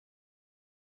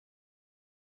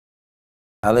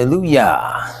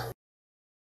Hallelujah.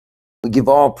 We give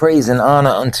all praise and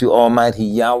honor unto Almighty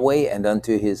Yahweh and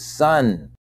unto his Son,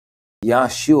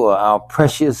 Yahshua, our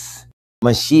precious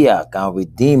Mashiach, our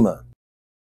Redeemer,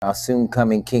 our soon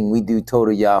coming King. We do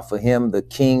total Yah for him, the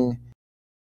King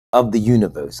of the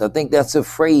universe. I think that's a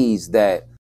phrase that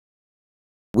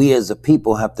we as a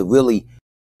people have to really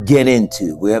get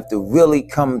into. We have to really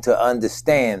come to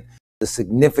understand the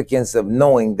significance of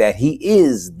knowing that he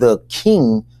is the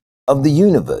King of the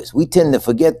universe. We tend to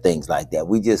forget things like that.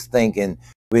 We just think in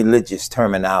religious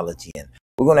terminology, and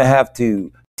we're going to have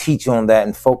to teach on that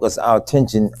and focus our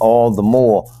attention all the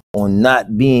more on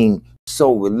not being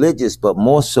so religious, but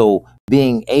more so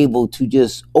being able to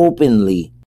just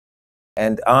openly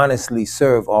and honestly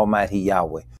serve Almighty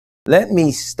Yahweh. Let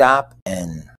me stop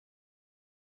and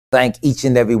thank each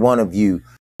and every one of you,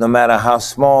 no matter how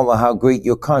small or how great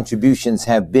your contributions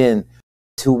have been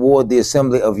toward the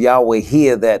assembly of Yahweh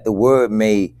here, that the word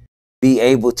may be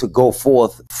able to go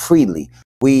forth freely.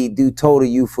 We do total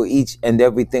you for each and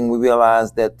everything. We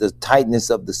realize that the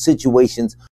tightness of the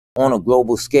situations on a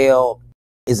global scale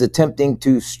is attempting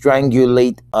to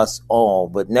strangulate us all.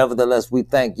 But nevertheless, we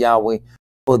thank Yahweh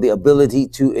for the ability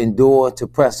to endure, to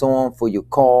press on, for your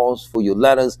calls, for your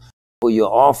letters, for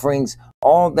your offerings.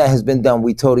 All that has been done.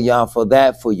 We total Yah for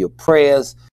that, for your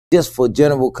prayers, just for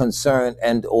general concern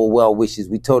and or well wishes.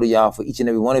 We total Yah for each and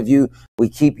every one of you. We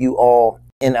keep you all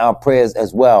in our prayers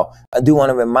as well. I do want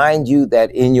to remind you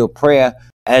that in your prayer,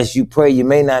 as you pray, you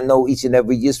may not know each and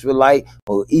every Israelite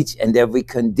or each and every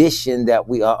condition that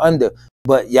we are under,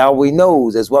 but Yahweh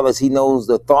knows, as well as he knows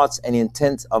the thoughts and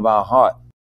intents of our heart.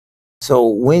 So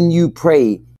when you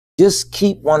pray, just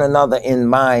keep one another in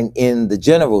mind in the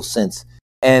general sense,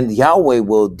 and Yahweh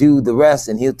will do the rest,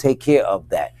 and he'll take care of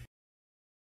that.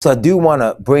 So I do want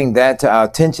to bring that to our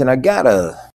attention. I got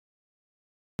a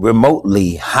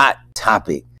remotely hot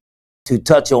topic to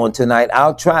touch on tonight.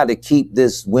 I'll try to keep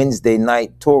this Wednesday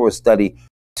night Torah study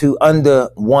to under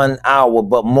 1 hour,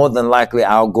 but more than likely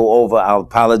I'll go over. I'll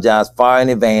apologize far in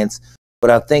advance,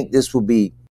 but I think this will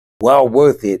be well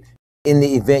worth it in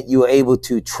the event you are able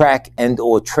to track and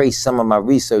or trace some of my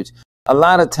research. A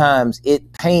lot of times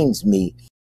it pains me,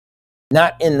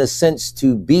 not in the sense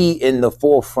to be in the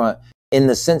forefront, in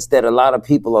the sense that a lot of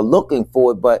people are looking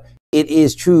for it, but it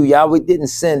is true. Yahweh didn't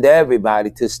send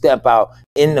everybody to step out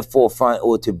in the forefront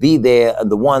or to be there,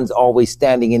 the ones always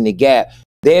standing in the gap.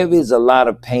 There is a lot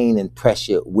of pain and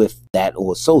pressure with that,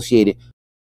 or associated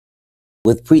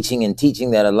with preaching and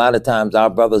teaching, that a lot of times our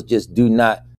brothers just do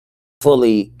not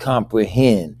fully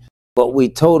comprehend. But we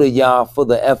told Yah for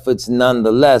the efforts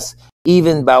nonetheless,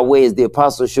 even by way, as the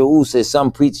Apostle Shaul says,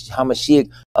 some preach Hamashiach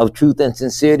of truth and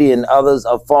sincerity, and others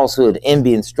of falsehood,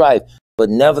 envy and strife. But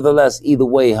nevertheless, either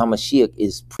way, Hamashiach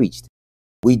is preached.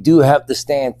 We do have to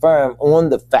stand firm on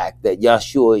the fact that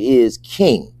Yahshua is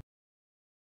king.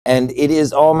 And it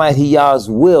is Almighty Yah's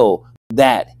will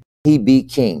that he be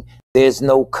king. There's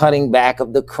no cutting back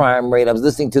of the crime rate. I was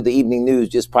listening to the evening news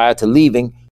just prior to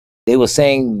leaving. They were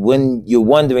saying, when you're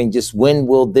wondering just when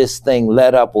will this thing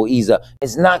let up or ease up,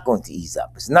 it's not going to ease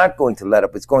up. It's not going to let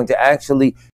up. It's going to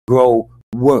actually grow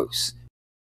worse.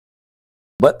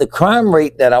 But the crime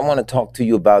rate that I want to talk to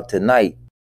you about tonight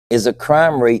is a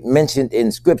crime rate mentioned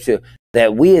in Scripture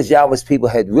that we as Yahweh's people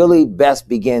had really best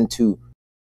begin to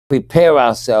prepare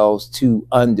ourselves to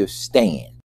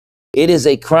understand. It is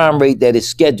a crime rate that is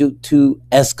scheduled to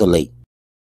escalate,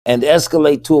 and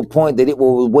escalate to a point that it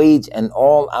will wage an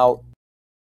all-out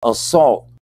assault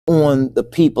on the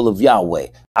people of Yahweh.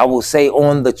 I will say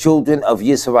on the children of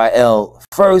Israel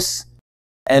first,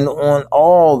 and on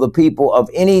all the people of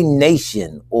any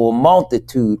nation or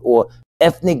multitude or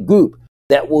ethnic group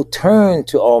that will turn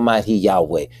to Almighty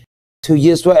Yahweh, to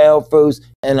Israel first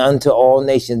and unto all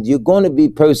nations. You're going to be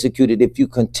persecuted if you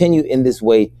continue in this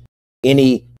way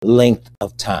any length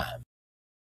of time.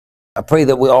 I pray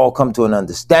that we all come to an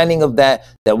understanding of that,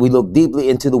 that we look deeply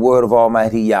into the word of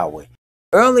Almighty Yahweh.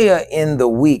 Earlier in the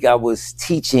week, I was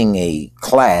teaching a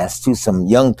class to some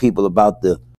young people about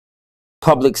the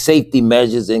public safety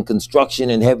measures in construction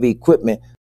and heavy equipment.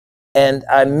 And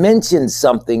I mentioned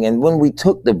something, and when we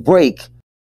took the break,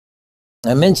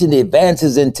 I mentioned the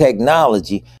advances in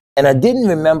technology, and I didn't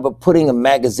remember putting a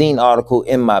magazine article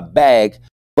in my bag,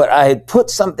 but I had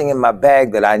put something in my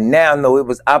bag that I now know it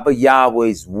was Abba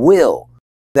Yahweh's will,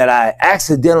 that I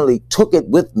accidentally took it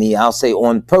with me, I'll say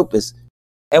on purpose,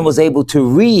 and was able to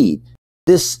read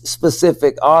this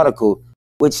specific article,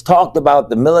 which talked about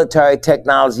the military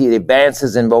technology, the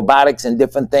advances in robotics and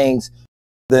different things.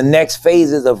 The next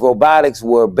phases of robotics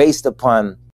were based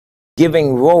upon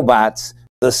giving robots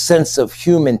the sense of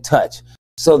human touch.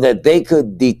 so that they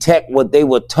could detect what they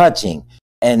were touching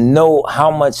and know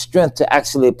how much strength to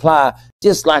actually apply,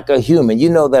 just like a human. You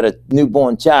know that a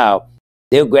newborn child,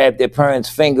 they'll grab their parent's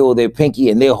finger or their pinky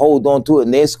and they'll hold on to it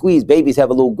and they'll squeeze. Babies have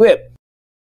a little grip.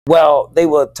 Well, they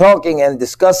were talking and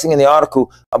discussing in the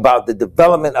article about the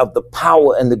development of the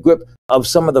power and the grip of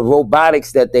some of the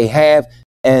robotics that they have,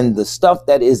 and the stuff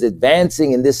that is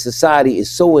advancing in this society is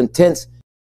so intense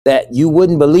that you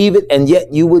wouldn't believe it, and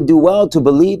yet you would do well to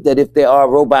believe that if there are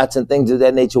robots and things of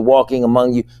that nature walking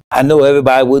among you. I know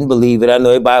everybody wouldn't believe it. I know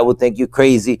everybody would think you're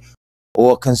crazy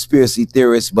or conspiracy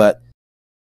theorist, but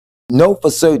know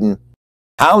for certain,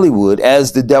 Hollywood,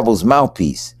 as the devil's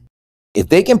mouthpiece, if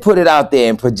they can put it out there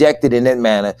and project it in that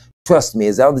manner, trust me,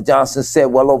 as Elder Johnson said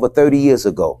well over 30 years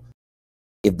ago,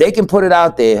 if they can put it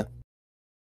out there,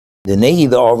 then they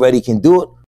either already can do it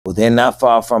or they're not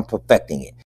far from perfecting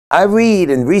it. I read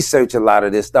and research a lot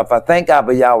of this stuff. I thank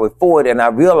Abba Yahweh for it, and I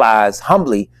realize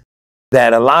humbly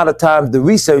that a lot of times the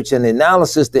research and the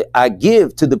analysis that I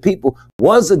give to the people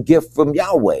was a gift from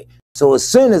Yahweh. So as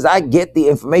soon as I get the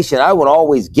information, I would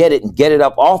always get it and get it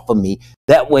up off of me.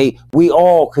 That way we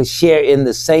all could share in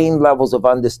the same levels of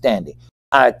understanding.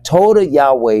 I told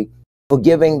Yahweh for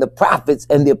giving the prophets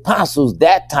and the apostles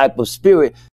that type of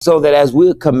spirit, so that as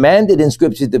we're commanded in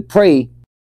scripture to pray,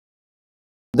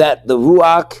 that the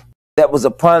Ruach that was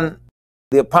upon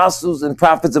the apostles and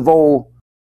prophets of old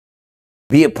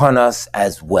be upon us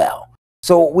as well.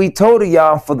 So we told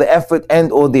y'all for the effort and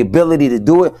or the ability to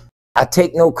do it. I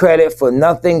take no credit for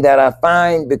nothing that I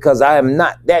find, because I am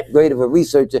not that great of a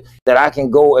researcher that I can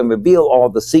go and reveal all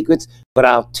the secrets. But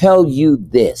I'll tell you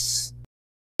this.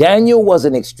 Daniel was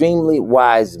an extremely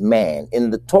wise man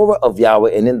in the Torah of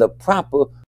Yahweh and in the proper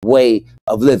way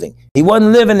of living. He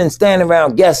wasn't living and standing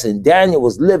around guessing. Daniel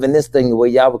was living this thing the way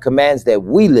Yahweh commands that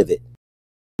we live it,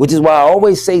 which is why I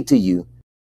always say to you,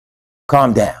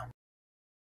 calm down,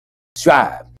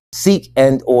 strive, seek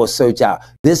and or search out.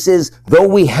 This is, though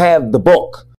we have the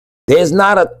book, there's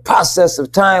not a process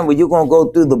of time where you're going to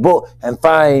go through the book and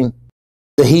find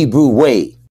the Hebrew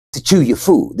way to chew your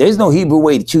food. There's no Hebrew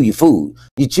way to chew your food.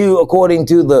 You chew according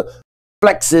to the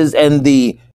flexes and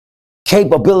the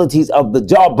capabilities of the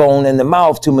jawbone and the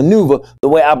mouth to maneuver the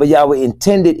way Abba Yahweh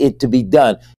intended it to be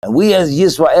done. And we as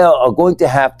Yisrael are going to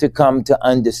have to come to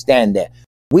understand that.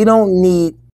 We don't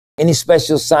need any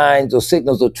special signs or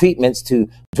signals or treatments to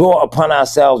draw upon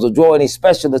ourselves or draw any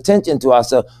special attention to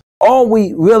ourselves. All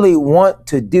we really want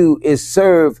to do is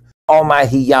serve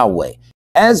Almighty Yahweh.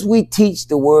 As we teach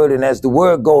the word and as the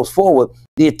word goes forward,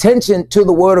 the attention to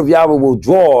the word of Yahweh will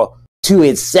draw to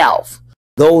itself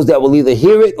those that will either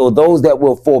hear it or those that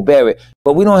will forbear it.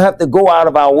 But we don't have to go out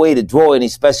of our way to draw any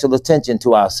special attention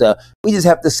to ourselves. We just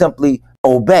have to simply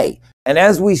obey. And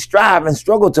as we strive and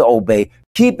struggle to obey,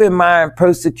 keep in mind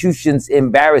persecutions,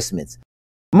 embarrassments.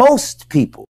 Most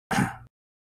people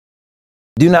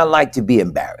do not like to be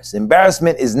embarrassed.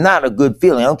 Embarrassment is not a good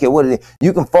feeling. I don't care what it is.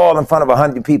 You can fall in front of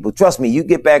 100 people. Trust me, you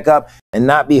get back up and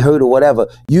not be hurt or whatever.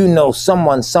 You know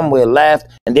someone somewhere laughed,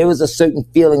 and there is a certain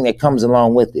feeling that comes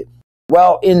along with it.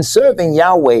 Well, in serving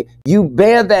Yahweh, you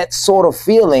bear that sort of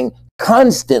feeling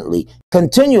constantly,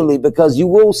 continually, because you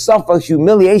will suffer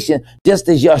humiliation, just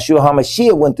as Yahshua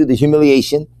HaMashiach went through the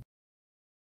humiliation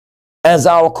as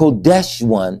our Kodesh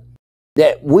one,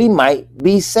 that we might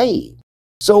be saved.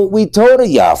 So we told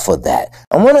y'all for that.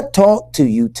 I want to talk to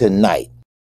you tonight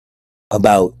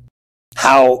about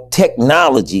how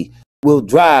technology will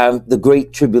drive the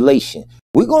Great Tribulation.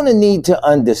 We're going to need to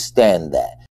understand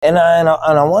that. And I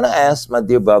want to ask my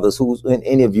dear brothers, who's in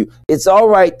any of you, it's all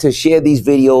right to share these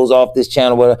videos off this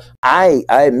channel. Whatever. I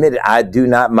admit it, I do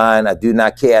not mind. I do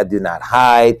not care. I do not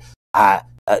hide.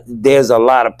 There's a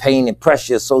lot of pain and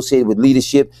pressure associated with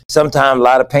leadership. Sometimes a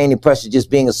lot of pain and pressure just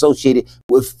being associated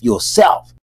with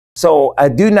yourself. So I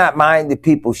do not mind that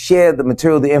people share the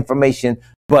material, the information,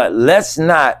 but let's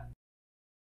not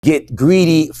get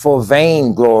greedy for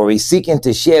vainglory, seeking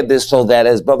to share this so that,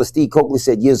 as Brother Steve Coakley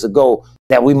said years ago,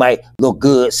 that we might look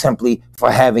good simply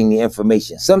for having the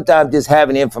information. Sometimes just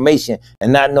having the information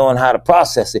and not knowing how to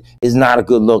process it is not a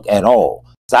good look at all.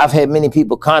 So I've had many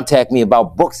people contact me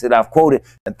about books that I've quoted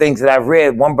and things that I've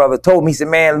read. One brother told me, he said,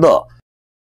 man, look,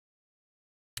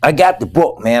 I got the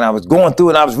book, man. I was going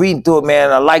through it. I was reading through it,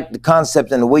 man. I liked the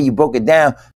concept and the way you broke it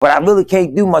down, but I really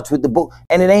can't do much with the book,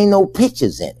 and it ain't no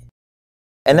pictures in it.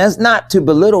 And that's not to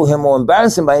belittle him or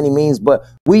embarrass him by any means, but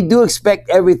we do expect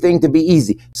everything to be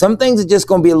easy. Some things are just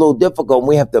going to be a little difficult, and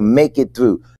we have to make it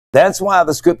through. That's why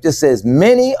the scripture says,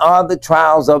 many are the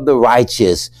trials of the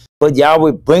righteous, but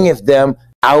Yahweh bringeth them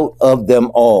out of them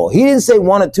all. He didn't say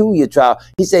one or two of your trial.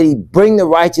 He said he bring the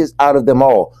righteous out of them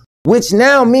all. which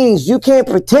now means you can't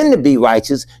pretend to be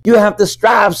righteous. You have to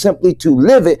strive simply to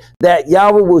live it, that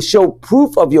Yahweh will show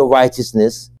proof of your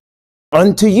righteousness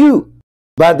unto you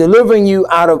by delivering you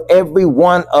out of every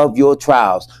one of your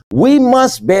trials. We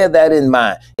must bear that in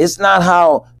mind. It's not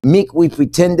how meek we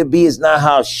pretend to be. It's not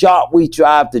how sharp we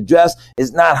strive to dress.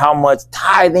 It's not how much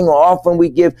tithing or offering we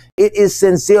give. It is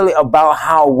sincerely about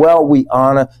how well we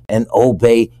honor and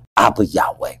obey Abba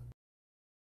Yahweh.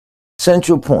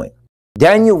 Central point.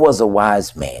 Daniel was a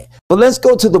wise man. But let's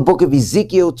go to the book of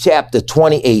Ezekiel chapter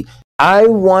 28. I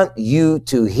want you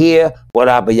to hear what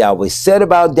Abba Yahweh said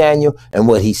about Daniel and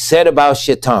what he said about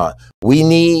Shaitan. We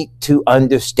need to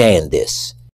understand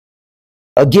this.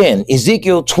 Again,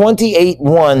 Ezekiel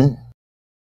 28:1.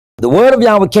 The word of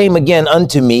Yahweh came again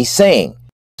unto me, saying,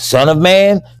 Son of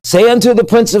man, say unto the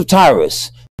prince of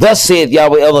Tyrus, Thus saith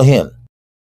Yahweh Elohim,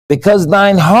 because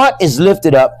thine heart is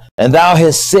lifted up, and thou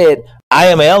hast said, I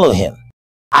am Elohim.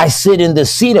 I sit in the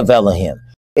seat of Elohim,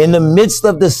 in the midst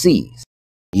of the seas.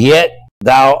 Yet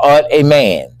thou art a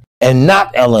man, and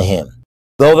not Elohim,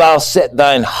 though thou set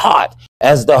thine heart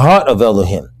as the heart of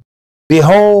Elohim.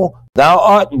 Behold, thou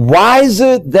art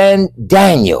wiser than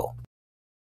Daniel.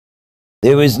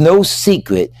 There is no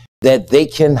secret that they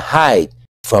can hide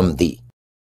from thee.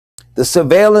 The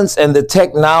surveillance and the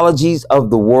technologies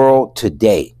of the world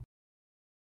today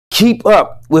keep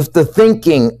up with the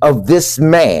thinking of this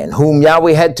man, whom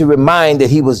Yahweh had to remind that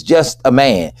he was just a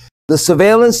man. The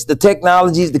surveillance, the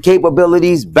technologies, the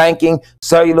capabilities, banking,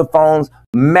 cellular phones,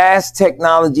 mass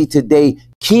technology today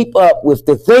keep up with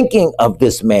the thinking of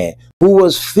this man who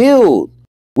was filled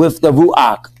with the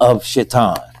Ruach of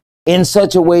Shaitan in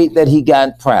such a way that he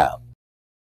got proud.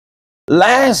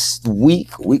 Last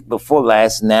week before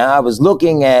last now, I was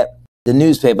looking at the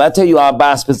newspaper. I tell you, I'll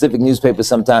buy a specific newspaper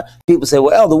sometime. People say,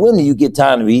 well, Elder, when do you get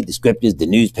time to read the scriptures, the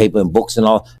newspaper and books and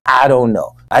all? I don't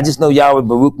know. I just know Yahweh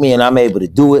Baruch me and I'm able to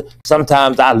do it.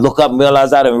 Sometimes I look up and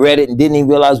realize I done read it and didn't even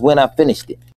realize when I finished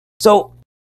it. So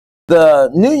the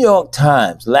New York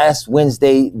Times last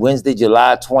Wednesday,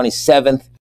 July 27th,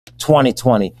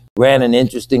 2020, ran an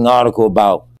interesting article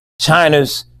about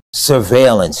China's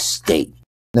surveillance state.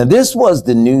 Now, this was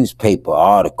the newspaper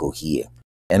article here.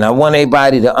 And I want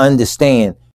everybody to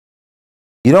understand,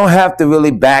 you don't have to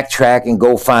really backtrack and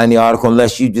go find the article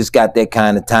unless you just got that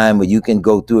kind of time where you can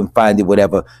go through and find it,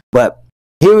 whatever. But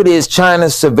here it is,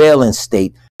 China's surveillance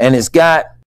state. And it's got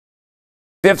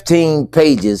 15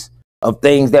 pages of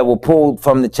things that were pulled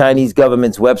from the Chinese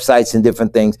government's websites and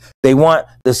different things. They want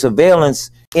the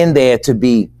surveillance in there to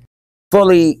be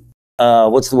fully,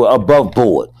 above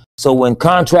board. So when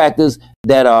contractors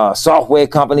that are software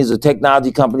companies or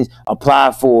technology companies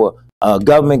apply for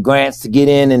government grants to get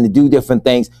in and to do different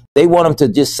things, they want them to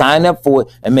just sign up for it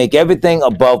and make everything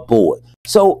above board.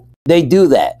 So they do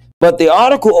that. But the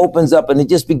article opens up and it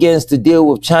just begins to deal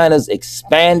with China's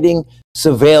expanding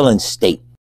surveillance state.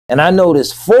 And I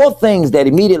noticed 4 things that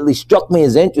immediately struck me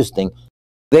as interesting.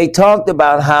 They talked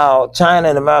about how China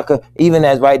and America, even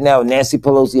as right now, Nancy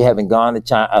Pelosi having gone to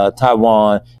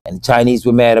Taiwan, and the Chinese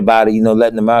were mad about it,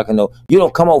 letting America know, you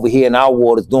don't come over here in our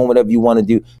waters doing whatever you want to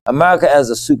do. America as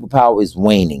a superpower is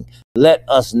waning. Let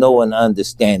us know and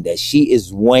understand that she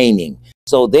is waning.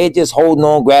 So they're just holding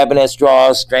on, grabbing at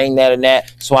straws, straining that and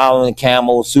that, swallowing a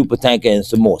camel, super tanker, and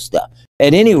some more stuff.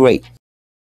 At any rate,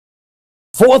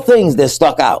 4 things that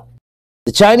stuck out.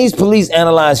 The Chinese police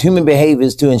analyze human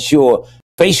behaviors to ensure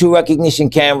facial recognition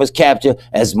cameras capture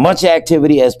as much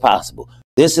activity as possible.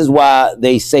 This is why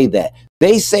they say that.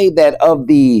 They say that of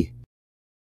the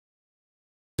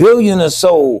billion or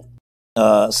so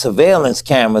surveillance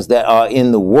cameras that are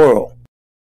in the world,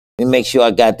 let me make sure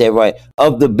I got that right.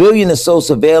 Of the billion or so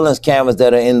surveillance cameras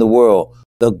that are in the world,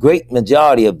 the great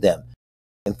majority of them,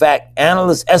 in fact,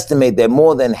 analysts estimate that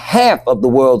more than half of the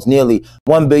world's nearly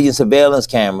 1 billion surveillance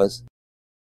cameras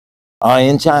are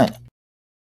in China.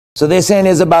 So they're saying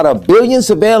there's about 1 billion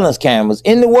surveillance cameras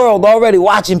in the world already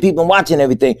watching people and watching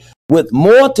everything, with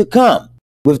more to come.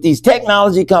 With these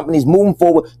technology companies moving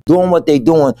forward, doing what they're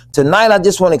doing. Tonight, I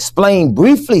just want to explain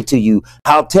briefly to you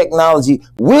how technology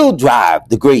will drive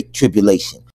the Great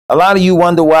Tribulation. A lot of you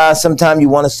wonder why sometimes you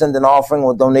want to send an offering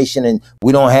or donation and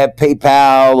we don't have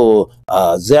PayPal or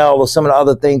Zelle or some of the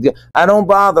other things. I don't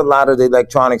bother a lot of the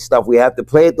electronic stuff. We have to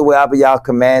play it the way Abba Yah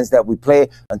commands that we play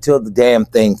it until the damn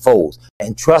thing folds.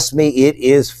 And trust me, it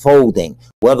is folding,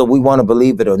 whether we want to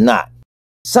believe it or not.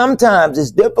 Sometimes it's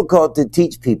difficult to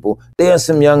teach people. There are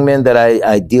some young men that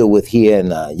I deal with here,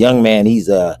 and a young man, he's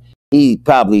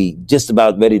probably just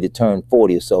about ready to turn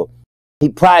 40 or so. He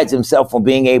prides himself on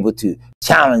being able to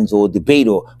challenge or debate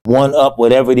or one-up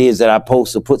whatever it is that I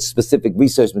post or put specific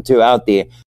research material out there.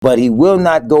 but he will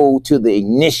not go to the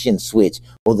ignition switch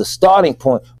or the starting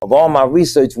point of all my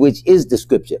research, which is the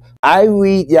scripture. I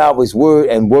read Yahweh's word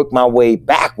and work my way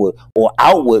backward or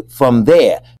outward from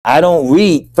there. I don't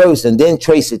read first and then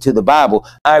trace it to the Bible.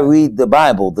 I read the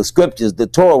Bible, the scriptures, the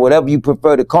Torah, whatever you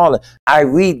prefer to call it. I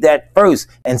read that first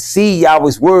and see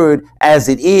Yahweh's word as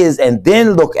it is, and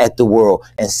then look at the world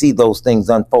and see those things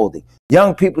unfolding.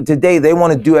 Young people today, they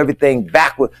want to do everything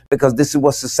backward because this is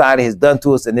what society has done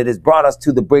to us, and it has brought us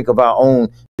to the brink of our own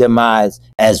demise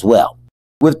as well.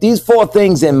 With these four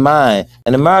things in mind,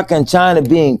 and America and China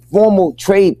being formal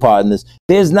trade partners,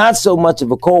 there's not so much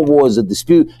of a Cold War as a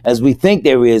dispute as we think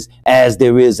there is, as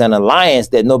there is an alliance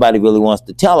that nobody really wants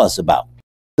to tell us about.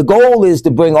 The goal is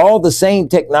to bring all the same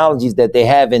technologies that they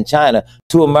have in China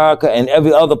to America and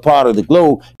every other part of the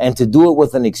globe, and to do it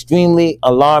with an extremely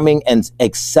alarming and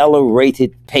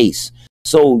accelerated pace.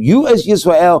 So you as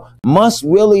Israel must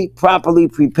really properly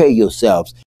prepare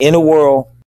yourselves in a world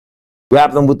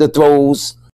grappling with the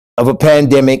throes of a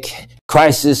pandemic,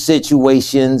 crisis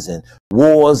situations, and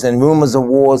wars and rumors of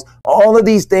wars. All of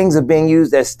these things are being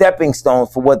used as stepping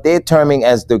stones for what they're terming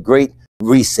as the Great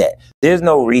Reset. There's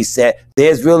no reset.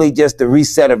 There's really just the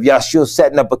reset of Yahshua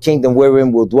setting up a kingdom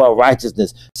wherein will dwell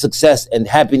righteousness, success, and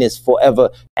happiness forever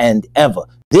and ever.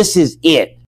 This is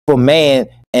it for man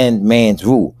and man's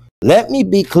rule. Let me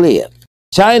be clear.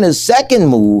 China's second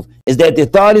move is that the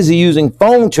authorities are using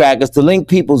phone trackers to link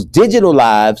people's digital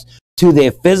lives to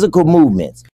their physical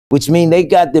movements, which mean they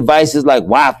got devices like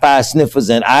Wi-Fi sniffers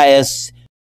and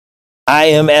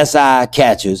IMSI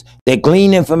catchers that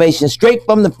glean information straight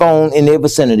from the phone in their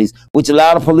vicinities, which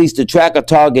allow the police to track a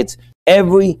target's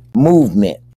every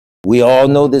movement. We all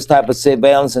know this type of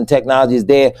surveillance and technology is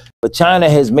there, but China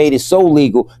has made it so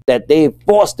legal that they have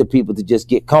forced the people to just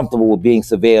get comfortable with being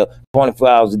surveilled 24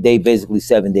 hours a day, basically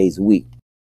 7 days a week.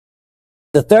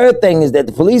 The third thing is that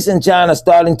the police in China are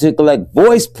starting to collect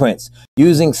voice prints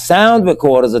using sound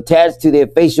recorders attached to their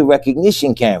facial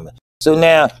recognition camera. So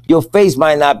now your face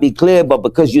might not be clear, but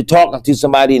because you're talking to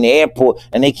somebody in the airport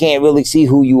and they can't really see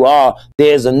who you are,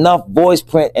 there's enough voice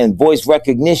print and voice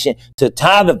recognition to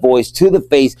tie the voice to the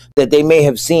face that they may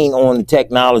have seen on the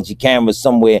technology cameras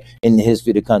somewhere in the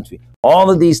history of the country. All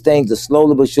of these things are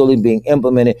slowly but surely being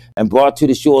implemented and brought to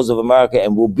the shores of America,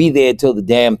 and will be there until the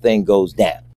damn thing goes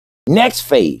down. Next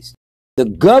phase. The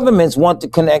governments want to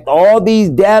connect all these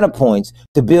data points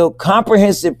to build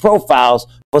comprehensive profiles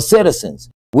for citizens,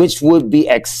 which would be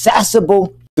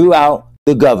accessible throughout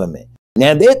the government.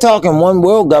 Now, they're talking one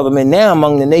world government now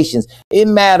among the nations. It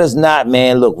matters not,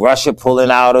 man. Look, Russia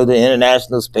pulling out of the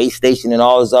International Space Station and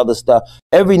all this other stuff.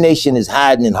 Every nation is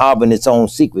hiding and harboring its own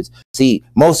secrets. See,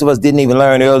 most of us didn't even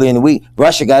learn early in the week.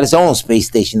 Russia got its own space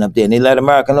station up there, and they let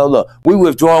America know, look, we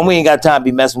withdrawn. We ain't got time to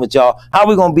be messing with y'all. How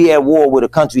we going to be at war with a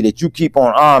country that you keep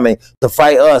on arming to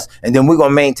fight us, and then we're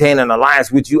going to maintain an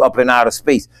alliance with you up in outer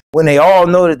space, when they all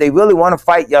know that they really want to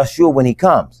fight Yahshua when he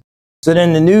comes? So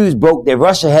then the news broke that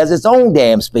Russia has its own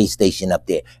damn space station up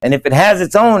there. And if it has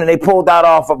its own and they pulled out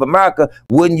off of America,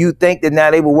 wouldn't you think that now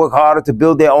they will work harder to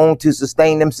build their own to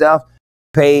sustain themselves?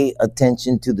 Pay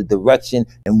attention to the direction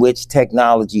in which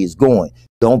technology is going.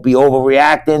 Don't be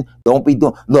overreacting. Don't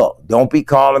be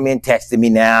calling me and texting me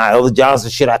now. Elder Johnson,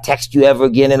 should I text you ever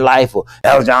again in life? Or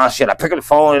Elder Johnson, should I pick up the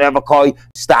phone and ever call you?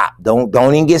 Stop. Don't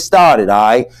even get started, all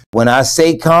right? When I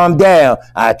say calm down,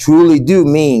 I truly do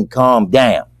mean calm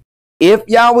down. If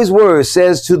Yahweh's word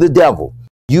says to the devil,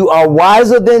 you are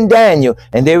wiser than Daniel,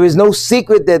 and there is no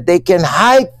secret that they can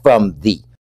hide from thee,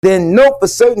 then know for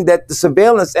certain that the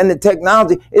surveillance and the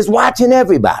technology is watching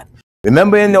everybody.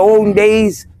 Remember in the olden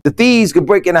days, the thieves could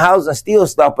break in the house and steal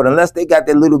stuff, but unless they got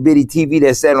that little bitty TV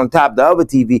that sat on top of the other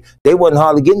TV, they wasn't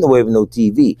hardly getting away with no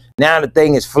TV. Now the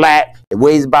thing is flat. It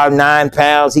weighs about 9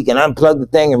 pounds. He can unplug the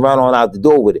thing and run on out the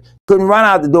door with it. Couldn't run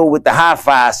out the door with the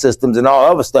hi-fi systems and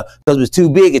all other stuff because it was too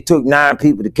big. It took 9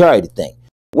 people to carry the thing.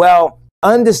 Well,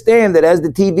 understand that as the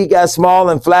TV got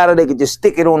smaller and flatter, they could just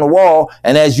stick it on the wall.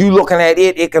 And as you looking at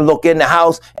it, it can look in the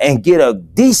house and get a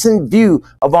decent view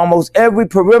of almost every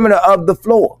perimeter of the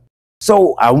floor.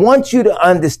 So I want you to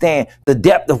understand the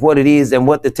depth of what it is and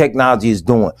what the technology is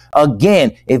doing.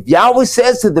 Again, if Yahweh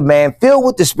says to the man filled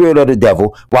with the spirit of the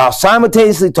devil, while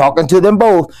simultaneously talking to them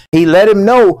both, he let him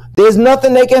know there's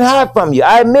nothing they can hide from you.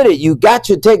 I admit it. You got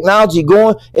your technology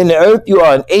going in the earth. You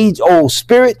are an age-old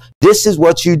spirit. This is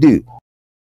what you do.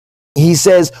 He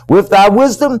says, with thy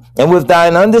wisdom and with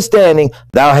thine understanding,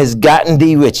 thou hast gotten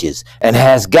thee riches, and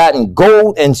hast gotten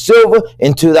gold and silver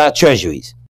into thy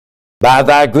treasuries. By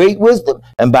thy great wisdom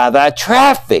and by thy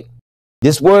traffic.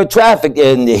 This word traffic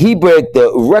in the Hebrew,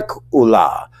 the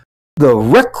rekulah,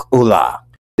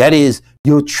 That is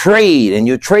your trade and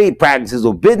your trade practices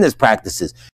or business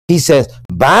practices. He says,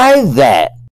 by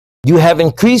that you have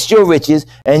increased your riches,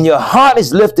 and your heart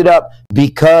is lifted up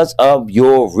because of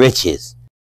your riches.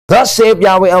 Thus saith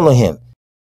Yahweh Elohim,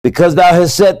 because thou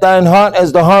hast set thine heart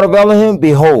as the heart of Elohim,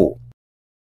 behold,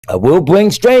 I will bring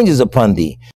strangers upon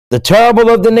thee, the terrible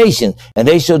of the nations, and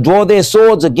they shall draw their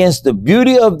swords against the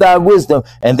beauty of thy wisdom,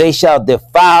 and they shall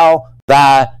defile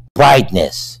thy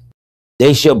brightness.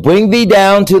 They shall bring thee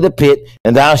down to the pit,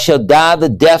 and thou shalt die the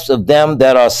deaths of them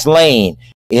that are slain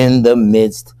in the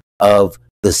midst of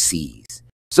the seas.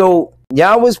 So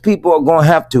Yahweh's people are going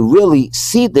to have to really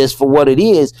see this for what it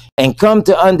is and come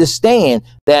to understand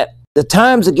that the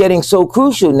times are getting so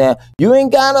crucial now. You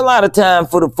ain't got a lot of time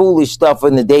for the foolish stuff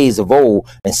in the days of old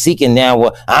and seeking now,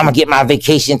 well, I'm going to get my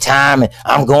vacation time and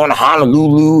I'm going to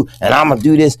Honolulu and I'm going to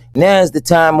do this. Now is the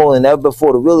time more than ever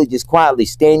before to really just quietly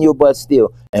stand your butt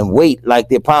still and wait, like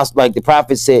the apostle, like the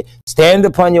prophet said, stand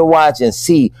upon your watch and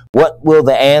see what will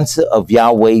the answer of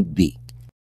Yahweh be.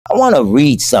 I want to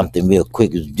read something real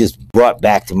quick. It was just brought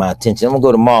back to my attention. I'm going to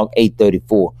go to Mark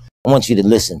 8:34. I want you to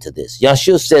listen to this.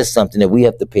 Yahshua says something that we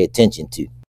have to pay attention to.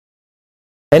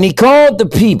 And he called the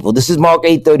people, this is Mark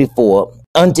 8:34,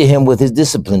 unto him with his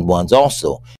disciplined ones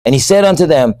also. And he said unto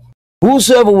them,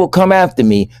 whosoever will come after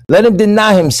me, let him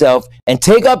deny himself and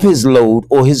take up his load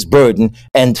or his burden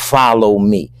and follow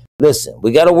me. Listen,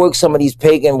 we got to work some of these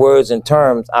pagan words and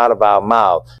terms out of our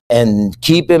mouth. And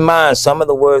keep in mind, some of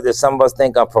the words that some of us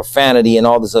think are profanity and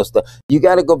all this other stuff. You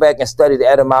got to go back and study the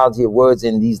etymology of words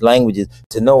in these languages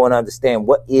to know and understand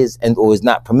what is and or is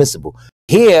not permissible.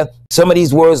 Here, some of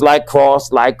these words like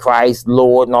cross, like Christ,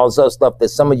 Lord, and all this other stuff that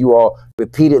some of you all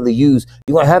repeatedly use,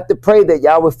 you're going to have to pray that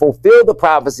Yahweh fulfill the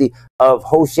prophecy of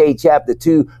Hosea chapter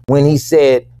 2 when he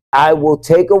said, I will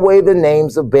take away the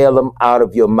names of Balaam out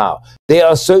of your mouth. There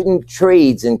are certain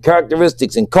traits and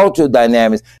characteristics and cultural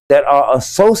dynamics that are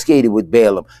associated with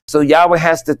Balaam. So Yahweh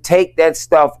has to take that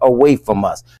stuff away from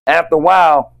us. After a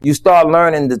while, you start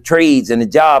learning the trades and the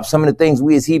jobs, some of the things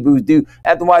we as Hebrews do.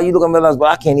 After a while, you look and realize,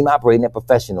 well, I can't even operate in that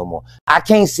profession no more. I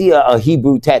can't see a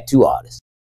Hebrew tattoo artist.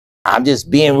 I'm just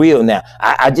being real now.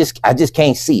 I just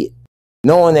can't see it.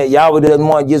 Knowing that Yahweh doesn't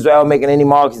want Israel making any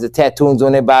markings or tattooings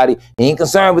on their body. He ain't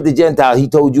concerned with the Gentiles. He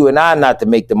told you and I not to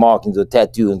make the markings or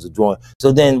tattooings or drawing.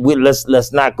 So then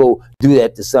let's not go do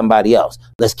that to somebody else.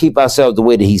 Let's keep ourselves the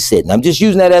way that he's sitting. I'm just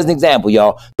using that as an example,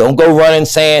 y'all. Don't go running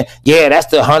saying, yeah, that's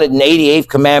the 188th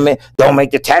commandment. Don't make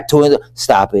the tattooing.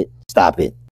 Stop it. Stop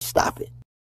it. Stop it.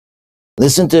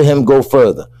 Listen to him go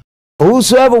further.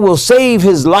 Whosoever will save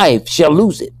his life shall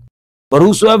lose it. But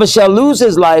whosoever shall lose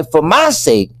his life for my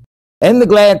sake and the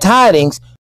glad tidings,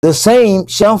 the same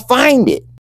shall find it.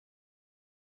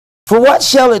 For what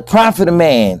shall it profit a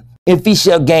man if he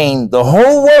shall gain the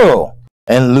whole world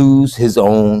and lose his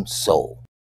own soul?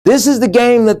 This is the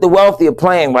game that the wealthy are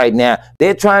playing right now.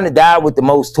 They're trying to die with the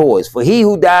most toys. For he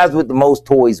who dies with the most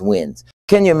toys wins.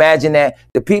 Can you imagine that?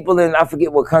 The people in, I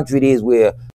forget what country it is,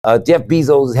 where Jeff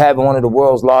Bezos is having one of the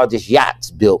world's largest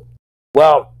yachts built.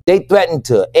 Well, they threatened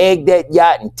to egg that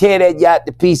yacht and tear that yacht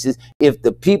to pieces if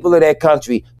the people of that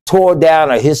country tore down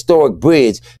a historic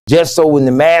bridge, just so when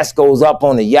the mast goes up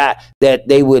on the yacht that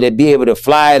they would be able to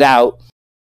fly it out.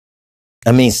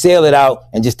 Sail it out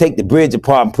and just take the bridge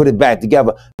apart and put it back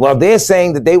together. Well, they're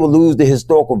saying that they will lose the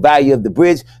historical value of the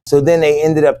bridge. So then they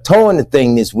ended up towing the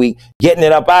thing this week, getting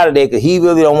it up out of there because he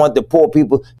really don't want the poor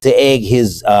people to egg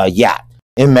his yacht.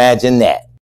 Imagine that.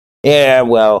 Yeah,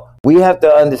 well, we have to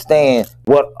understand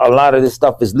what a lot of this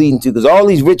stuff is leading to, because all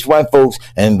these rich white folks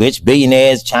and rich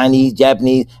billionaires, Chinese,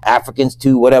 Japanese, Africans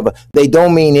too, whatever, they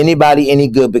don't mean anybody any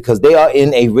good because they are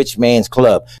in a rich man's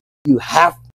club. You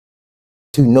have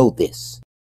to know this,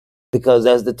 because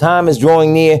as the time is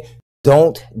drawing near,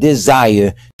 don't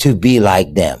desire to be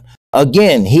like them.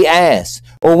 Again, he asks,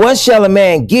 or what shall a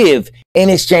man give in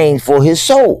exchange for his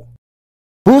soul?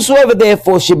 Whosoever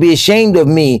therefore should be ashamed of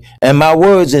me and my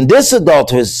words in this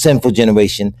adulterous sinful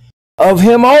generation, of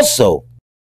him also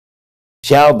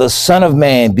shall the Son of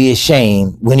Man be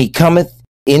ashamed when he cometh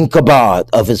in kabod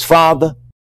of his Father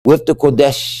with the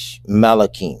Kodesh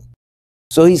Malachim.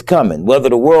 So he's coming, whether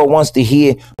the world wants to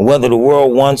hear or whether the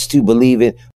world wants to believe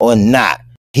it or not,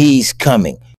 he's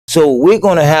coming. So we're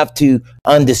going to have to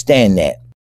understand that.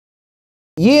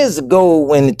 Years ago,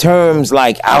 when the terms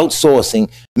like outsourcing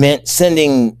meant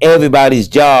sending everybody's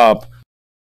job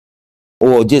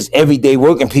or just everyday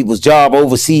working people's job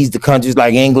overseas to countries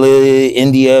like England,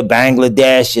 India,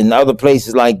 Bangladesh, and other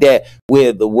places like that,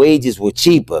 where the wages were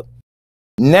cheaper.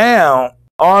 Now,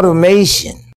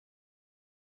 automation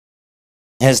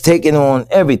has taken on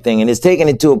everything, and it's taken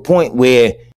it to a point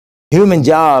where human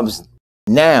jobs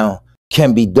now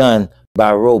can be done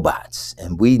by robots.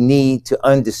 And we need to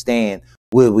understand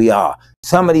where we are.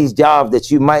 Some of these jobs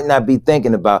that you might not be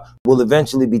thinking about will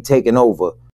eventually be taken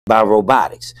over by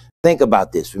robotics. Think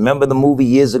about this. Remember the movie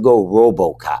years ago,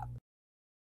 RoboCop?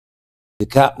 The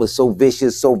cop was so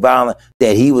vicious, so violent,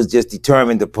 that he was just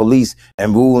determined to police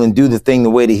and rule and do the thing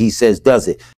the way that he says does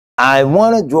it. I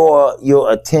want to draw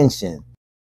your attention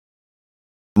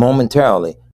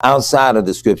momentarily outside of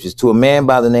the scriptures to a man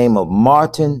by the name of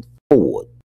Martin Ford.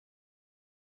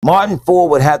 Martin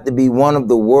Ford would have to be one of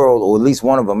the world, or at least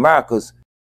one of America's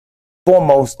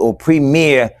foremost or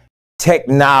premier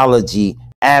technology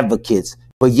advocates,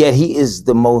 but yet he is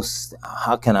the most,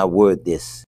 how can I word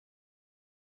this?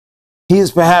 He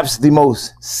is perhaps the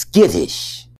most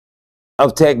skittish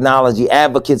of technology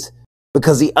advocates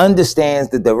because he understands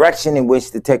the direction in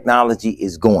which the technology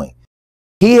is going.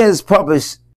 He has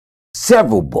published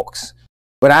several books,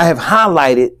 but I have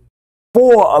highlighted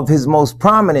 4 of his most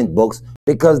prominent books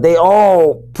because they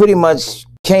all pretty much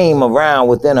came around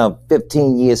within a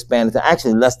 15-year span,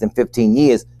 actually less than 15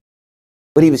 years,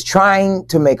 but he was trying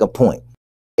to make a point.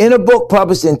 In a book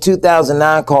published in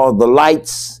 2009 called The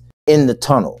Lights in the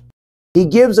Tunnel, he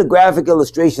gives a graphic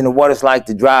illustration of what it's like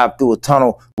to drive through a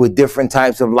tunnel with different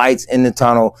types of lights in the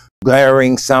tunnel,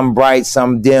 glaring, some bright,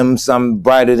 some dim, some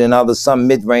brighter than others, some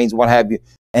mid-range, what have you.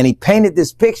 And he painted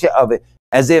this picture of it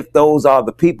as if those are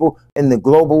the people in the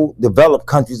global developed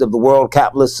countries of the world,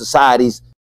 capitalist societies,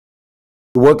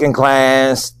 the working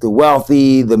class, the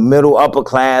wealthy, the middle upper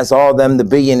class, all them, the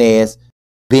billionaires,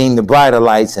 being the brighter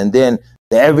lights, and then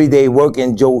the everyday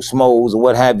working Joe Schmoes or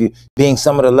what have you, being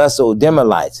some of the lesser or dimmer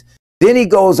lights. Then he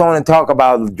goes on and talk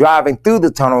about driving through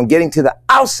the tunnel and getting to the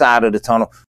outside of the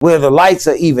tunnel where the lights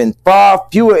are even far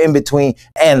fewer in between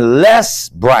and less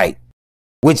bright,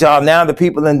 which are now the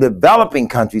people in developing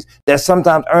countries that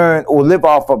sometimes earn or live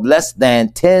off of less than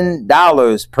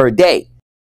 $10 per day.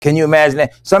 Can you imagine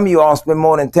that? Some of you all spend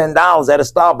more than $10 at a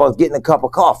Starbucks getting a cup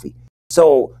of coffee.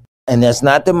 So, and that's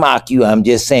not to mock you. I'm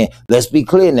just saying, let's be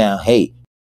clear now. Hey,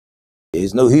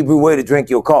 there's no Hebrew way to drink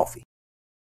your coffee.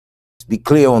 Let's be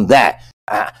clear on that.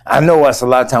 I know us a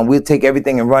lot of time. We'll take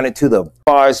everything and run it to the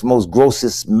farthest, most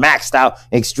grossest, maxed out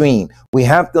extreme. We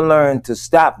have to learn to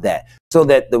stop that so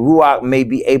that the Ruach may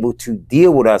be able to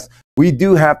deal with us. We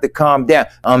do have to calm down.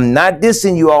 I'm not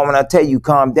dissing you all when I tell you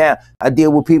calm down. I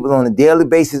deal with people on a daily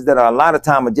basis that are a lot of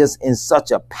time are just in such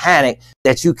a panic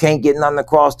that you can't get nothing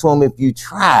across to them if you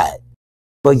tried.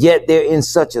 But yet they're in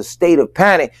such a state of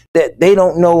panic that they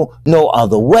don't know no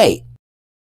other way.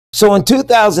 So in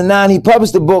 2009, he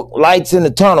published the book Lights in the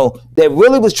Tunnel that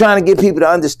really was trying to get people to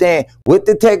understand with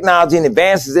the technology and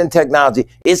advances in technology,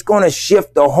 it's going to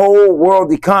shift the whole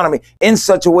world economy in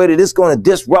such a way that it's going to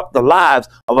disrupt the lives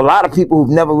of a lot of people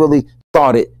who've never really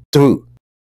thought it through.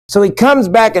 So he comes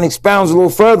back and expounds a little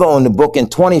further on the book in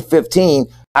 2015.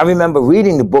 I remember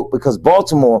reading the book because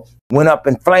Baltimore went up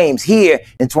in flames here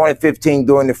in 2015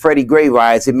 during the Freddie Gray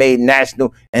riots. It made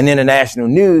national and international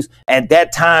news at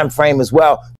that time frame as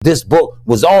well. This book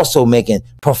was also making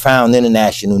profound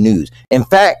international news. In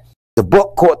fact, the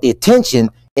book caught the attention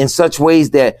in such ways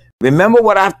that, remember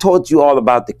what I've taught you all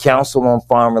about the Council on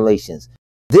Foreign Relations.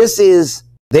 This is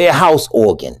their house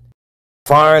organ,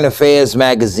 Foreign Affairs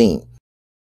magazine.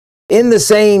 In the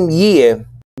same year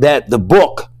that the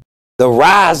book, The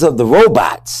Rise of the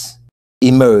Robots,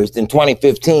 emerged in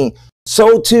 2015,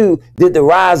 so too did the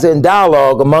rise in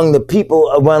dialogue among the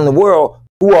people around the world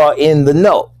who are in the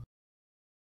know.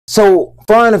 So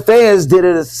Foreign Affairs did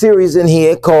a series in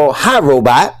here called Hi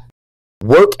Robot,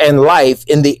 Work and Life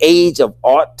in the Age of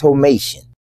Automation.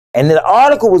 And the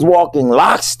article was walking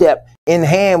lockstep in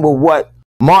hand with what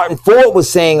Martin Ford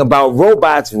was saying about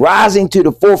robots rising to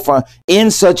the forefront in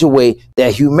such a way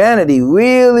that humanity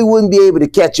really wouldn't be able to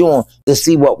catch on to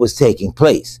see what was taking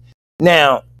place.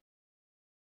 Now,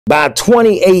 by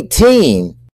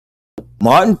 2018,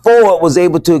 Martin Ford was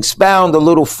able to expound a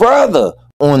little further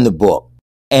on the book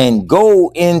and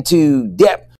go into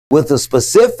depth with a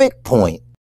specific point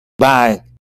by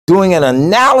doing an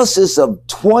analysis of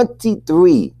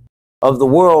 23 of the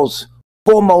world's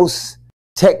foremost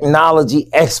technology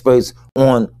experts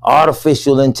on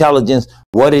artificial intelligence,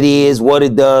 what it is, what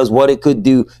it does, what it could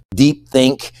do, deep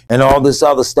think, and all this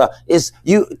other stuff. It's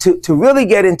to really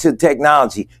get into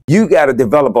technology, you got to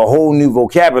develop a whole new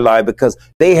vocabulary because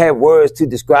they have words to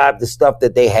describe the stuff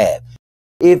that they have.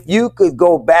 If you could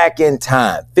go back in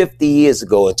time 50 years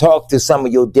ago and talk to some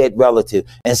of your dead relatives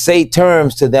and say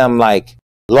terms to them like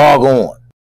log on,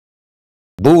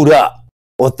 boot up,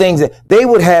 or things that they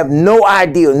would have no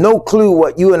idea, no clue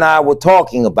what you and I were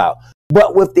talking about.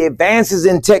 But with the advances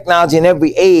in technology in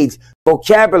every age,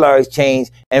 vocabulary change,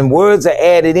 and words are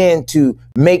added in to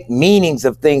make meanings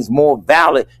of things more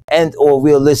valid and or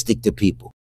realistic to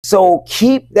people. So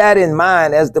keep that in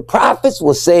mind, as the prophets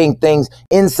were saying things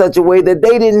in such a way that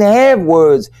they didn't have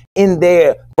words in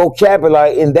their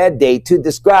vocabulary in that day to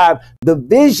describe the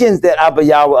visions that Abba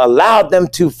Yahweh allowed them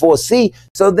to foresee.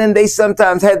 So then they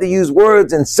sometimes had to use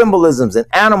words and symbolisms and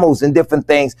animals and different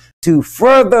things to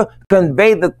further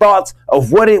convey the thoughts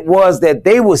of what it was that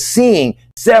they were seeing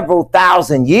several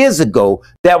thousand years ago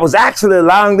that was actually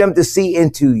allowing them to see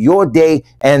into your day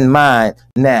and mine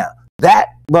now. That,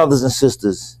 brothers and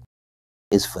sisters,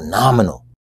 is phenomenal.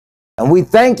 And we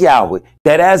thank Yahweh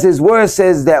that, as his word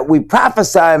says, that we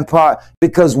prophesy in part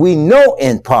because we know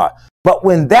in part. But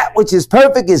when that which is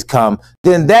perfect is come,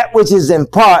 then that which is in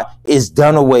part is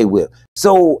done away with.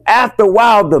 So after a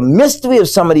while, the mystery of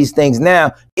some of these things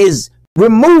now is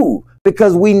removed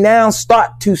because we now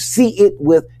start to see it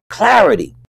with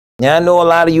clarity. Now, I know a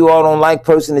lot of you all don't like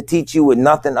person to teach you with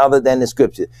nothing other than the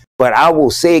scripture. But I will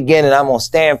say again, and I'm going to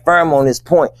stand firm on this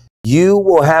point, you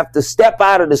will have to step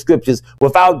out of the scriptures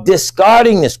without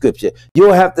discarding the scripture.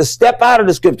 You'll have to step out of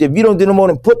the scripture. If you don't do no more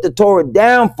than put the Torah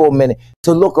down for a minute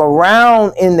to look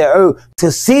around in the earth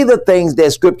to see the things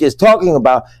that scripture is talking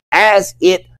about as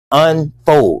it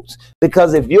unfolds.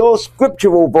 Because if your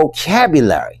scriptural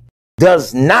vocabulary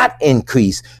does not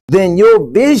increase, then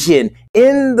your vision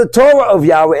in the Torah of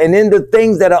Yahweh and in the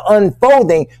things that are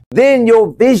unfolding, then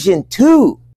your vision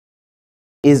too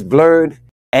is blurred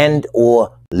and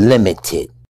or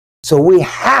limited. So we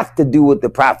have to do what the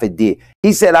prophet did.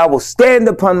 He said, I will stand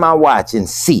upon my watch and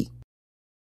see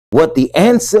what the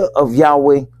answer of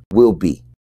Yahweh will be.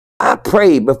 I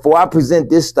pray before I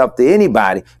present this stuff to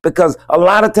anybody, because a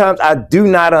lot of times I do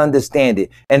not understand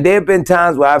it. And there have been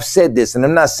times where I've said this, and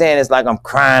I'm not saying it's like I'm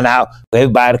crying out for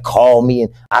everybody to call me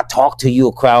and I talk to you,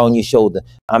 a cry on your shoulder.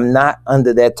 I'm not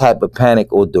under that type of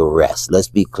panic or duress. Let's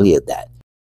be clear that.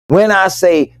 When I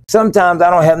say sometimes I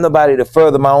don't have nobody to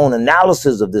further my own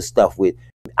analysis of this stuff with,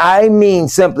 I mean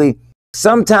simply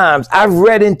sometimes I've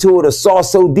read into it or saw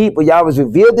so deep, or Yahweh's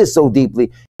revealed it so deeply.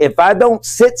 If I don't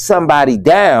sit somebody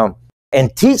down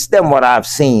and teach them what I've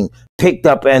seen, picked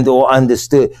up and or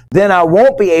understood, then I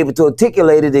won't be able to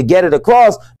articulate it to get it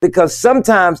across, because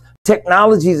sometimes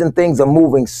technologies and things are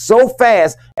moving so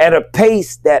fast at a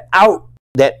pace at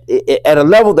a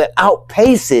level that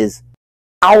outpaces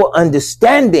our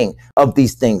understanding of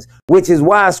these things, which is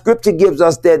why scripture gives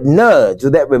us that nudge or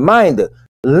that reminder.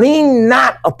 Lean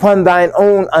not upon thine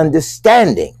own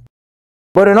understanding,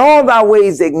 but in all thy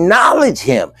ways acknowledge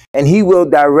him, and he will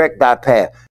direct thy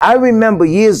path. I remember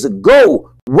years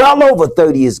ago, well over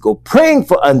 30 years ago, praying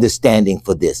for understanding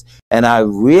for this. And I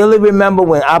really remember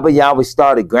when Abba Yahweh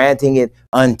started granting it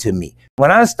unto me.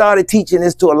 When I started teaching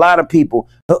this to a lot of people,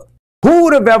 who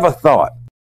would have ever thought?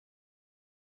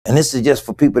 And this is just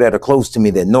for people that are close to me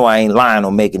that know I ain't lying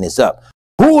or making this up.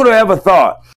 Who would have ever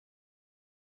thought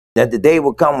that the day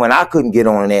would come when I couldn't get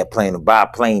on an airplane or buy a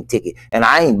plane ticket, and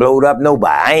I ain't blowed up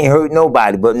nobody, I ain't hurt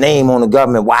nobody, but name on the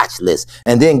government watch list,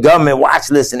 and then government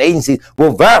watch lists and agencies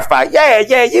will verify,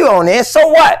 yeah, you on there, so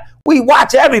what? We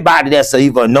watch everybody that's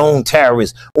either a known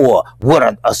terrorist or what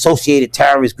an associated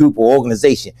terrorist group or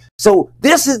organization. So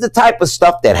this is the type of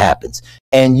stuff that happens,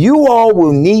 and you all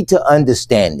will need to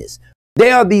understand this.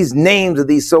 There are these names of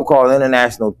these so-called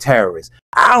international terrorists.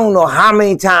 I don't know how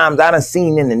many times I done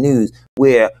seen in the news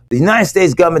where the United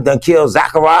States government done killed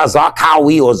Zachariah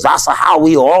Zarqawi or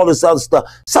Zasahawi or all this other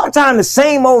stuff. Sometimes the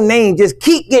same old name just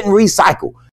keep getting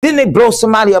recycled. Didn't they blow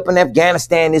somebody up in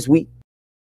Afghanistan this week?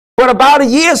 But about a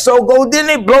year or so ago, didn't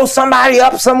they blow somebody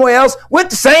up somewhere else with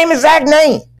the same exact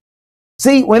name?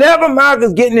 See, whenever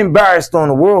America's getting embarrassed on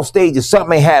the world stage or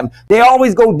something may happen, they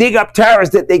always go dig up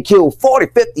terrorists that they killed 40,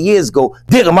 50 years ago,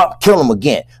 dig them up, kill them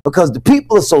again. Because the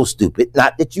people are so stupid,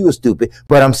 not that you are stupid,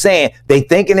 but I'm saying they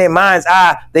think in their mind's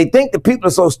eye, they think the people are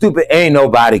so stupid, ain't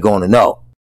nobody going to know.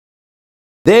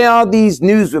 There are these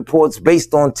news reports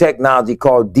based on technology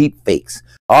called deep fakes,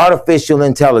 artificial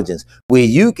intelligence, where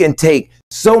you can take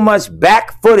so much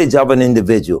back footage of an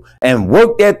individual and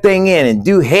work that thing in and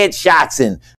do headshots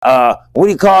and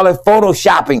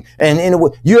photoshopping,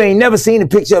 and you ain't never seen a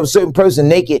picture of a certain person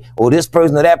naked or this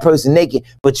person or that person naked,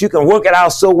 but you can work it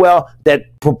out so well that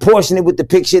proportionate with the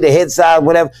picture, the head size,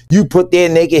 whatever, you put their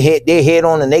head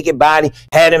on the naked body,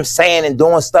 had them saying and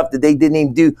doing stuff that they didn't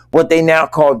even do, what they now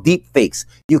call deep fakes.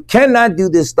 You cannot do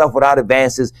this stuff without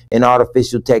advances in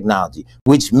artificial technology,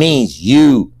 which means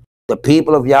you, the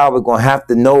people of Yahweh, are going to have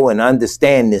to know and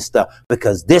understand this stuff,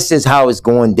 because this is how it's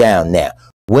going down now.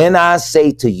 When I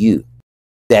say to you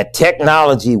that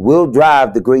technology will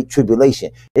drive the Great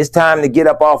Tribulation. It's time to get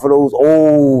up off of those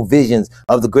old visions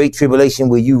of the Great Tribulation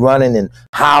where you running and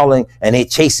howling and they're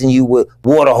chasing you with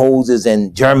water hoses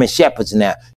and German shepherds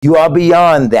now. You are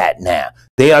beyond that now.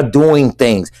 They are doing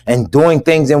things and doing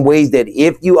things in ways that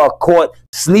if you are caught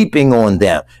sleeping on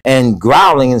them and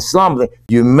growling and slumbering,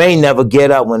 you may never get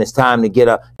up when it's time to get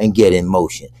up and get in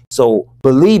motion. So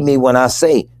believe me when I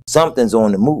say something's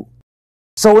on the move.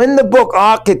 So in the book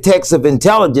Architects of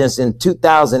Intelligence in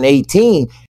 2018,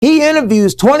 he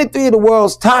interviews 23 of the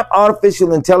world's top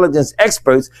artificial intelligence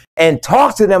experts and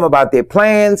talks to them about their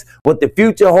plans, what the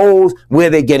future holds, where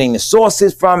they're getting the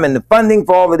sources from and the funding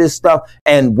for all of this stuff,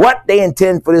 and what they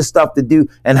intend for this stuff to do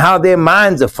and how their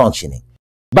minds are functioning.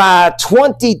 By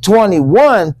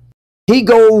 2021, he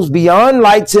goes beyond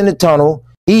lights in the tunnel.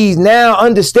 He now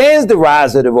understands the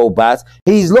rise of the robots.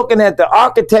 He's looking at the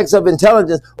architects of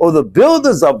intelligence or the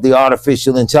builders of the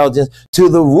artificial intelligence to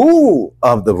the rule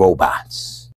of the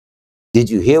robots. Did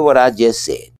you hear what I just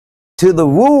said? To the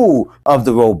rule of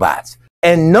the robots.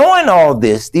 And knowing all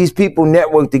this, these people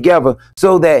network together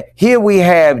so that here we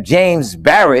have James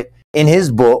Barrett in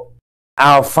his book,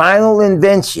 Our Final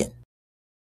Invention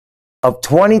of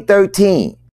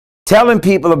 2013. Telling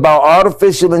people about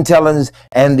artificial intelligence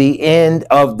and the end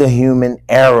of the human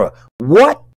era.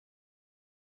 What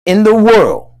in the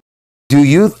world do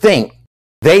you think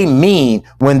they mean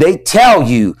when they tell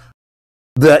you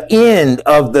the end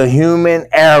of the human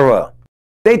era?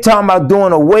 They talking about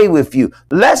doing away with you.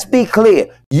 Let's be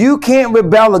clear. You can't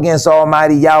rebel against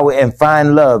Almighty Yahweh and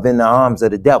find love in the arms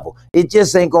of the devil. It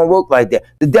just ain't going to work like that.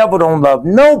 The devil don't love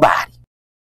nobody.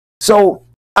 So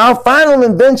our final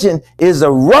invention is a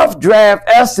rough draft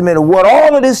estimate of what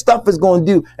all of this stuff is going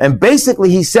to do. And basically,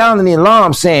 he's sounding the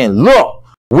alarm saying, look,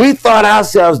 we thought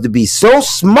ourselves to be so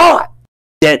smart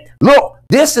that, look,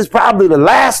 this is probably the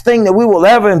last thing that we will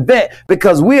ever invent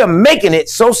because we are making it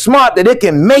so smart that it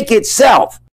can make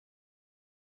itself,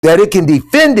 that it can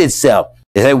defend itself.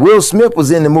 And Will Smith was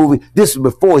in the movie. This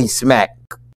was before he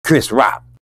smacked Chris Rock.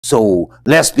 So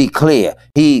let's be clear.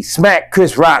 He smacked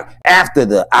Chris Rock after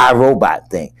the iRobot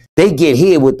thing. They get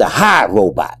here with the high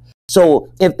robot.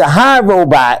 So if the high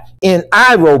robot in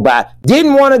iRobot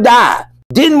didn't want to die,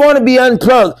 didn't want to be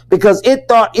unplugged because it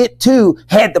thought it too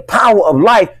had the power of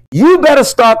life, you better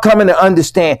start coming to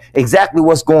understand exactly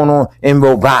what's going on in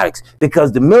robotics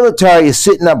because the military is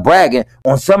sitting up bragging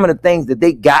on some of the things that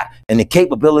they got and the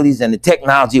capabilities and the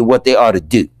technology of what they are to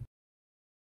do.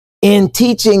 In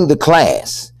teaching the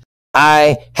class,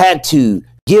 I had to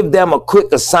give them a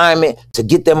quick assignment to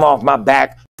get them off my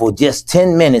back for just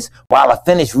 10 minutes while I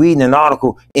finished reading an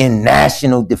article in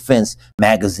National Defense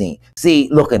magazine. See,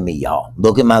 look at me, y'all.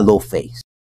 Look at my little face.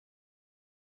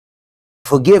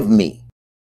 Forgive me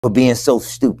for being so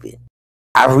stupid.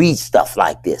 I read stuff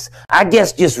like this. I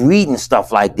guess just reading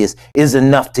stuff like this is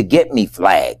enough to get me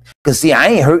flagged. Because, see, I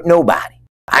ain't hurt nobody.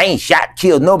 I ain't shot,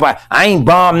 killed nobody. I ain't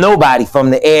bombed nobody from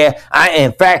the air.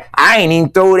 In fact, I ain't even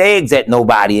thrown eggs at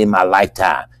nobody in my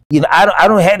lifetime. You know, I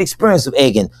don't have experience of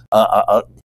egging.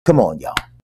 Come on, y'all.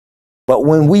 But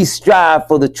when we strive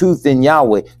for the truth in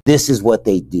Yahweh, this is what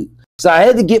they do. So I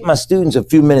had to get my students a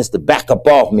few minutes to back up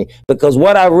off me because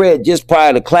what I read just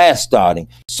prior to class starting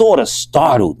sort of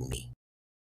startled me.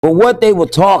 But what they were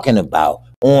talking about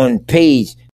on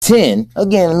page 10,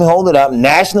 again, let me hold it up.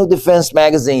 National Defense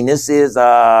Magazine. This is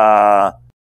July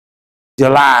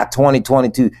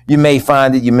 2022. You may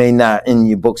find it, you may not, in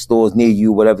your bookstores near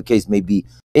you, whatever the case may be.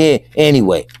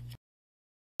 Anyway,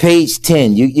 page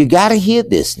 10. You got to hear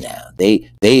this now. They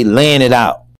laying it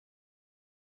out.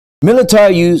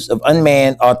 Military use of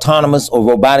unmanned, autonomous, or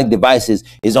robotic devices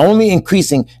is only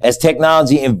increasing as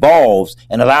technology evolves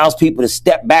and allows people to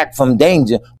step back from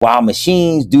danger while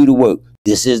machines do the work.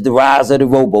 This is the rise of the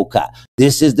RoboCop.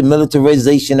 This is the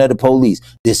militarization of the police.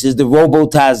 This is the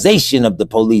robotization of the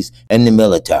police and the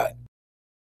military.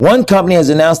 One company has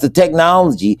announced the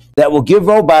technology that will give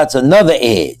robots another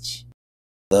edge,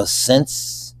 the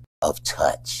sense of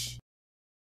touch.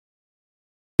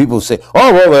 People say,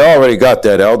 oh, well, they already got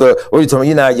that, Elder. What are you talking about?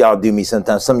 You know how y'all do me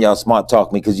sometimes. Some of y'all smart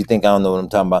talk me because you think I don't know what I'm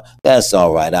talking about. That's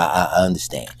all right. I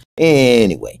understand.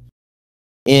 Anyway.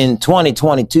 In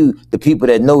 2022, the people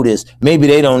that know this, maybe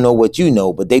they don't know what you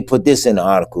know, but they put this in the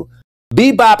article.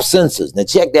 Bebop sensors. Now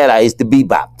check that out. It's the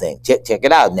bebop thing. Check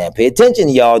it out now. Pay attention,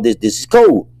 y'all. This is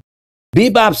code.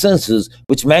 Bebop sensors,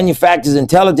 which manufactures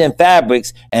intelligent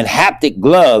fabrics and haptic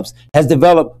gloves, has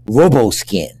developed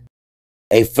RoboSkin,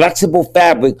 a flexible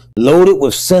fabric loaded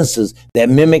with sensors that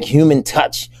mimic human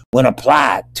touch when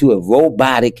applied to a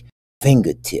robotic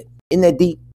fingertip. Isn't that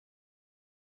deep?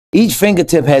 Each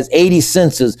fingertip has 80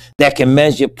 sensors that can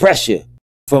measure pressure,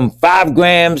 from 5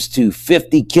 grams to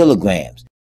 50 kilograms.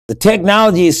 The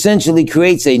technology essentially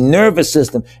creates a nervous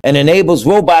system and enables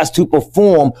robots to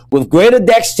perform with greater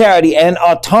dexterity and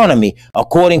autonomy,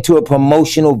 according to a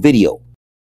promotional video.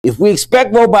 If we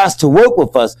expect robots to work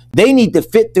with us, they need to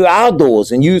fit through our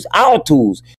doors and use our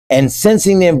tools, and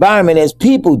sensing the environment as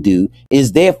people do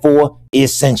is therefore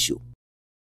essential.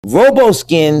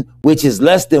 RoboSkin, which is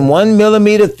less than 1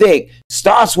 millimeter thick,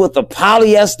 starts with a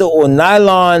polyester or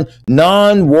nylon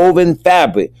non-woven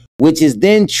fabric, which is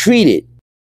then treated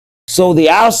so the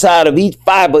outside of each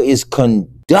fiber is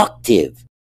conductive.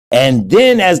 And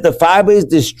then as the fiber is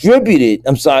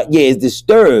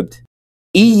disturbed,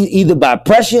 either by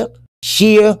pressure,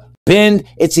 shear, bend,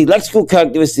 its electrical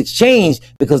characteristics change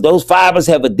because those fibers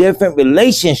have a different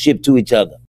relationship to each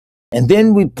other. And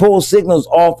then we pull signals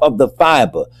off of the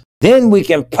fiber. Then we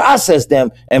can process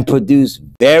them and produce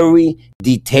very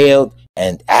detailed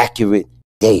and accurate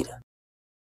data.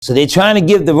 So they're trying to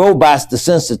give the robots the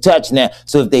sense of touch now.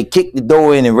 So if they kick the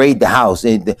door in and raid the house,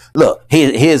 look,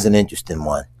 here's an interesting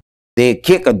one. They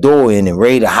kick a door in and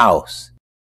raid a house.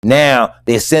 Now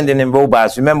they're sending in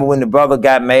robots. Remember when the brother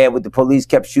got mad with the police,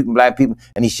 kept shooting black people,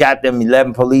 and he shot them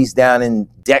 11 police down in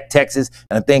Texas,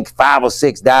 and I think 5 or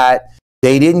 6 died?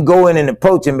 They didn't go in and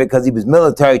approach him because he was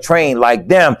military trained like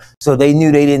them, so they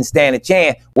knew they didn't stand a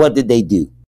chance. What did they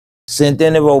do? Sent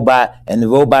in a robot, and the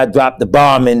robot dropped the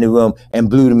bomb in the room and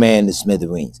blew the man to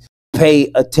smithereens.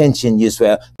 Pay attention,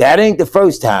 Yisrael. That ain't the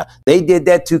first time. They did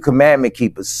that to commandment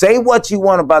keepers. Say what you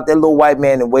want about that little white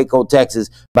man in Waco, Texas,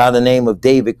 by the name of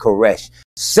David Koresh.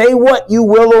 Say what you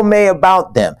will or may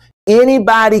about them.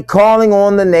 Anybody calling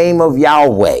on the name of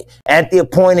Yahweh at the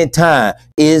appointed time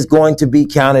is going to be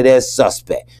counted as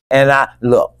suspect. And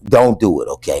look, don't do it,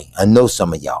 okay? I know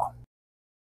some of y'all.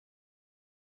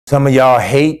 Some of y'all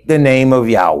hate the name of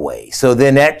Yahweh. So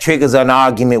then that triggers an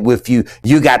argument with you.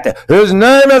 You got his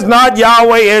name is not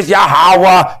Yahweh, it's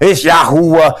Yahweh, it's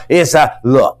Yahuwah, it's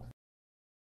look.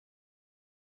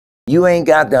 You ain't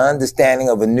got the understanding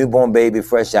of a newborn baby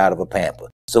fresh out of a pamper.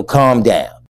 So calm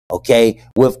down. Okay,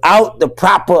 without the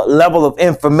proper level of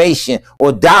information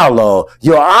or dialogue,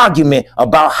 your argument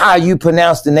about how you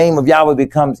pronounce the name of Yahweh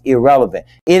becomes irrelevant.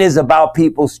 It is about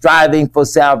people striving for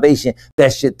salvation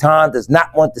that Shaitan does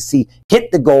not want to see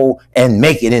hit the goal and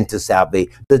make it into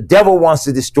salvation. The devil wants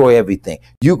to destroy everything.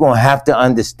 You're going to have to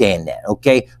understand that,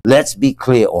 okay? Let's be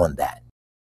clear on that.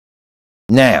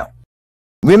 Now,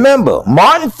 remember,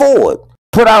 Martin Ford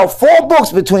put out 4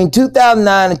 books between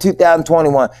 2009 and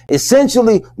 2021,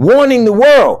 essentially warning the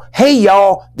world, hey,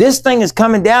 y'all, this thing is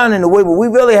coming down in a way where we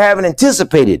really haven't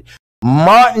anticipated.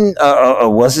 Martin,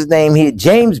 what's his name here?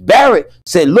 James Barrett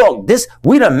said, look,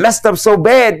 we done messed up so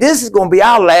bad, this is going to be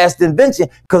our last invention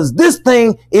because this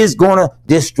thing is going to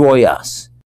destroy us.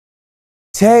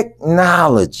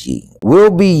 Technology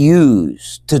will be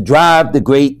used to drive the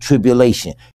Great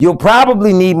Tribulation. You'll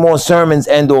probably need more sermons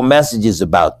and or messages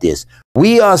about this.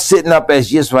 We are sitting up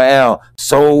as Yisrael,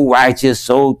 so righteous,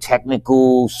 so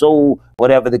technical, so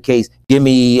whatever the case. Give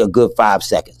me a good 5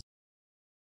 seconds.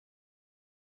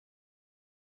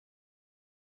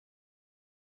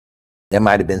 There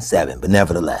might have been 7, but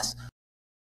nevertheless.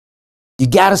 You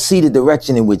got to see the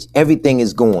direction in which everything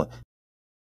is going.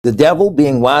 The devil,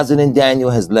 being wiser than Daniel,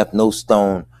 has left no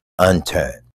stone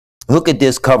unturned. Look at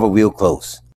this cover real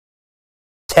close.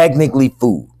 Technically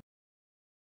food.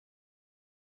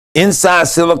 Inside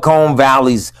Silicon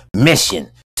Valley's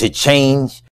mission to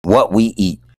change what we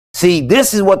eat. See,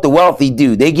 this is what the wealthy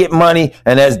do. They get money,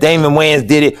 and as Damon Wayans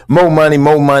did it, more money,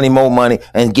 more money, more money,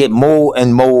 and get more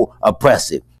and more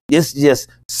oppressive. It's just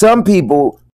some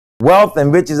people, wealth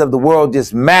and riches of the world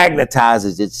just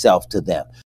magnetizes itself to them.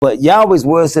 But Yahweh's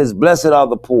word says, blessed are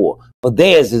the poor, for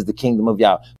theirs is the kingdom of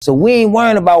Yahweh. So we ain't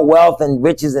worrying about wealth and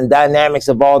riches and dynamics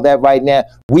of all that right now.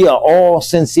 We are all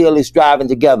sincerely striving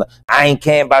together. I ain't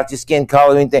caring about your skin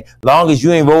color or anything, long as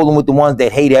you ain't rolling with the ones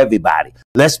that hate everybody.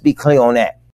 Let's be clear on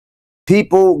that.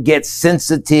 People get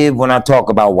sensitive when I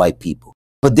talk about white people.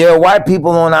 But there are white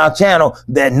people on our channel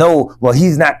that know, well,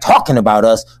 he's not talking about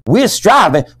us. We're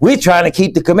striving. We're trying to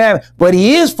keep the commandment. But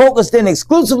he is focused in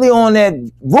exclusively on that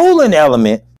ruling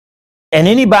element. And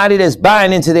anybody that's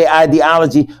buying into their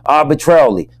ideology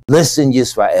arbitrarily. Listen,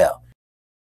 Yisrael.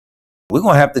 We're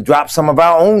going to have to drop some of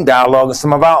our own dialogue and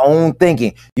some of our own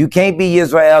thinking. You can't be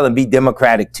Israel and be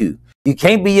democratic too. You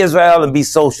can't be Israel and be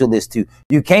socialist too.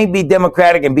 You can't be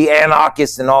democratic and be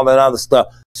anarchist and all that other stuff.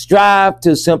 Strive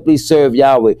to simply serve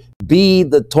Yahweh. Be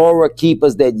the Torah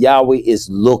keepers that Yahweh is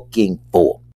looking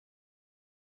for.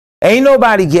 Ain't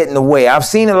nobody getting away. I've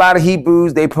seen a lot of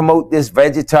Hebrews, they promote this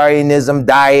vegetarianism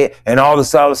diet and all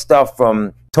this other stuff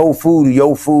from tofu to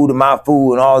your food to my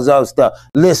food and all this other stuff.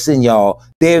 Listen, y'all,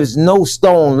 there's no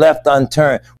stone left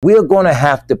unturned. We're going to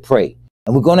have to pray.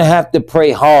 And we're going to have to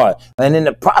pray hard. And in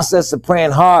the process of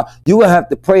praying hard, you're going to have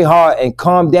to pray hard and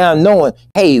calm down knowing,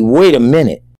 hey, wait a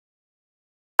minute.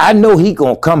 I know he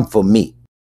going to come for me.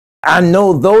 I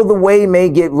know though the way may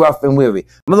get rough and weary.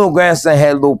 My little grandson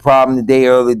had a little problem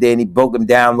earlier today, and he broke him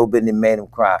down a little bit and it made him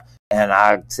cry. And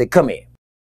I said, come here,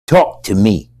 talk to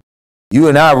me. You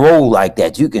and I roll like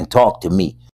that. You can talk to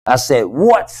me. I said,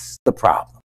 what's the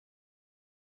problem?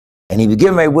 And he was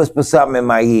getting ready to whisper something in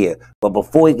my ear. But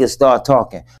before he could start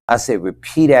talking, I said,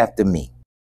 repeat after me.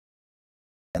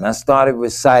 And I started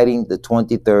reciting the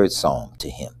 23rd Psalm to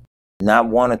him. Not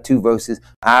one or two verses.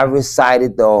 I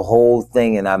recited the whole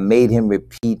thing and I made him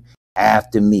repeat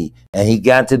after me. And he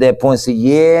got to that point and said,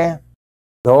 yeah,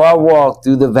 though I walk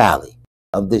through the valley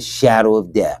of the shadow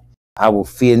of death, I will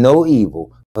fear no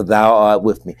evil, for thou art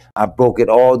with me. I broke it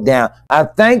all down. I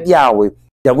thank Yahweh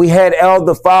that we had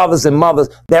elder fathers and mothers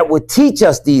that would teach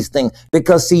us these things.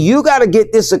 Because, see, you got to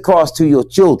get this across to your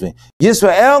children.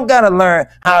 Yisrael got to learn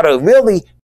how to really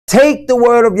take the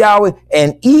word of Yahweh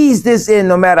and ease this in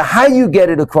no matter how you get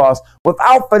it across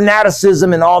without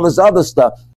fanaticism and all this other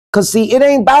stuff. Because, see, it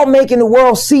ain't about making the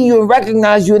world see you and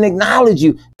recognize you and acknowledge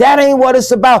you. That ain't what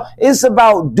it's about. It's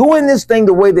about doing this thing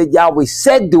the way that Yahweh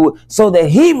said do it so that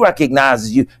he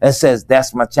recognizes you and says,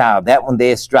 that's my child. That one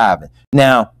there is striving.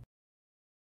 Now,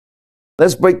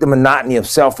 let's break the monotony of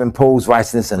self-imposed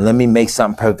righteousness and let me make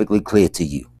something perfectly clear to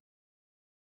you.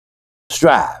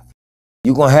 Strive.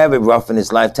 You're going to have it rough in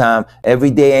this lifetime.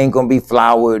 Every day ain't going to be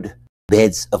flowered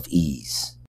beds of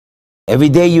ease. Every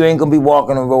day you ain't going to be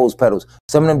walking on rose petals.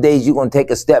 Some of them days you're going to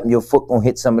take a step and your foot going to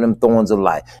hit some of them thorns of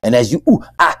life. And as you ooh,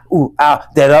 ah,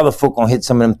 that other foot going to hit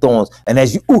some of them thorns. And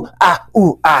as you ooh,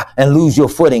 ah, and lose your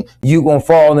footing, you're going to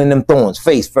fall in them thorns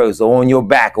face first or on your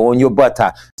back or on your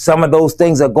buttock. Some of those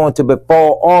things are going to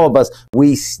befall all of us.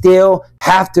 We still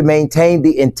have to maintain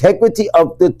the integrity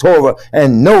of the Torah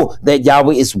and know that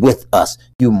Yahweh is with us.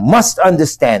 You must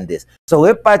understand this. So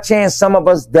if by chance some of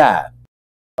us die,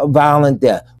 a violent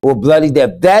death or bloody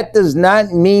death, that does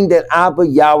not mean that Abba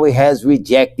Yahweh has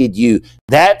rejected you.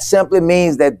 That simply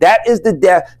means that that is the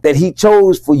death that he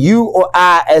chose for you or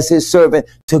I as his servant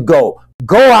to go.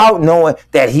 Go out knowing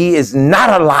that he is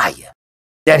not a liar,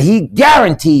 that he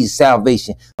guarantees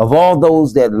salvation of all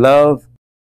those that love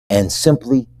and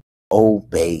simply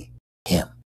obey him.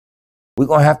 We're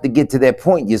going to have to get to that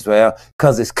point, Yisrael,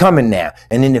 because it's coming now.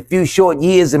 And in the few short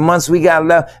years and months we got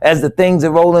left, as the things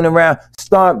are rolling around,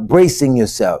 start bracing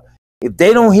yourself. If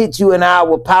they don't hit you and I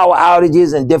with power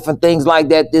outages and different things like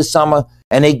that this summer,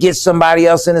 and they get somebody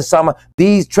else in the summer,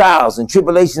 these trials and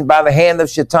tribulations by the hand of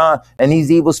Shaitan and these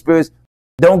evil spirits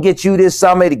don't get you this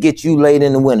summer to get you late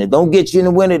in the winter. Don't get you in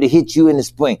the winter to hit you in the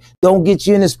spring. Don't get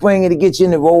you in the spring to get you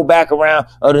in the roll back around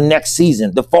of the next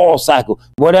season, the fall cycle,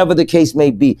 whatever the case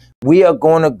may be. We are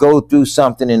going to go through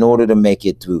something in order to make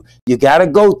it through. You got to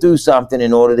go through something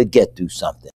in order to get through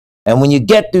something. And when you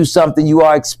get through something, you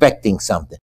are expecting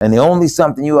something. And the only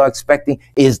something you are expecting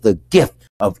is the gift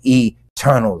of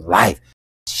eternal life.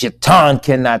 Shaitan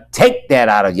cannot take that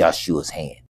out of Yeshua's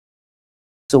hand.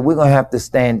 So we're going to have to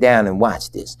stand down and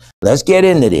watch this. Let's get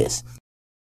into this.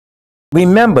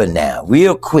 Remember now,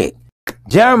 real quick,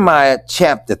 Jeremiah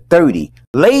chapter 30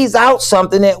 lays out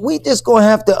something that we just going to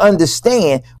have to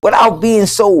understand without being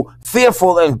so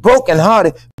fearful and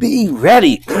brokenhearted. Be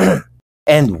ready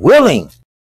and willing,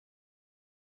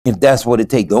 if that's what it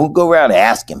takes. Don't go around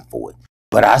asking for it.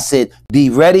 But I said, be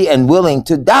ready and willing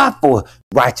to die for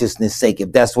righteousness' sake,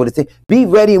 if that's what it takes. Be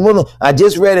ready and willing. I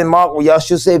just read in Mark where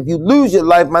Yahshua said, if you lose your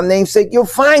life, my name's sake, you'll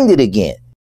find it again.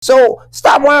 So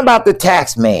stop worrying about the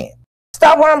tax man.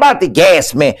 Stop worrying about the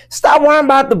gas man. Stop worrying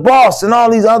about the boss and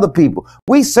all these other people.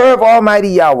 We serve Almighty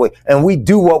Yahweh and we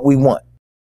do what we want.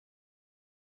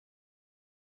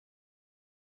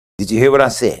 Did you hear what I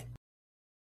said?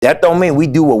 That don't mean we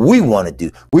do what we want to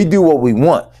do. We do what we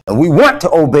want. And we want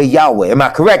to obey Yahweh. Am I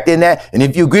correct in that? And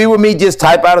if you agree with me, just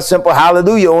type out a simple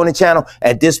hallelujah on the channel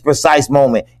at this precise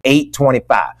moment,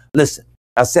 8:25. Listen,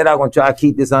 I said I'm going to try to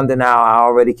keep this under an hour. I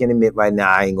already can admit right now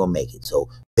I ain't going to make it. So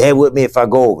bear with me if I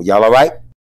go over. Y'all all right?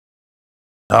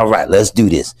 All right, let's do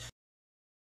this.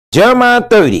 Jeremiah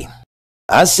 30.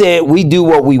 I said we do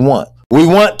what we want. We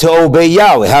want to obey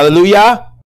Yahweh. Hallelujah.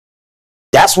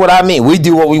 That's what I mean. We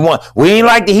do what we want. We ain't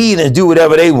like the heathens do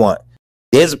whatever they want.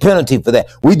 There's a penalty for that.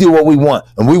 We do what we want,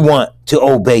 and we want to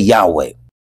obey Yahweh.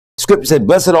 Scripture said,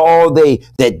 blessed are all they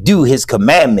that do his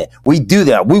commandment. We do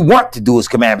that. We want to do his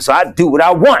commandment, so I do what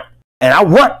I want. And I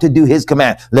want to do his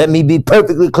command. Let me be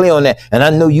perfectly clear on that. And I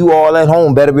know you all at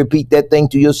home better repeat that thing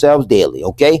to yourselves daily,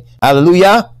 okay?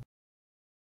 Hallelujah.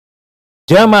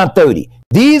 Jeremiah 30.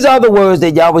 These are the words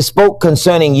that Yahweh spoke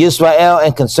concerning Israel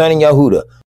and concerning Yehudah.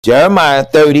 Jeremiah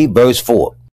 30, verse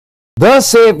 4. Thus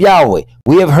saith Yahweh,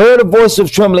 we have heard a voice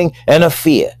of trembling and of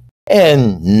fear,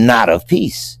 and not of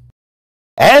peace.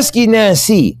 Ask ye now and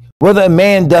see whether a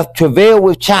man doth travail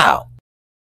with child.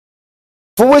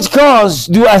 For which cause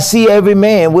do I see every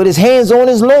man with his hands on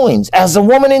his loins, as a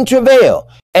woman in travail,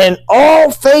 and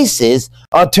all faces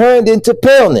are turned into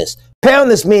paleness.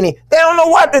 Paleness meaning they don't know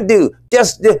what to do.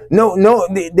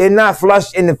 They're not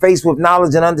flushed in the face with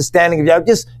knowledge and understanding of Yahweh.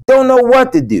 Just don't know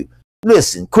what to do.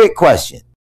 Listen, quick question.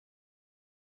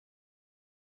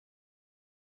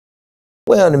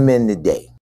 Where are the men today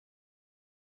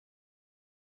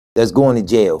that's going to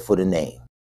jail for the name?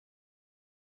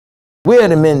 Where are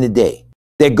the men today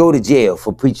that go to jail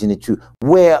for preaching the truth?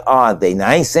 Where are they? Now,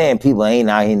 I ain't saying people ain't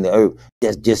out here in the earth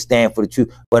that just stand for the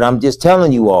truth, but I'm just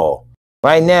telling you all,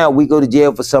 right now, we go to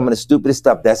jail for some of the stupidest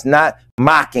stuff. That's not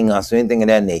mocking us or anything of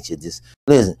that nature. Just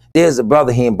listen, there's a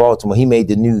brother here in Baltimore. He made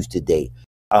the news today,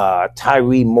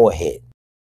 Tyree Moorhead.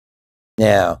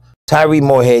 Now, Tyree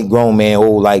Moorhead, grown man,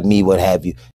 old like me, what have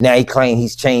you. Now he claims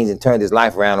he's changed and turned his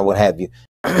life around or what have you.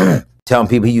 Telling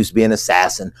people he used to be an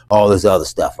assassin, all this other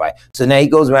stuff, right? So now he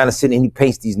goes around the city and he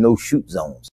paints these no-shoot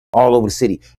zones all over the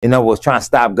city. In other words, trying to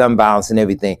stop gun violence and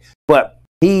everything. But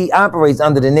he operates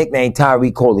under the nickname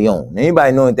Tyree Corleone.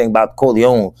 Anybody know anything about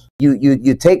Corleone?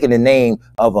 You're taking the name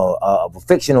of a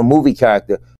fictional movie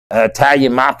character,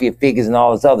 Italian mafia figures and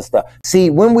all this other stuff. See,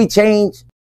 when we change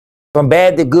from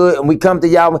bad to good and we come to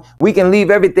Yahweh, we can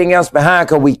leave everything else behind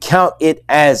because we count it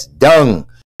as dung.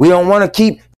 We don't want to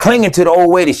keep clinging to the old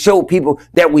way to show people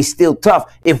that we still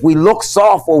tough. If we look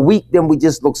soft or weak, then we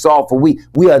just look soft or weak.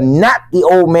 We are not the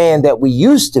old man that we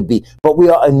used to be, but we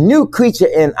are a new creature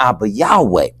in Abba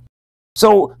Yahweh.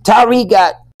 So Tyree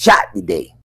got shot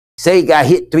today. Say he got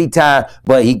hit 3 times,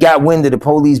 but he got wind of the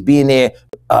police being there,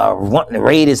 wanting to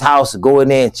raid his house or go in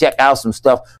there and check out some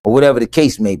stuff or whatever the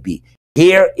case may be.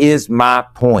 Here is my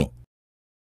point.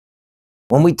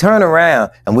 When we turn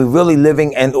around and we're really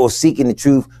living and or seeking the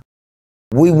truth,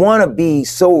 we want to be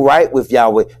so right with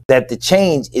Yahweh that the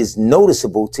change is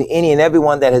noticeable to any and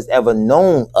everyone that has ever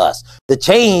known us. The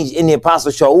change in the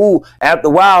Apostle Shaul, after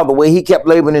a while, the way he kept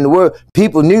laboring in the word,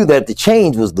 people knew that the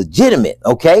change was legitimate,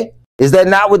 okay? Is that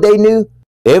not what they knew?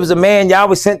 There was a man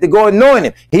Yahweh sent to go anoint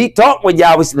him. He talked with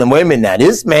Yahweh, said, wait a minute now,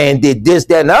 this man did this,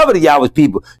 that, and the other to Yahweh's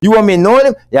people. You want me to anoint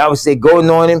him? Yahweh said, go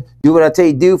anoint him. Do what I tell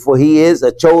you to do, for he is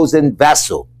a chosen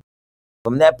vessel.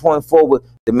 From that point forward,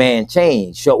 the man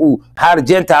changed. Shaul. How the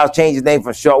Gentiles changed his name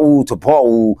from Shaul to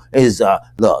Paul is,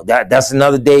 look, that's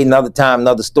another day, another time,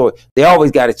 another story. They always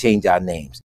got to change our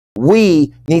names.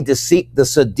 We need to seek the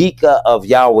Sadiqa of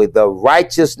Yahweh, the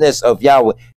righteousness of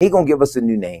Yahweh. He's going to give us a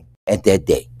new name at that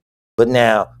day. But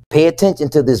now, pay attention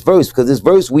to this verse, because this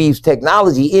verse weaves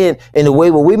technology in a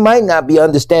way where we might not be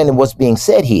understanding what's being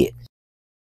said here.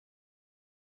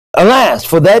 Alas,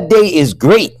 for that day is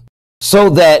great, so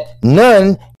that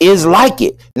none is like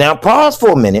it. Now, pause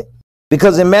for a minute,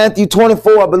 because in Matthew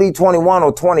 24, I believe 21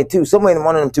 or 22, somewhere in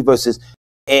one of them 2 verses,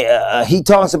 he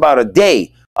talks about a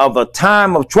day of a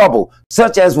time of trouble,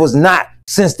 such as was not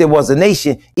since there was a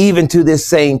nation, even to this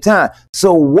same time.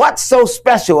 So what's so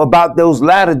special about those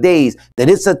latter days that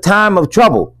it's a time of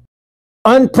trouble?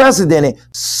 Unprecedented,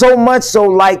 so much so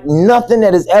like nothing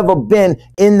that has ever been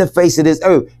in the face of this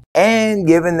earth. And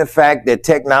given the fact that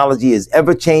technology is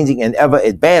ever changing and ever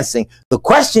advancing, the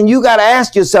question you got to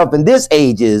ask yourself in this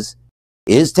age is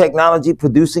technology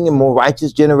producing a more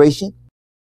righteous generation?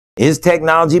 Is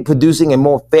technology producing a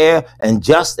more fair and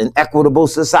just and equitable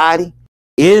society?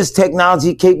 Is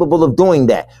technology capable of doing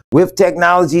that? With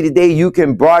technology today, you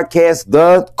can broadcast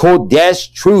the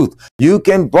Kodesh truth. You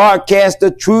can broadcast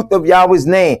the truth of Yahweh's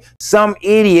name. Some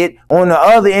idiot on the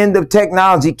other end of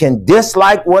technology can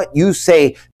dislike what you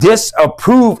say,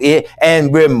 disapprove it,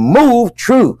 and remove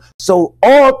truth. So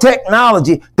all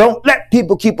technology, don't let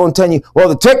people keep on telling you, well,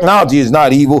 the technology is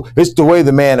not evil. It's the way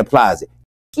the man applies it.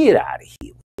 Get out of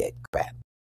here with that crap.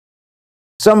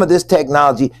 Some of this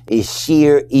technology is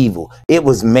sheer evil. It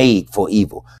was made for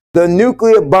evil. The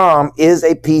nuclear bomb is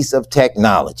a piece of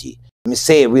technology. Let me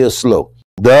say it real slow.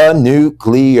 The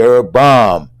nuclear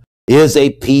bomb is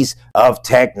a piece of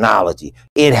technology.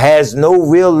 It has no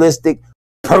realistic,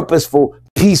 purposeful,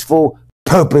 peaceful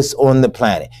purpose on the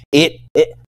planet.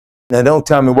 Now don't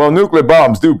tell me, well, nuclear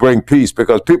bombs do bring peace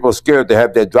because people are scared to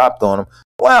have that dropped on them.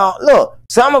 Well, look,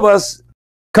 some of us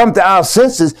come to our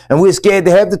senses and we're scared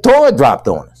to have the Torah dropped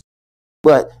on us.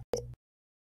 But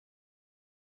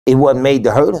it wasn't made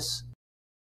to hurt us.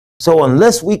 So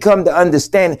unless we come to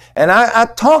understand, and I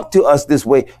talk to us this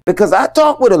way because I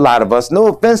talk with a lot of us, no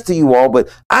offense to you all, but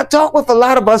I talk with a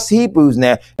lot of us Hebrews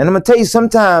now. And I'm going to tell you,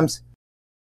 sometimes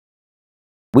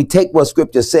we take what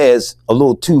scripture says a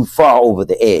little too far over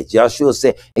the edge. Yahshua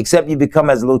said, except you become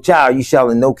as a little child, you shall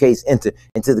in no case enter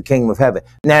into the kingdom of heaven.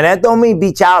 Now, that don't mean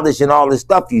be childish and all this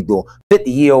stuff you do.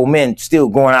 50-year-old men still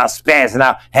going out, spazzing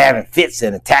out, having fits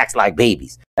and attacks like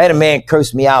babies. I had a man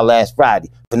curse me out last Friday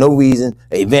for no reason,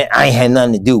 an event I ain't had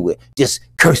nothing to do with. Just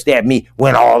cursed at me,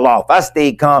 went all off. I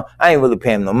stayed calm. I ain't really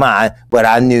paying no mind, but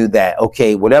I knew that,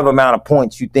 okay, whatever amount of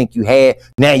points you think you had,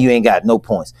 now you ain't got no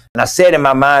points. And I said in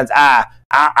my mind's eye,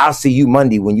 I'll see you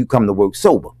Monday when you come to work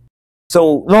sober.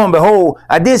 So lo and behold,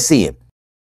 I did see him.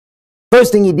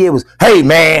 First thing he did was, hey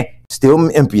man, still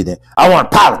impudent, I want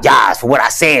to apologize for what I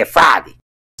said Friday.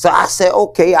 So I said,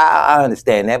 okay, I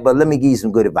understand that, but let me give you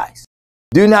some good advice.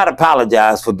 Do not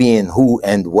apologize for being who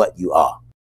and what you are.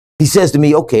 He says to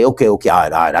me, okay, all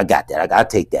right, I got that. I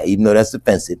take that. Even though that's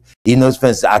offensive,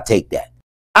 I take that.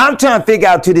 I'm trying to figure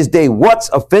out to this day what's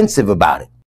offensive about it.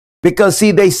 Because,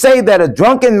 see, they say that a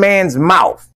drunken man's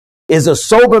mouth is a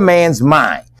sober man's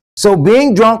mind. So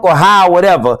being drunk or high or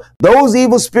whatever, those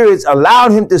evil spirits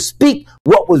allowed him to speak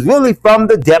what was really from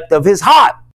the depth of his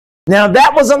heart. Now,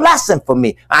 that was a lesson for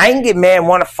me. I ain't get mad and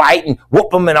want to fight and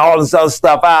whoop him and all this other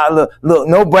stuff. Look,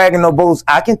 no bragging, no boast.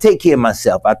 I can take care of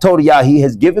myself. I told y'all he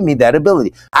has given me that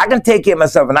ability. I can take care of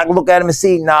myself, and I can look at him and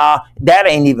see, nah, that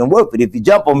ain't even worth it. If you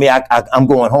jump on me, I'm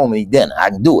going home and eat dinner.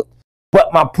 I can do it.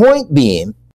 But my point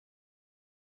being,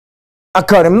 I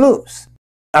cut him loose.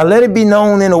 I let it be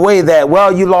known in a way that,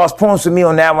 well, you lost points with me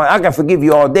on that one. I can forgive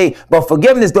you all day. But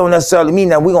forgiveness don't necessarily mean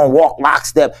that we're going to walk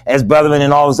lockstep as brethren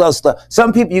and all this other stuff.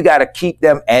 Some people, you got to keep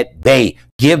them at bay.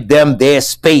 Give them their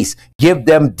space. Give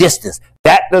them distance.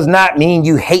 That does not mean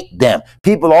you hate them.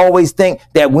 People always think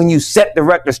that when you set the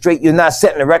record straight, you're not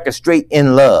setting the record straight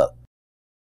in love.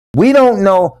 We don't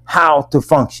know how to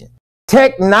function.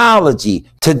 Technology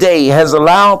today has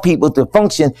allowed people to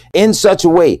function in such a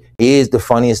way. Here's the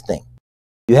funniest thing.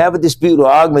 You have a dispute or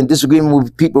argument, disagreement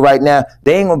with people right now,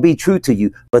 they ain't going to be true to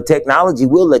you, but technology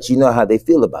will let you know how they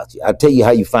feel about you. I'll tell you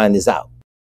how you find this out.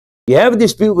 You have a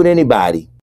dispute with anybody,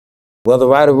 whether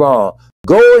right or wrong,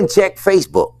 go and check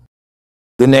Facebook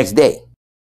the next day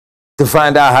to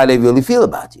find out how they really feel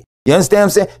about you. You understand what I'm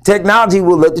saying? Technology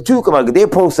will let the truth come out. They'll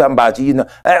post something about you. You know,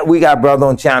 we got a brother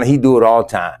on channel. He do it all the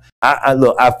time.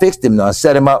 Look, I fixed him. Now I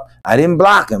set him up. I didn't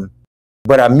block him,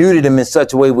 but I muted him in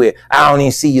such a way where I don't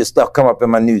even see your stuff come up in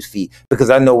my news feed,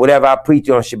 because I know whatever I preach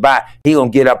on Shabbat, he gonna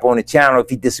get up on the channel. If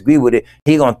he disagree with it,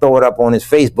 he gonna throw it up on his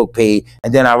Facebook page,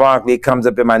 and then ironically it comes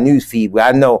up in my news feed where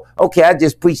I know, okay, I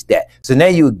just preached that. So now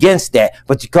you against that,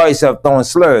 but you call yourself throwing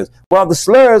slurs. Well, the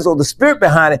slurs or the spirit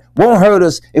behind it won't hurt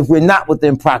us if we're not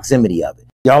within proximity of it.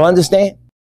 Y'all understand?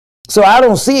 So I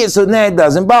don't see it, so now it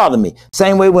doesn't bother me.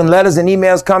 Same way when letters and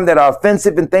emails come that are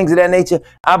offensive and things of that nature,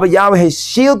 Abba Yahweh has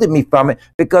shielded me from it,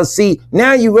 because, see,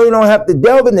 now you really don't have to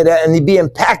delve into that and be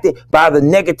impacted by the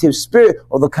negative spirit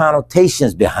or the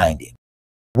connotations behind it.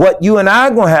 What you and I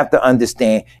are going to have to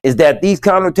understand is that these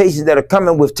connotations that are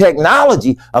coming with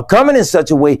technology are coming in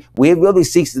such a way where it really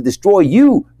seeks to destroy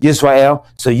you, Israel.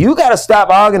 So you got to stop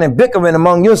arguing and bickering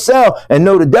among yourself and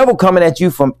know the devil coming at you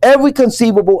from every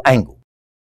conceivable angle.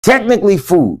 Technically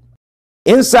food.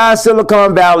 Inside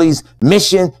Silicon Valley's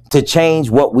mission to change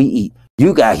what we eat.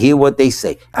 You got to hear what they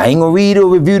say. I ain't going to read or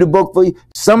review the book for you.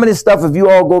 Some of this stuff, if you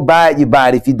all go buy it, you buy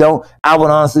it. If you don't, I would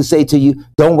honestly say to you,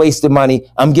 don't waste the money.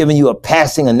 I'm giving you a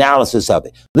passing analysis of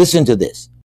it. Listen to this.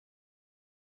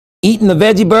 Eating a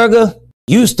veggie burger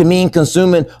used to mean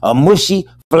consuming a mushy,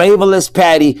 flavorless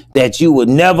patty that you would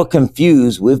never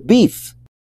confuse with beef.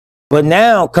 But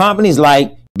now companies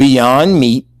like Beyond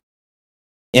Meat,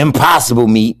 Impossible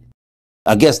Meat,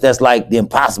 I guess that's like the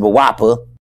Impossible Whopper.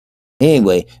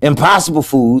 Anyway, Impossible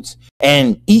Foods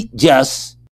and Eat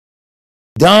Just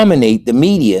dominate the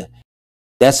media.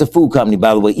 That's a food company,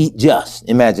 by the way. Eat Just.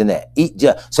 Imagine that. Eat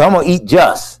Just. So I'm going to eat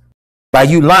just by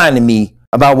you lying to me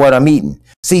about what I'm eating.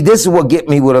 See, this is what get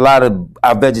me with a lot of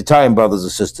our vegetarian brothers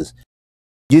and sisters.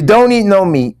 You don't eat no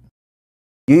meat.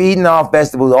 You're eating off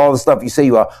vegetables, all the stuff you say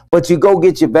you are, but you go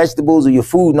get your vegetables or your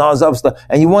food and all this other stuff,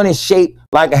 and you want it shaped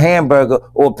like a hamburger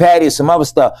or a patty or some other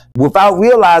stuff, without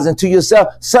realizing to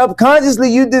yourself,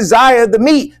 subconsciously you desire the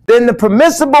meat. Then the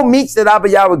permissible meats that Abba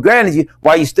Yahweh granted you,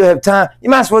 while you still have time, you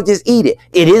might as well just eat it.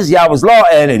 It is Yahweh's law,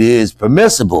 and it is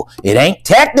permissible. It ain't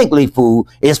technically food,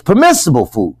 it's permissible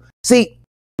food. See,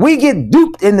 we get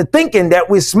duped into thinking that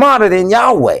we're smarter than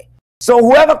Yahweh. So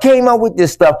whoever came up with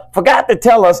this stuff forgot to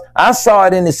tell us. I saw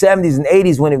it in the 70s and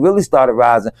 80s when it really started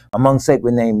rising among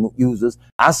sacred name users.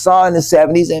 I saw in the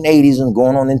 70s and 80s and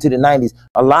going on into the 90s,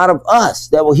 a lot of us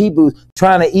that were Hebrews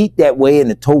trying to eat that way in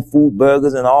the tofu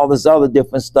burgers and all this other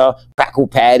different stuff, crackle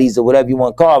patties or whatever you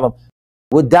want to call them,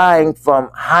 were dying from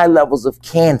high levels of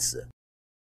cancer.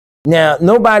 Now,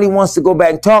 nobody wants to go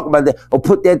back and talk about that or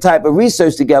put that type of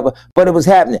research together, but it was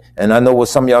happening. And I know what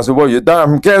some of y'all say, well, you're dying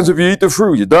from cancer if you eat the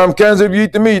fruit. You're dying from cancer if you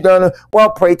eat the meat.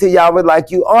 Well, pray to Yahweh like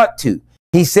you ought to.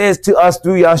 He says to us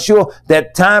through Yahshua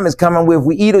that time is coming where if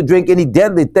we eat or drink any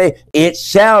deadly thing, it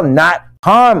shall not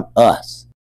harm us.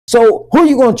 So who are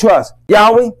you going to trust,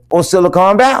 Yahweh or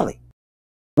Silicon Valley?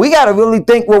 We got to really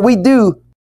think what we do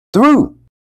through.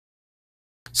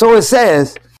 So it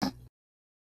says,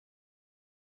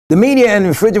 the media and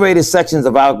refrigerated sections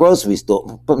of our grocery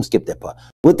store, skip that part,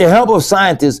 with the help of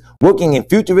scientists working in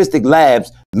futuristic labs,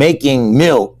 making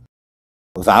milk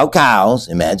without cows,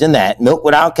 imagine that, milk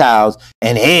without cows,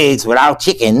 and eggs without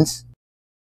chickens.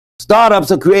 Startups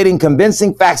are creating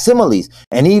convincing facsimiles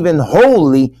and even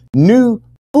wholly new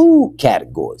food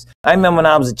categories. I remember when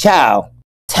I was a child,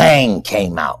 Tang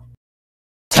came out.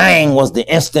 Tang was the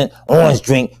instant orange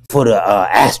drink for the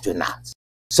astronauts.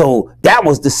 So that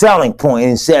was the selling point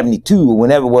in 72 or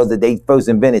whenever it was that they first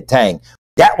invented Tang.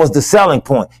 That was the selling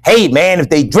point. Hey, man, if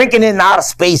they drinking it in outer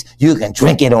space, you can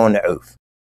drink it on the earth.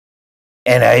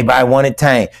 And everybody wanted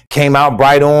Tang. Came out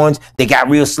bright orange. They got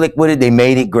real slick with it. They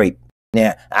made it grape.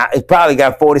 Now, it probably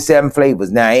got 47 flavors.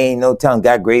 Now, ain't no telling.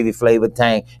 Got gravy flavor,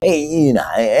 Tang. Hey, you know,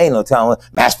 ain't no telling.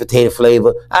 Mashed potato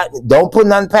flavor. Don't put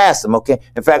nothing past them, okay?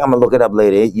 In fact, I'm going to look it up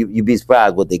later. You'd be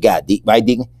surprised what they got. Right,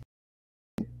 Deacon?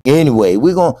 Anyway,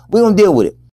 we're gonna deal with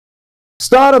it.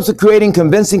 Startups are creating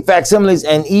convincing facsimiles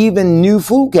and even new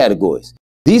food categories.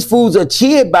 These foods are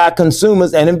cheered by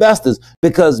consumers and investors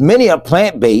because many are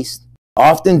plant-based,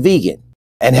 often vegan,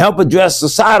 and help address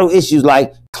societal issues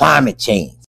like climate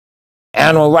change.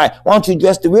 Animal rights. Why don't you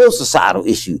address the real societal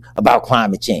issue about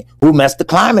climate change? Who messed the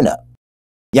climate up?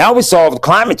 Yahweh solved the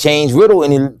climate change riddle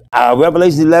in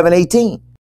Revelation 11:18.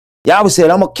 Yahweh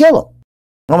said, I'm going to kill them.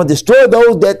 I'm going to destroy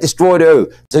those that destroy the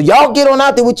earth. So y'all get on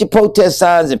out there with your protest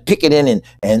signs and picket in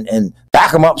and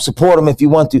back them up, support them if you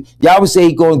want to. Yahweh say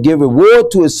he's going to give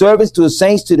reward to his servants, to his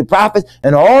saints, to the prophets,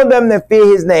 and all of them that fear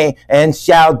his name, and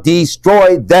shall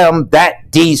destroy them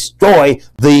that destroy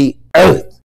the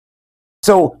earth.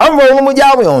 So I'm rolling with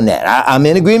Yahweh on that. I'm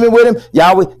in agreement with him.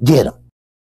 Yahweh, get him.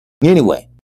 Anyway.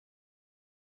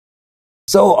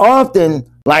 So often,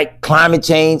 like climate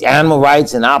change, animal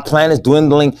rights, and our planet's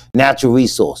dwindling natural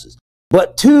resources.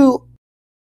 But too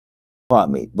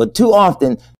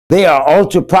often, they are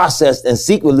ultra-processed and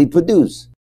secretly produced.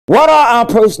 What are our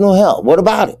personal health? What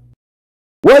about it?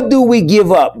 What do we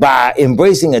give up by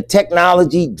embracing a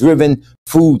technology-driven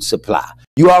food supply?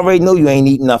 You already know you ain't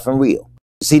eating nothing real.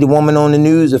 You see the woman on the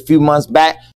news a few months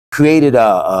back created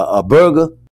a burger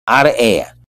out of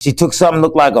air. She took something that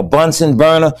looked like a Bunsen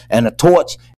burner and a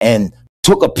torch and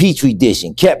took a Petri dish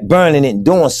and kept burning it and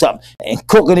doing something and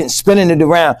cooking it and spinning it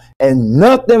around, and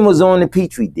nothing was on the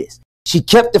Petri dish. She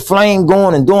kept the flame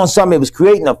going and doing something. It was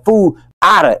creating a food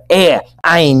out of air.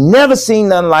 I ain't never seen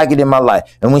nothing like it in my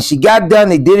life. And when she got done,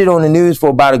 they did it on the news for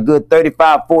about a good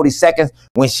 35, 40 seconds.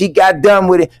 When she got done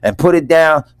with it and put it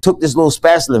down, took this little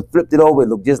spatula and flipped it over, it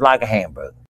looked just like a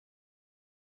hamburger.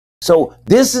 So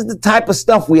this is the type of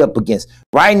stuff we up against.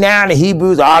 Right now, the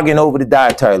Hebrews are arguing over the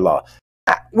dietary law,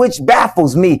 which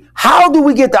baffles me. How do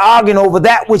we get to arguing over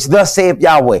that which thus saith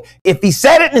Yahweh? If he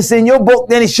said it and it's in your book,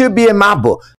 then it should be in my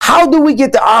book. How do we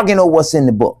get to arguing over what's in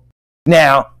the book?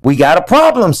 Now, we got a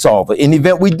problem solver. In the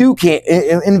event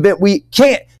we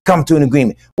can't come to an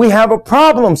agreement, we have a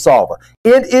problem solver.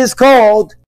 It is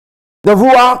called the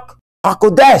Ruach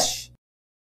HaKodesh.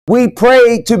 We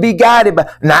pray to be guided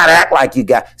by, not act like you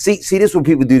got. See, this is what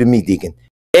people do to me, Deacon.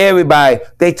 Everybody,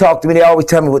 they talk to me, they always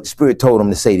tell me what the Spirit told them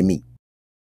to say to me.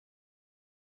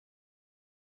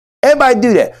 Everybody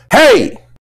do that. Hey,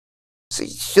 see,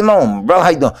 shalom, bro, how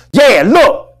you doing? Yeah,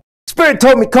 look, Spirit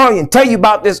told me to call you and tell you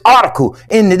about this article,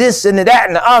 into this, into that,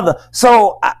 and the other.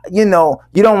 So, you know,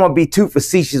 you don't want to be too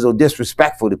facetious or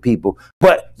disrespectful to people,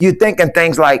 but you're thinking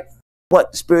things like,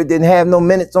 what, the Spirit didn't have no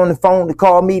minutes on the phone to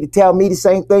call me to tell me the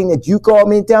same thing that you called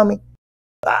me and tell me?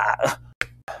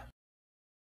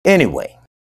 Anyway,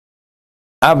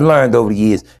 I've learned over the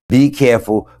years, be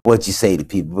careful what you say to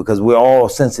people because we're all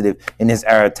sensitive in this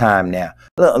era of time now.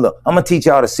 Look, I'm going to teach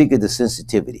y'all the secret of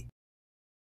sensitivity.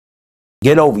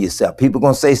 Get over yourself. People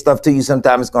going to say stuff to you.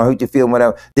 Sometimes it's going to hurt your feeling,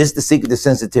 whatever. This is the secret of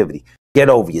sensitivity. Get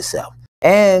over yourself.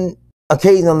 And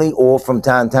occasionally, or from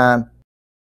time to time,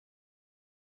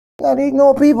 you got to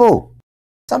ignore people.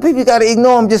 Some people you got to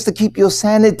ignore them just to keep your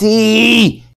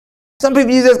sanity. Some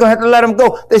people you just going to have to let them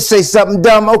go. They say something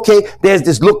dumb. Okay, there's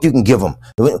this look you can give them.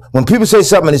 When people say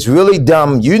something that's really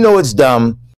dumb, you know it's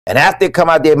dumb. And after it come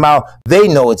out their mouth, they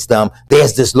know it's dumb.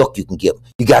 There's this look you can give them.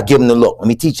 You got to give them the look. Let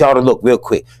me teach y'all the look real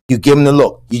quick. You give them the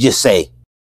look. You just say,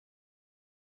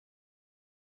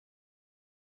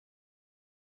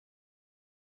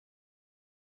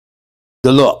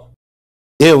 the look.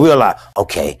 They'll realize,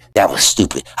 okay, that was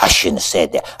stupid. I shouldn't have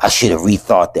said that. I should have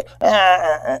rethought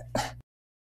that.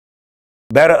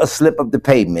 Better a slip of the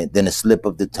pavement than a slip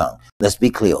of the tongue. Let's be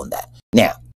clear on that.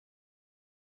 Now,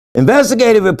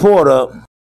 investigative reporter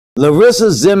Larissa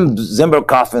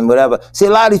Zimberkoffen, whatever. See, a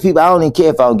lot of these people, I don't even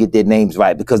care if I don't get their names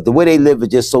right because the way they live is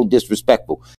just so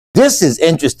disrespectful. This is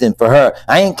interesting for her.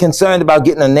 I ain't concerned about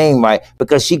getting her name right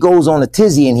because she goes on a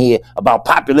tizzy in here about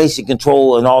population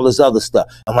control and all this other stuff.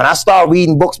 And when I start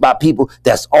reading books about people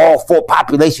that's all for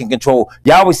population control,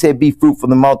 they always said be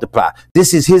fruitful and multiply.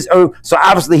 This is his earth, so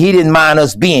obviously he didn't mind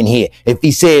us being here if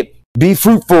he said be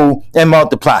fruitful and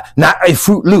multiply, not a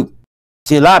Fruit Loop.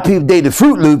 See, a lot of people date the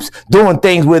Fruit Loops doing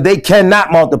things where they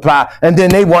cannot multiply and then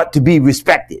they want to be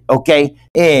respected, okay?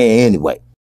 Anyway.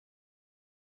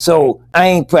 So I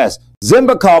ain't pressed.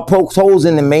 Zimberkoff pokes holes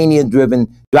in the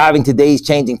mania-driven driving today's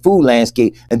changing food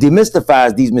landscape and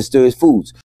demystifies these mysterious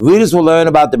foods. Readers will learn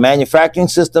about the manufacturing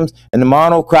systems and the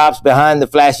monocrops behind the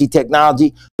flashy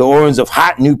technology, the origins of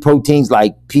hot new proteins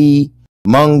like pea,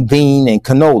 mung bean, and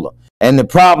canola, and the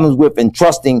problems with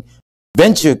entrusting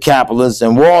venture capitalists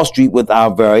and Wall Street with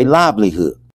our very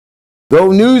livelihood.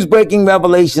 Though news-breaking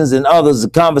revelations and others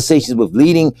of conversations with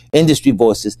leading industry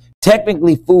voices,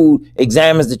 Technically Food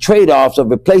examines the trade-offs of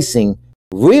replacing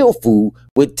real food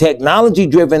with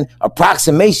technology-driven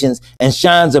approximations and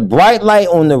shines a bright light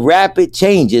on the rapid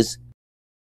changes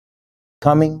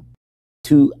coming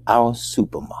to our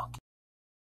supermarket.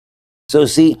 So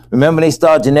see, remember they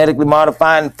started genetically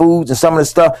modifying foods and some of the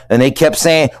stuff, and they kept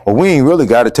saying, well, we ain't really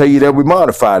got to tell you that we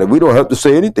modified it. We don't have to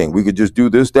say anything. We could just do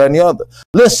this, that, and the other.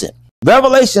 Listen,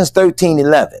 Revelations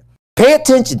 13:11. Pay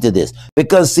attention to this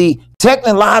because, see,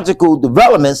 technological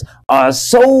developments are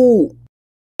so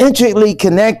intricately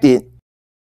connected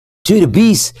to the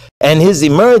beast and his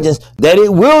emergence that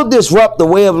it will disrupt the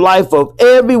way of life of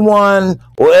everyone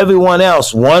or everyone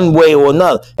else one way or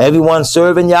another. Everyone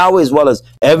serving Yahweh as well as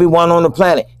everyone on the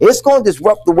planet. It's going to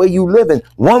disrupt the way you live in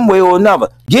one way or another.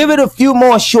 Give it a few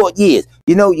more short years.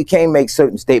 You know, you can't make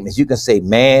certain statements. You can say,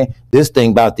 man, this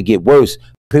thing about to get worse.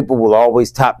 People will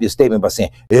always top your statement by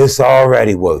saying, it's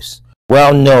already worse.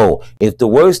 Well, no. If the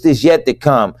worst is yet to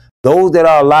come, those that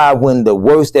are alive when the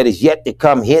worst that is yet to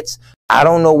come hits, I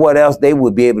don't know what else they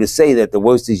would be able to say that the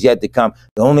worst is yet to come.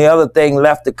 The only other thing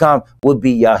left to come would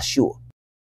be Yahshua.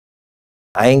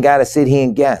 I ain't got to sit here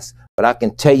and guess, but I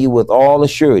can tell you with all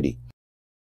assurity,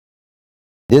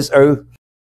 this earth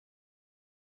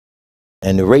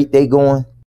and the rate they going,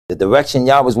 the direction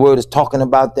Yahweh's word is talking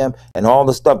about them, and all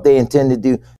the stuff they intend to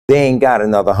do, they ain't got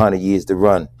another 100 years to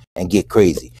run and get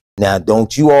crazy. Now,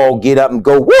 don't you all get up and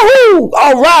go, woohoo,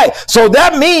 all right. So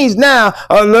that means now,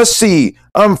 let's see,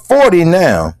 I'm 40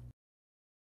 now.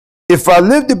 If I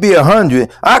live to be 100,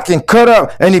 I can cut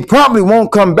up, and he probably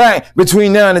won't come back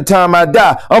between now and the time I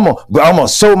die. I'm gonna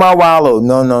sow my wallow.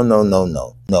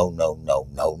 No.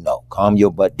 Calm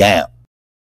your butt down.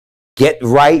 Get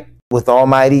right with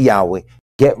Almighty Yahweh.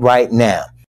 Get right now.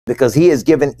 Because he has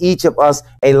given each of us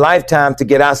a lifetime to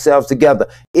get ourselves together.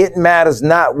 It matters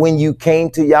not when you came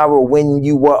to Yahweh or when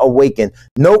you were awakened.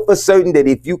 Know for certain that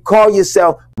if you call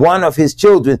yourself one of his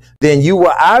children, then you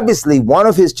were obviously one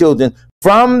of his children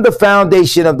from the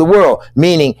foundation of the world,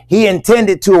 meaning he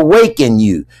intended to awaken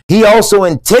you. He also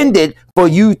intended for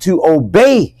you to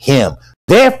obey him.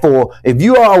 Therefore, if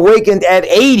you are awakened at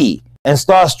 80, and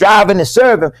start striving to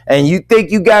serve him, and you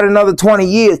think you got another 20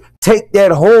 years, take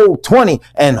that whole 20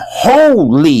 and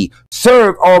wholly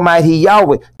serve Almighty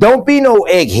Yahweh. Don't be no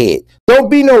egghead. Don't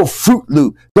be no Fruit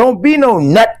Loop. Don't be no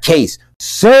nutcase.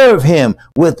 Serve him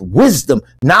with wisdom,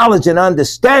 knowledge, and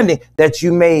understanding that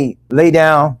you may lay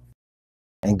down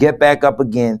and get back up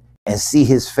again and see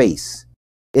his face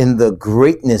in the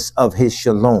greatness of his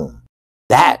shalom.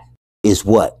 That is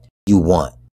what you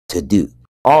want to do.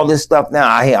 All this stuff now,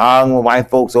 I hear arguing with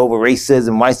white folks over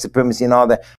racism, white supremacy, and all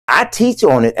that. I teach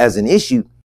on it as an issue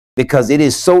because it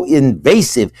is so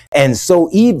invasive and so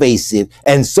evasive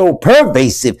and so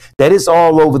pervasive that it's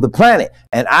all over the planet.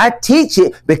 And I teach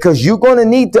it because you're going to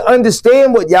need to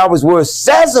understand what Yahweh's word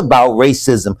says about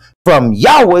racism from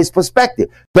Yahweh's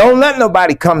perspective. Don't let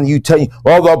nobody come to you tell you,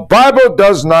 well, the Bible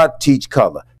does not teach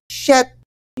color. Shut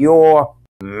your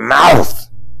mouth.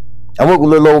 I worked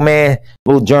with a little old man,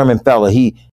 little German fella.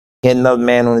 He had another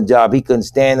man on the job. He couldn't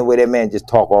stand the way that man just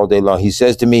talk all day long. He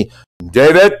says to me,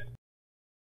 David,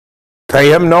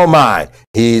 pay him no mind.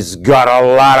 He's got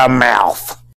a lot of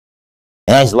mouth.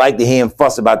 And I just like to hear him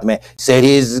fuss about the man. He said,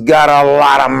 he's got a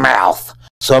lot of mouth.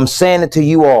 So I'm saying it to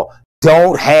you all.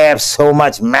 Don't have so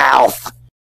much mouth.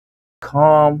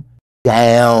 Calm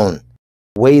down.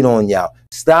 Wait on y'all.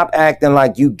 Stop acting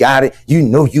like you got it. You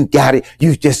know you got it.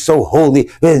 You just so holy.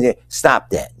 Stop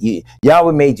that.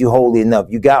 Yahweh made you holy enough.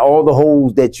 You got all the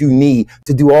holes that you need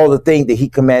to do all the things that he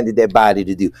commanded that body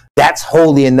to do. That's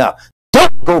holy enough.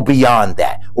 Don't go beyond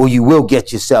that, or you will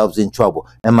get yourselves in trouble.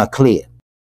 Am I clear?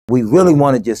 We really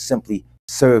want to just simply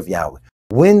serve Yahweh.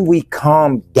 When we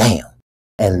calm down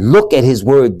and look at his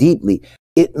word deeply,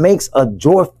 it makes a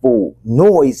joyful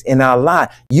noise in our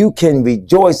life. You can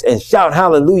rejoice and shout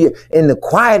hallelujah in the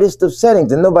quietest of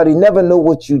settings, and nobody never know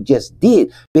what you just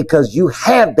did, because you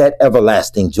have that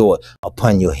everlasting joy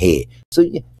upon your head. So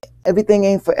everything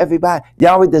ain't for everybody.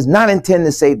 Yahweh does not intend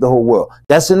to save the whole world.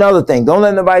 That's another thing. Don't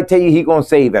let nobody tell you he gonna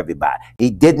save everybody. He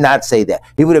did not say that.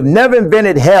 He would have never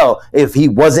invented hell if he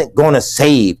wasn't gonna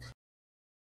save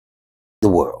the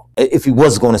world. If he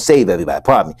was going to save everybody,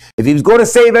 pardon me. If he was going to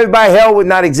save everybody, hell would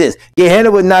not exist. Gehenna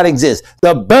would not exist.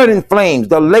 The burning flames,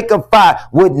 the lake of fire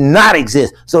would not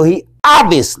exist. So he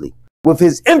obviously, with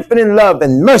his infinite love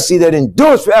and mercy that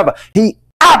endures forever, he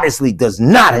obviously does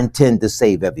not intend to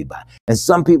save everybody. And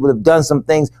some people have done some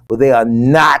things where they are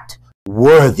not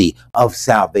worthy of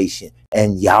salvation.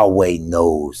 And Yahweh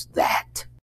knows that.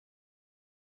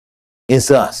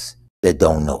 It's us that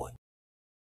don't know it.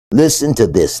 Listen to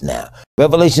this now.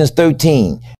 Revelation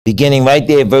 13, beginning right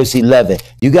there, verse 11.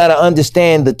 You got to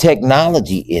understand the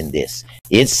technology in this.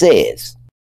 It says,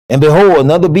 and behold,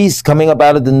 another beast coming up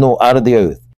out of the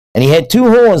earth. And he had two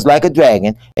horns like a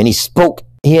dragon, and he spoke.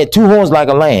 He had two horns like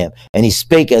a lamb, and he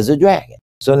spake as a dragon.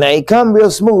 So now he come real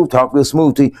smooth, talk real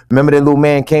smooth to you. Remember that little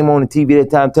man came on the TV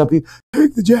that time telling people,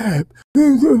 take the jab,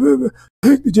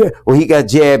 take the jab. Well, he got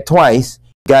jabbed twice,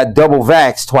 got double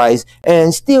vaxxed twice,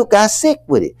 and still got sick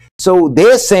with it. So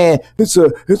they're saying it's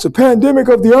a pandemic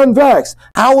of the unvaxxed.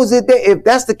 How is it that if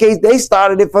that's the case, they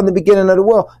started it from the beginning of the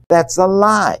world? That's a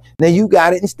lie. Now you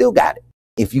got it and still got it.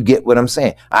 If you get what I'm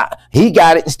saying. He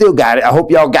got it and still got it. I hope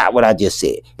y'all got what I just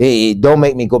said. Don't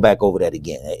make me go back over that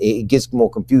again. It gets more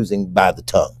confusing by the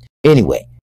tongue. Anyway.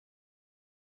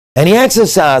 And he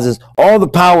exercises all the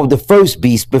power of the first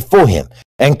beast before him,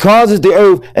 and causes the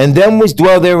earth and them which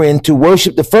dwell therein to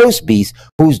worship the first beast,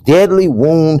 whose deadly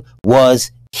wound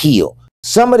was healed.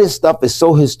 Some of this stuff is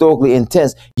so historically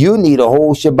intense, you need a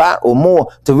whole Shabbat or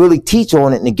more to really teach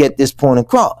on it and to get this point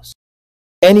across.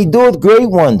 And he doeth great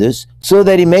wonders, so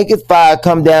that he maketh fire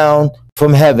come down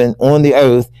from heaven on the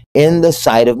earth in the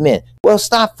sight of men. Well,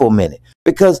 stop for a minute,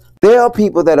 because there are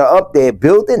people that are up there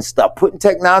building stuff, putting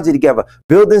technology together,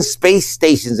 building space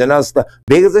stations and other stuff,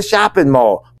 big as a shopping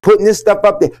mall, putting this stuff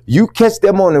up there. You catch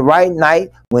them on the right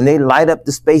night when they light up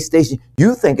the space station,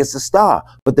 you think it's a star.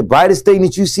 But the brightest thing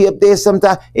that you see up there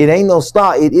sometimes, it ain't no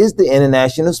star. It is the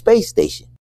International Space Station.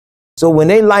 So when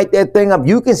they light that thing up,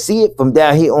 you can see it from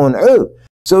down here on Earth.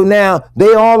 So now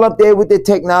they all up there with their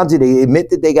technology. They admit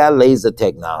that they got laser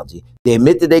technology. They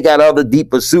admit that they got other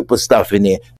deeper super stuff in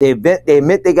there. They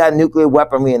admit they got nuclear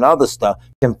weaponry and other stuff,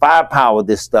 can firepower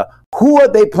this stuff. Who are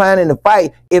they planning to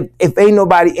fight if ain't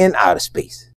nobody in outer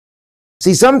space?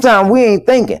 See, sometimes we ain't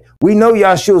thinking. We know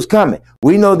Yahshua's coming.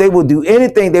 We know they will do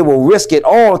anything. They will risk it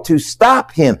all to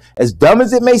stop him. As dumb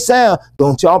as it may sound,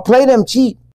 don't y'all play them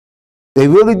cheap. They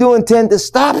really do intend to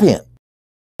stop him.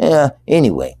 Yeah,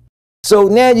 anyway. So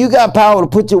now you got power to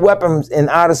put your weapons in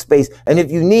outer space. And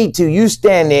if you need to, you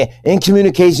stand there in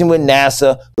communication with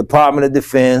NASA, Department of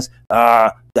Defense,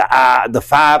 the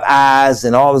Five Eyes,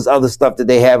 and all this other stuff that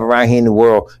they have around here in the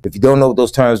world. If you don't know what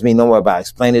those terms mean, don't worry about it.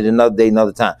 Explain it another day,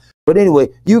 another time. But anyway,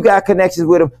 you got connections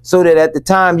with them so that at the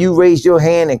time you raise your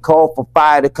hand and call for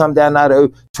fire to come down out of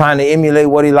earth, trying to emulate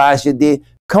what Elisha did.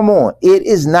 Come on, it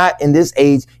is not in this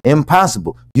age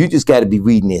impossible. You just got to be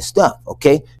reading their stuff,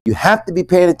 okay? You have to be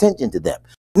paying attention to them.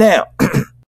 Now,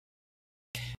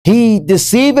 he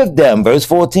deceiveth them, verse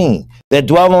 14, that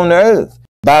dwell on the earth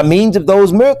by means of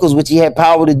those miracles which he had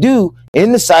power to do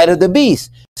in the sight of the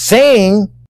beast, saying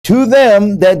to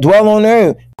them that dwell on the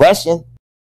earth. Question,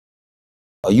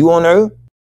 are you on earth?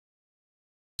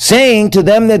 Saying to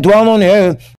them that dwell on the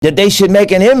earth that they should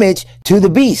make an image to the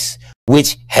beast,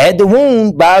 which had the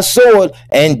wound by a sword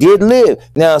and did live.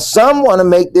 Now, some want to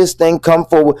make this thing come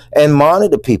forward and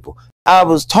monitor people. I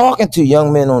was talking to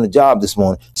young men on the job this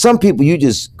morning. Some people you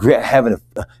just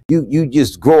you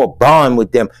just grow a bond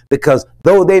with them because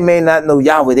though they may not know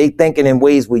Yahweh, they thinking in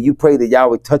ways where you pray that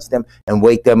Yahweh touch them and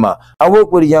wake them up. I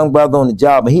work with a young brother on the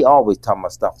job and he always talking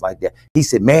about stuff like that. He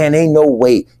said, man, ain't no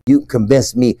way you can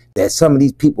convince me that some of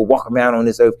these people walking around on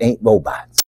this earth ain't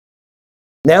robots.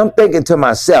 Now I'm thinking to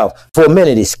myself, for a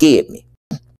minute it scared me.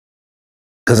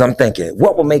 Because I'm thinking,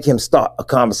 what will make him start a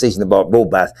conversation about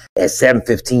robots at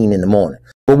 7:15 in the morning?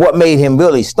 But what made him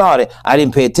really start it, I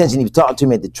didn't pay attention. He was talking to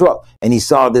me at the truck, and he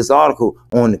saw this article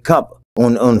on the cover,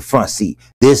 on the front seat.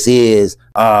 This is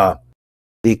The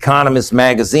Economist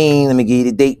magazine. Let me give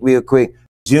you the date real quick.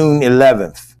 June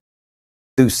 11th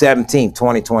through 17th,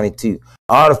 2022.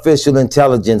 Artificial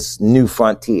Intelligence New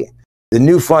Frontier. The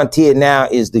new frontier now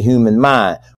is the human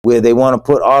mind, where they want to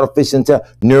put artificial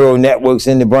neural networks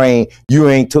in the brain. You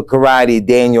ain't took karate a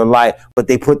day in your life, but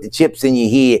they put the chips in your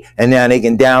head, and now they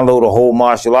can download a whole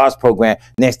martial arts program.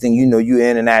 Next thing you know, you're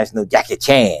international Jackie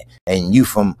Chan, and you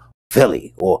from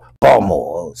Philly or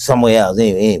Baltimore or somewhere else.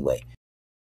 Anyway.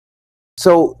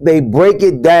 So they break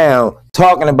it down,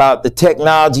 talking about the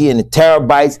technology and the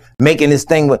terabytes, making this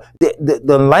thing with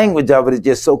the language of it is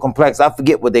just so complex. I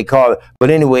forget what they call it,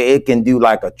 but anyway, it can do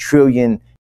like 1 trillion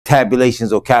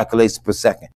tabulations or calculations per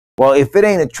second. Well, if it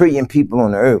ain't 1 trillion people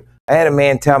on the earth, I had a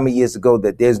man tell me years ago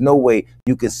that there's no way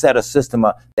you can set a system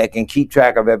up that can keep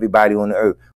track of everybody on the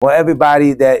earth. Well,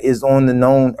 everybody that is on the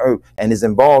known earth and is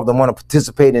involved and want to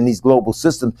participate in these global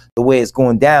systems, the way it's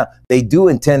going down, they do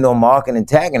intend on marking and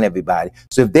tagging everybody.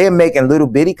 So if they're making little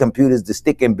bitty computers to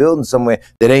stick in buildings somewhere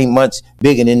that ain't much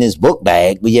bigger than this book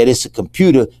bag, but yet it's a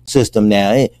computer system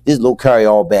now, this little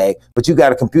carry-all bag, but you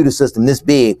got a computer system this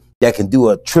big that can do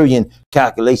 1 trillion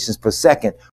calculations per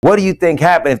second. What do you think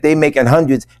happened if they making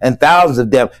hundreds and thousands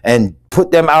of them and put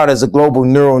them out as a global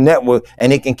neural network,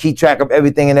 and it can keep track of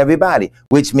everything and everybody,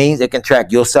 which means it can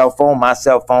track your cell phone, my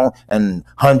cell phone, and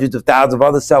hundreds of thousands of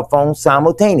other cell phones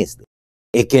simultaneously.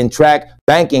 It can track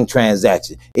banking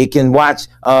transactions. It can watch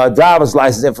driver's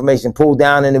license information pulled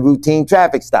down in a routine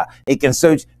traffic stop. It can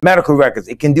search medical records.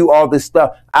 It can do all this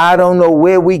stuff. I don't know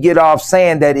where we get off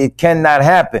saying that it cannot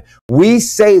happen. We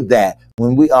say that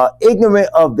when we are ignorant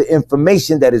of the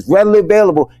information that is readily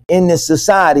available in this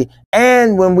society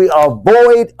and when we are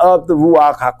void of the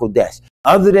Ruach HaKodesh.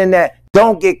 Other than that,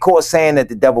 don't get caught saying that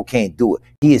the devil can't do it.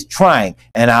 He is trying.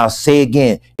 And I'll say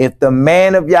again, if the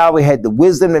man of Yahweh had the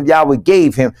wisdom that Yahweh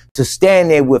gave him to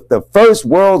stand there with the first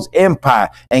world's empire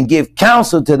and give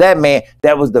counsel to that man,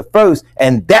 that was the first.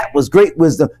 And that was great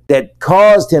wisdom that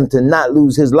caused him to not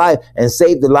lose his life and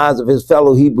save the lives of his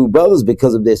fellow Hebrew brothers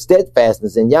because of their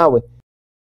steadfastness in Yahweh.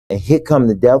 And here come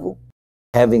the devil,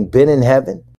 having been in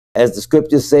heaven, as the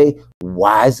scriptures say,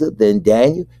 wiser than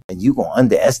Daniel, and you gonna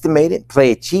underestimate it,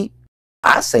 play it cheap?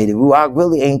 I say the Ruach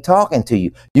really ain't talking to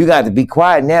you. You got to be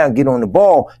quiet now and get on the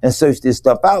ball and search this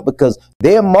stuff out, because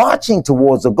they're marching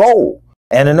towards a goal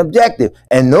and an objective.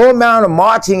 And no amount of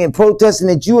marching and protesting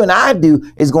that you and I do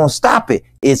is going to stop it.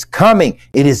 It's coming.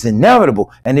 It is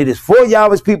inevitable. And it is for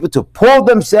Yahweh's people to pull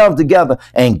themselves together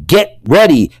and get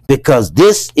ready, because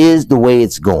this is the way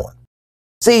it's going.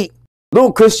 See,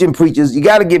 little Christian preachers, you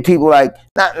got to get people like,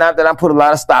 not that I put a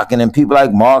lot of stock in them, people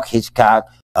like Mark Hitchcock,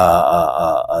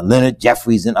 Leonard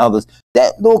Jeffries and others,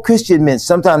 that little Christian men,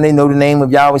 sometimes they know the name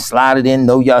of Yahweh, slide it in,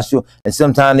 know Yahshua, and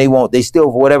sometimes they won't. They still,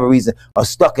 for whatever reason, are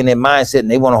stuck in their mindset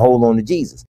and they want to hold on to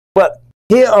Jesus. But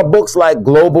here are books like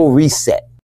Global Reset.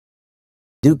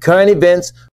 Do current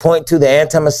events point to the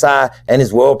anti-Messiah and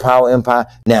his world power empire?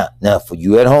 Now, for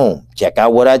you at home, check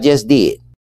out what I just did.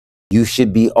 You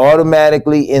should be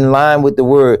automatically in line with the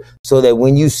word, so that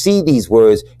when you see these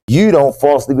words, you don't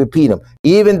falsely repeat them.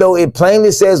 Even though it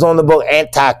plainly says on the book,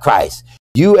 Antichrist,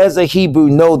 you as a Hebrew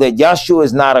know that Yahshua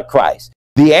is not a Christ.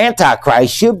 The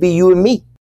Antichrist should be you and me.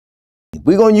 If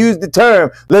we're going to use the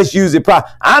term, let's use it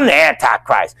properly. I'm the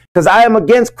Antichrist because I am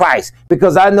against Christ,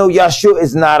 because I know Yahshua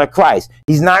is not a Christ.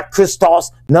 He's not Christos,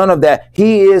 none of that.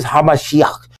 He is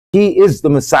Hamashiach. He is the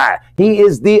Messiah. He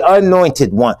is the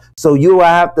anointed one. So you will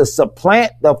have to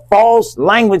supplant the false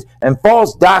language and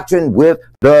false doctrine with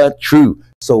the truth.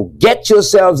 So get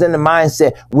yourselves in the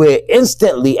mindset where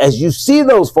instantly, as you see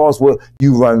those false words,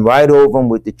 you run right over them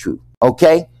with the truth.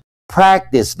 Okay?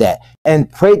 Practice that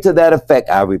and pray to that effect.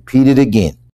 I repeat it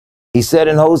again. He said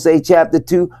in Hosea chapter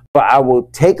 2, for I will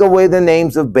take away the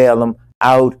names of Balaam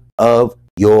out of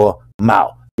your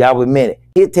mouth. Yahweh meant it.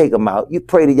 He'll take them out. You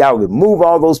pray to Yahweh, remove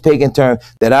all those pagan terms,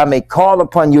 that I may call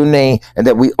upon your name and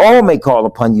that we all may call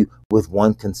upon you with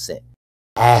one consent.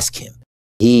 Ask him.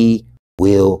 He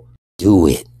will do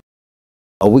it.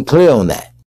 Are we clear on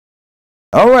that?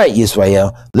 All right,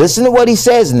 Yisrael, listen to what he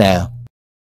says now.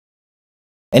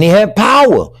 And he had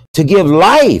power to give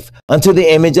life unto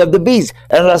the image of the beast.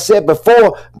 As I said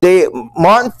before,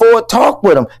 Martin Ford talked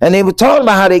with him, and they were talking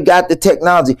about how they got the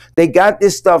technology. They got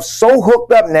this stuff so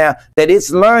hooked up now that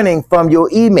it's learning from your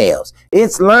emails.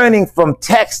 It's learning from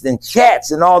text and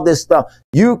chats and all this stuff.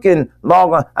 You can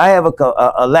log on. I have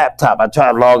a laptop. I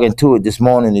tried to log into it this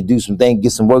morning to do some things,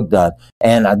 get some work done,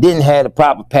 and I didn't have the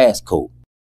proper passcode.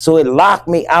 So it locked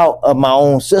me out of my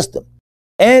own system.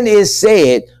 And it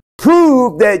said,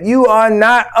 prove that you are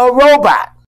not a robot.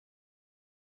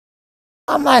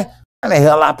 I'm like, how the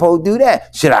hell I supposed to do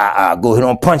that? Should I go ahead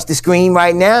and punch the screen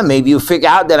right now? Maybe you'll figure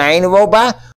out that I ain't a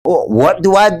robot. Or what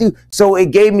do I do? So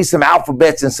it gave me some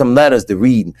alphabets and some letters to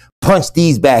read and punch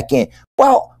these back in.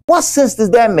 Well, what sense does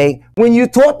that make when you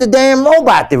taught the damn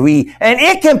robot to read and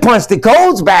it can punch the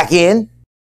codes back in?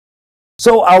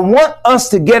 So I want us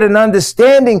to get an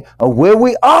understanding of where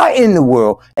we are in the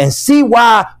world and see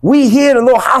why we here, the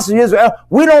little house of Israel,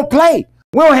 we don't play.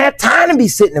 We don't have time to be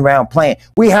sitting around playing.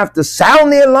 We have to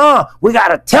sound the alarm. We got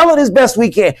to tell it as best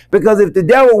we can, because if the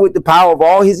devil, with the power of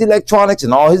all his electronics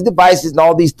and all his devices and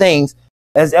all these things,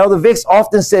 as Elder Vicks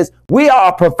often says, we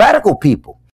are a prophetical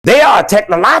people. They are a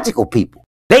technological people.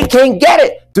 They can't get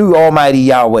it through Almighty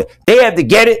Yahweh. They have to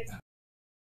get it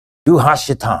through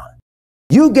Hashatan.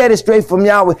 You get it straight from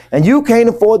Yahweh, and you can't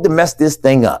afford to mess this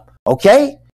thing up,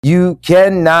 okay? You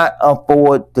cannot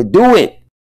afford to do it.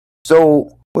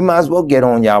 So we might as well get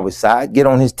on Yahweh's side, get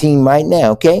on his team right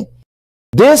now, okay?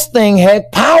 This thing had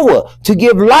power to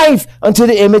give life unto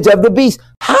the image of the beast.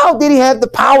 How did he have the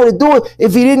power to do it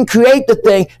if he didn't create the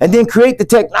thing and then create the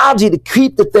technology to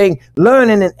keep the thing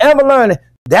learning and ever learning?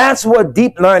 That's what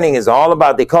deep learning is all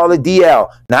about. They call it DL,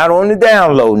 not on the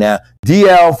down low now.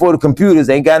 DL for the computers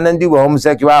ain't got nothing to do with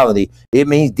homosexuality. It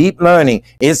means deep learning.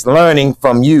 It's learning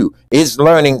from you. It's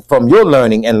learning from your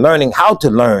learning and learning how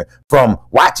to learn from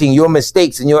watching your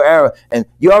mistakes and your error. And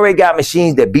you already got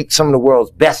machines that beat some of the world's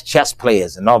best chess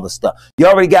players and all the stuff. You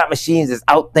already got machines that's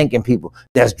outthinking people,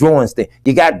 that's drawing things.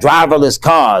 You got driverless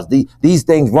cars. These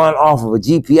things run off of a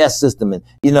GPS system. And,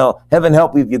 you know, heaven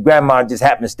help you if your grandma just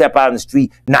happened to step out in the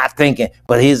street not thinking,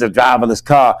 but here's a driverless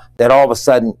car that all of a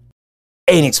sudden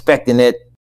ain't expecting that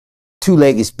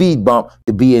two-legged speed bump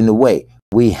to be in the way.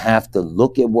 We have to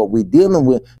look at what we're dealing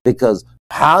with, because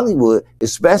Hollywood,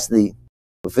 especially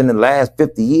within the last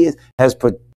 50 years, has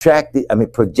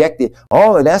projected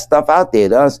all of that stuff out there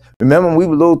to us. Remember when we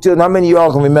were little children? How many of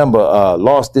y'all can remember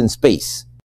Lost in Space?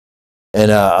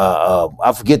 And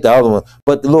I forget the other one,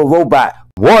 but the little robot,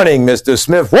 warning, Mr.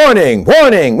 Smith, warning,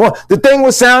 warning. The thing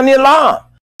would sound the alarm.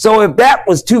 So if that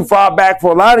was too far back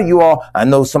for a lot of you all, I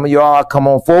know some of y'all come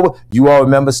on forward. You all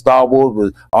remember Star Wars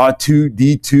with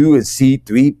R2-D2 and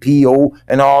C-3PO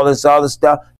and all this other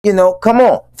stuff. You know, come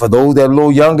on. For those that are a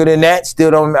little younger than that,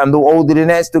 still don't, I'm a little older than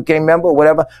that, still can't remember,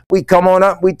 whatever. We come on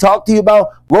up, we talk to you about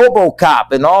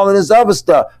RoboCop and all of this other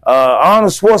stuff.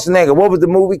 Arnold Schwarzenegger, what was the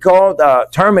movie called?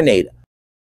 Terminator.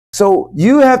 So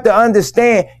you have to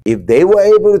understand, if they were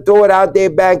able to throw it out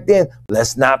there back then,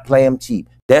 let's not play them cheap.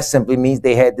 That simply means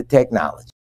they had the technology.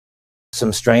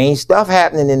 Some strange stuff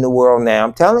happening in the world now.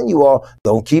 I'm telling you all,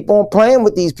 don't keep on playing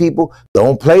with these people.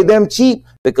 Don't play them cheap,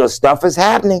 because stuff is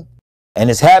happening. And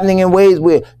it's happening in ways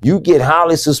where you get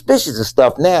highly suspicious of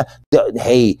stuff now.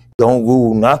 Hey, don't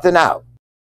rule nothing out.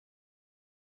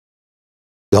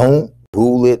 Don't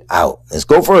rule it out. Let's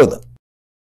go further.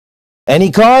 And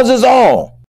he causes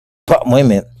all. Wait a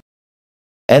minute.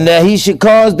 And that he should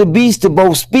cause the beast to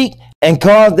both speak, and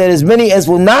cause that as many as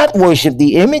will not worship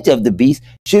the image of the beast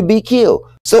should be killed.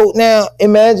 So now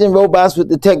imagine robots with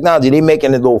the technology. They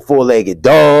making the little four-legged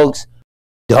dogs.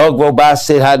 Dog robots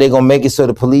said how they going to make it so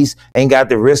the police ain't got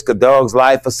the risk of dog's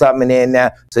life or something in there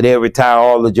now. So they'll retire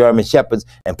all the German Shepherds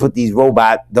and put these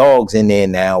robot dogs in there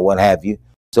now, what have you.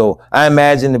 So I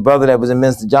imagine the brother that was in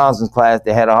Mr. Johnson's class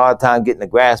that had a hard time getting a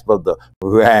grasp of the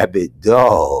rabid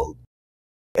dog.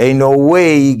 Ain't no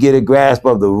way you get a grasp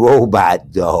of the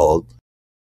robot dog,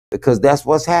 because that's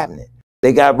what's happening.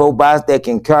 They got robots that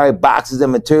can carry boxes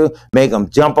of material, make them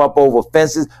jump up over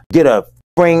fences, get a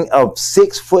spring of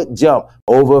 6-foot jump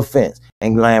over a fence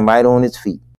and land right on its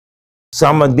feet.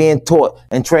 Some are being taught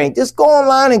and trained. Just go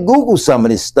online and Google some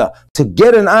of this stuff to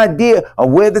get an idea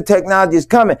of where the technology is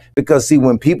coming. Because, see,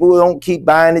 when people don't keep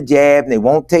buying the jab and they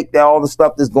won't take all the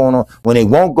stuff that's going on, when they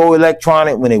won't go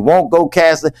electronic, when they won't go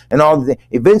cashless and all the things,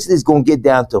 eventually it's going to get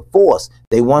down to force.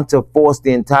 They want to force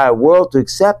the entire world to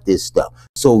accept this stuff.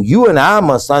 So you and I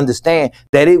must understand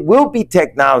that it will be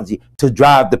technology to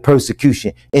drive the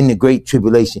persecution in the Great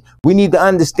Tribulation. We need to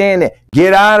understand that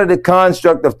Get out of the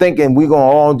construct of thinking we're going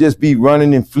to all just be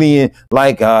running and fleeing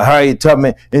like Harriet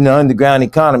Tubman in the underground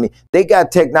economy. They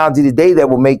got technology today that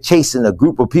will make chasing a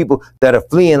group of people that are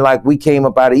fleeing like we came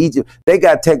up out of Egypt. They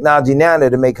got technology now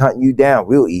that'll make hunting you down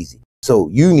real easy. So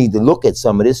you need to look at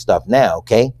some of this stuff now,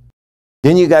 okay?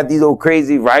 Then you got these old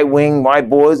crazy right-wing white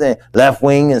boys and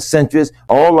left-wing and centrists,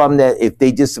 all of them that if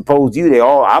they just oppose you,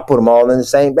 I put them all in the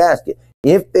same basket.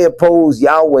 If they oppose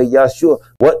Yahweh, Yahshua,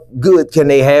 what good can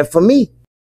they have for me?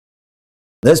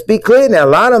 Let's be clear now. A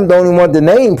lot of them don't even want the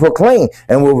name proclaimed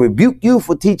and will rebuke you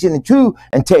for teaching the truth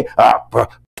and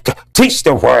teach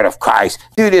the word of Christ.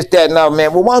 Do this, that, and other,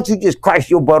 man. Well, why don't you just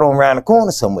Christ your butt on around the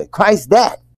corner somewhere? Christ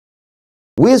that.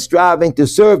 We're striving to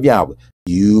serve Yahweh.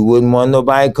 You wouldn't want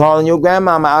nobody calling your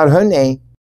grandmama out of her name.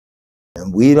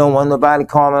 And we don't want nobody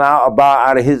calling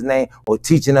out of his name or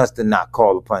teaching us to not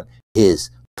call upon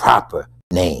his proper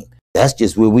name. That's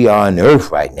just where we are on the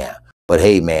earth right now. But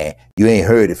hey, man, you ain't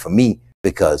heard it from me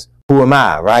because who am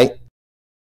I, right?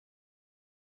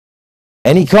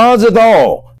 And he calls us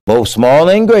all, both small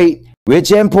and great,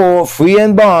 rich and poor, free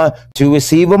and bond, to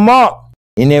receive a mark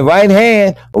in their right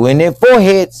hand or in their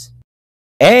foreheads,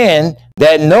 and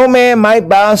that no man might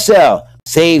buy or sell,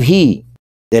 save he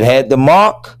that had the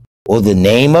mark or the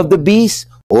name of the beast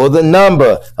or the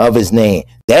number of his name.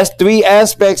 That's three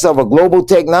aspects of a global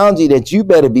technology that you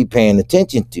better be paying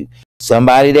attention to.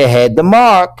 Somebody that had the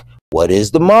mark. What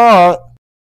is the mark?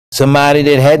 Somebody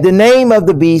that had the name of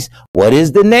the beast. What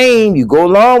is the name? You go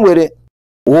along with it.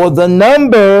 Or the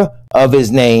number of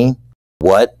his name.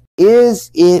 What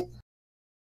is it?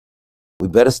 We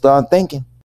better start thinking.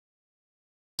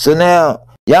 So now,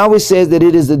 Yahweh says that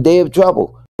it is a day of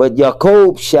trouble, but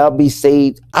Jacob shall be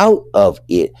saved out of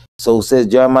it. So says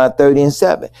Jeremiah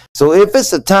 30:7. So if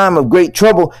it's a time of great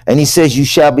trouble and he says you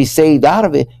shall be saved out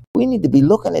of it, we need to be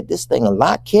looking at this thing a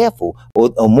lot careful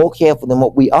or more careful than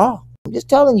what we are. I'm just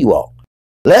telling you all.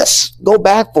 Let's go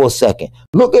back for a second.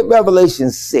 Look at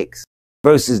Revelation 6,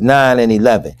 verses 9 and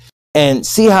 11, and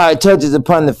see how it touches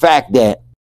upon the fact that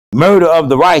murder of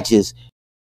the righteous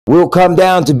will come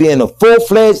down to being a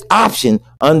full-fledged option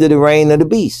under the reign of the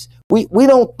beast. We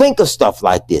don't think of stuff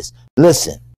like this.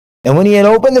 Listen. And when he had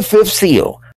opened the fifth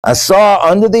seal, I saw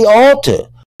under the altar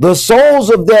the souls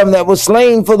of them that were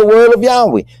slain for the word of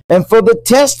Yahweh and for the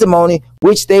testimony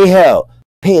which they held.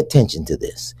 Pay attention to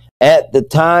this. At the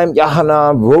time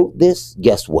Yohanan wrote this,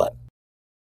 guess what?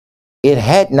 It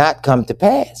had not come to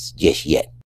pass just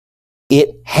yet.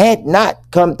 It had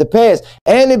not come to pass.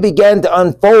 And it began to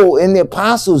unfold in the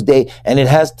apostles' day, and it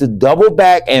has to double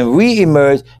back and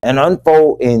re-emerge and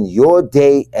unfold in your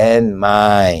day and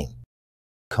mine.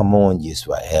 Come on,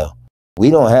 Yisrael. We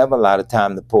don't have a lot of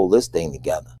time to pull this thing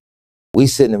together. We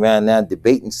sitting around now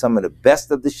debating some of the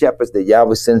best of the shepherds that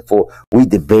Yahweh sent for. We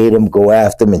debate them, go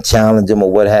after them, and challenge them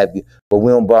or what have you. But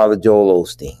we don't bother Joel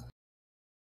Osteen.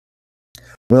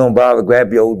 We don't bother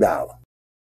grab your old dollar.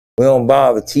 We don't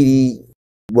bother TD,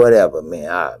 whatever,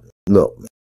 man. Look, man,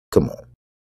 come on.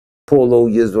 Poor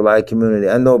little Israelite community.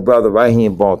 I know a brother right here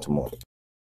in Baltimore.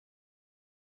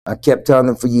 I kept telling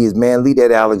him for years, man, leave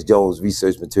that Alex Jones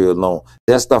research material alone.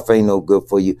 That stuff ain't no good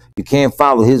for you. You can't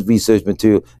follow his research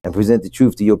material and present the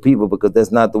truth to your people because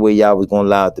that's not the way Yahweh's going to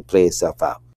allow it to play itself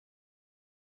out.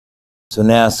 So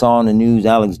now I saw on the news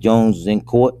Alex Jones was in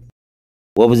court.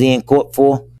 What was he in court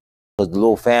for? Because the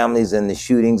little families and the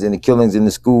shootings and the killings in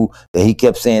the school that he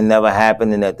kept saying never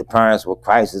happened and that the parents were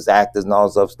crisis actors and all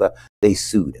this other stuff, they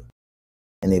sued him.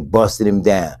 And they busted him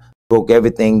down, broke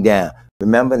everything down.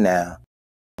 Remember now,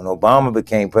 when Obama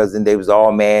became president, they was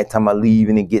all mad, talking about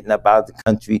leaving and getting up out the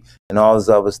country and all this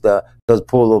other stuff because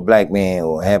poor little black man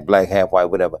or half black, half white,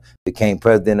 whatever, became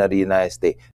president of the United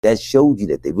States. That showed you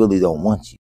that they really don't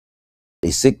want you.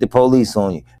 They sick the police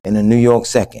on you in a New York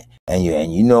second. And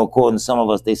you know, according to some of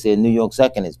us, they said New York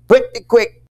second is pretty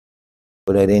quick.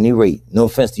 But at any rate, no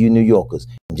offense to you New Yorkers,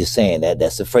 I'm just saying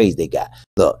that's a phrase they got.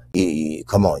 Look,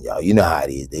 come on, y'all. You know how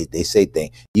it is. They say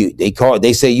things.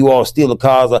 They say you all steal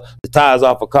the tires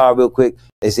off a car real quick.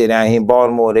 They say down here in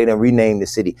Baltimore, they done renamed the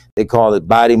city. They call it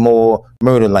Bodymore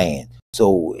Murderland.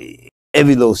 So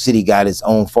every little city got its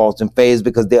own faults and failures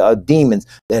because there are demons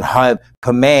that have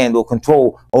command or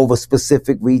control over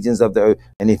specific regions of the earth.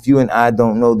 And if you and I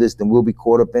don't know this, then we'll be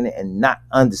caught up in it and not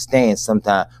understand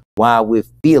sometimes why we're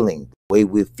feeling the way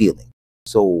we're feeling.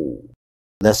 So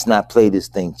let's not play this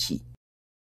thing cheap.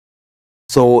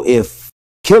 So if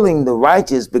killing the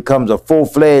righteous becomes a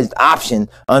full-fledged option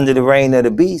under the reign of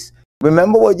the beast,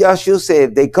 remember what Yahshua said,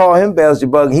 if they call him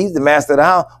Beelzebub, he's the master of the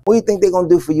house, what do you think they're going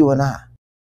to do for you and I?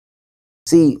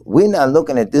 See, we're not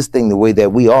looking at this thing the way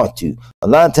that we ought to. A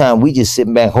lot of times we just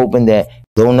sitting back hoping that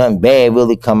Don't nothing bad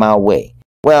really come our way.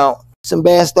 Well, some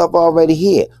bad stuff already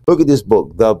here. Look at this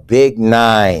book, The Big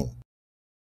Nine.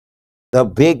 The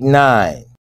Big Nine.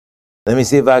 Let me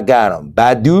see if I got them.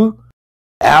 Baidu,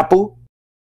 Apple,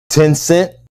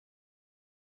 Tencent,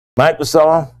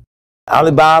 Microsoft,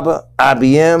 Alibaba,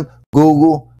 IBM,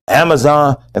 Google,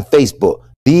 Amazon, and Facebook.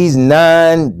 These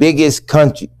 9 biggest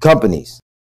companies.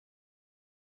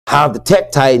 How the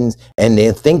tech titans and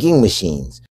their thinking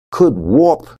machines could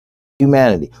warp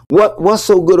humanity. What's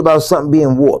so good about something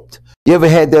being warped? You ever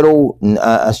had that old,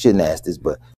 I shouldn't ask this,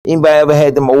 but anybody ever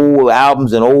had them old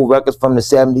albums and old records from the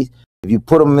 70s? If you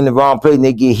put them in the wrong place and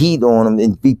they get heat on them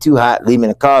and be too hot, leave them in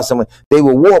a car somewhere, they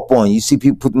will warp on you. You see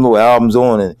people put them little albums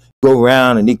on and go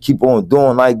around and they keep on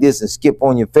doing like this and skip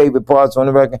on your favorite parts on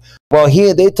the record. Well,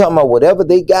 here they talking about whatever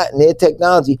they got in their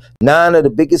technology. 9 of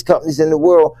the biggest companies in the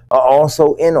world are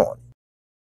also in on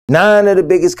it. 9 of the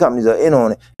biggest companies are in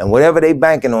on it, and whatever they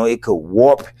banking on, it could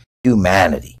warp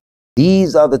humanity.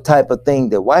 These are the type of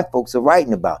things that white folks are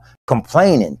writing about,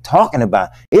 complaining, talking about.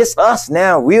 It's us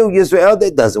now, real Israel,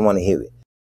 that doesn't want to hear it.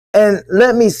 And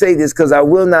let me say this, because I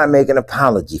will not make an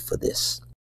apology for this.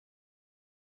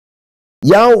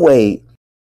 Yahweh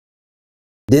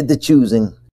did the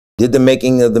choosing, did the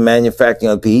making of the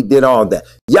manufacturing of the people. He did all that.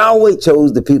 Yahweh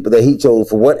chose the people that he chose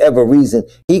for whatever reason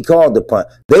he called upon.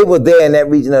 They were there in that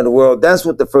region of the world. That's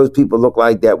what the first people looked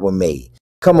like that were made.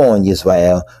 Come on,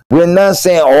 Israel. We're not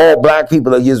saying all black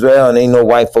people are Israel and ain't no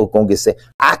white folk gonna get saved.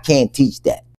 I can't teach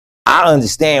that. I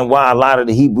understand why a lot of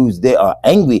the Hebrews there are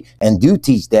angry and do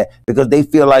teach that, because they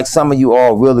feel like some of you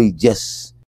all really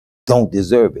just don't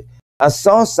deserve it. I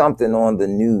saw something on the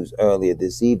news earlier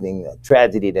this evening, a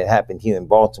tragedy that happened here in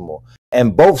Baltimore,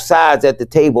 and both sides at the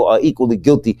table are equally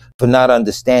guilty for not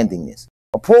understanding this.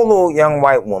 A poor little young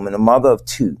white woman, a mother of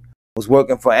 2, was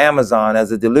working for Amazon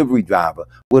as a delivery driver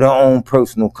with her own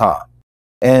personal car.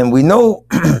 And we know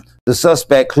the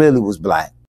suspect clearly was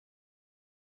black.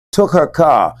 Took her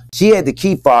car. She had the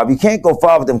key fob. You can't go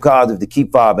far with them cars if the key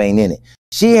fob ain't in it.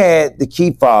 She had the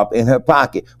key fob in her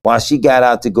pocket while she got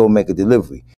out to go make a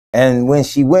delivery. And when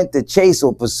she went to chase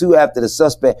or pursue after the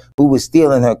suspect who was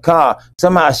stealing her car,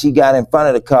 somehow she got in front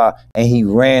of the car and he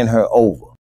ran her over.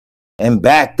 And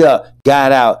backed up,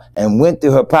 got out, and went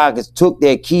through her pockets, took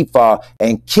that key fob,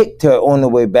 and kicked her on the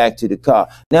way back to the car.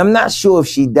 Now, I'm not sure if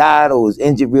she died or was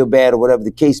injured real bad or whatever the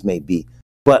case may be,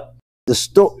 but the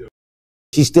story,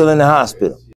 she's still in the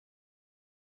hospital.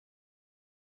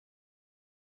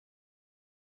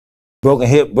 Broken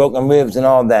hip, broken ribs, and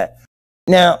all that.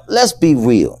 Now, let's be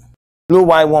real. Little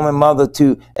white woman, mother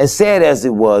too, as sad as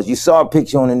it was, you saw a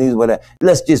picture on the news, whatever.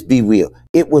 Let's just be real.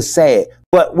 It was sad.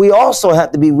 But we also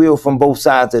have to be real from both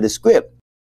sides of the script.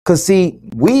 Because, see,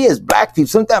 we as black people,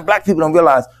 sometimes black people don't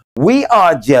realize we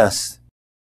are just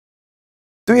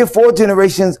 3 or 4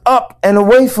 generations up and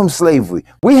away from slavery.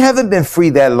 We haven't been free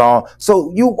that long.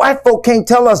 So you white folk can't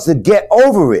tell us to get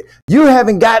over it. You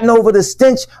haven't gotten over the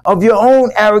stench of your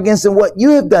own arrogance and what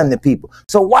you have done to people.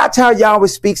 So watch how Yahweh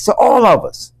speaks to all of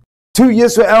us. To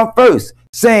Yisrael first,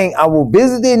 saying, I will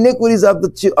visit the iniquities of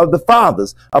the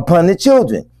fathers upon the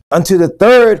children, unto the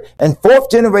 3rd and 4th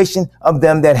generation of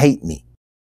them that hate me.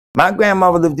 My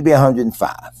grandmother lived to be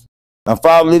 105. My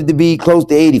father lived to be close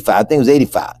to 85. I think it was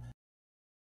 85.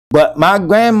 But my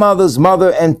grandmother's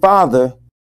mother and father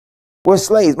were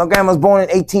slaves. My grandma was born in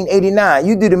 1889.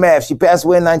 You do the math. She passed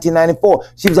away in 1994.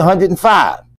 She was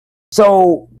 105.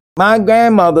 So my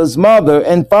grandmother's mother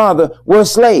and father were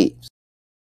slaves.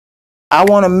 I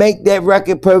want to make that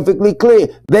record perfectly clear.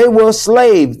 They were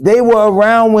slaves. They were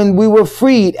around when we were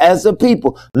freed as a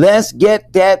people. Let's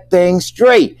get that thing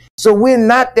straight. So we're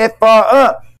not that far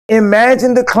up.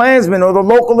 Imagine the Klansman or the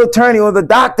local attorney or the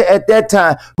doctor at that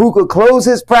time who could close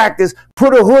his practice,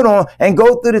 put a hood on, and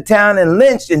go through the town and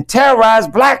lynch and terrorize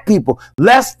black people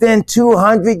less than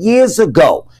 200 years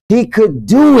ago. He could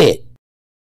do it.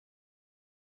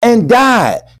 And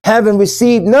died, having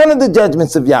received none of the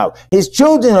judgments of Yahweh. His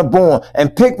children are born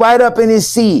and picked right up in his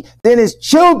seed. Then his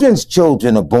children's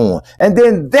children are born. And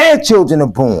then their children are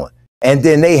born. And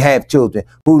then they have children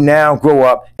who now grow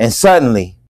up, and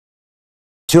suddenly,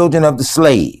 children of the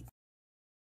slave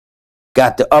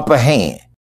got the upper hand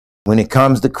when it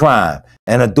comes to crime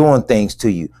and are doing things to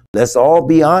you. Let's all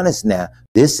be honest now.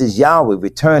 This is Yahweh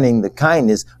returning the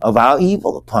kindness of our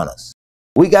evil upon us.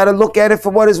 We got to look at it for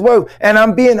what it's worth. And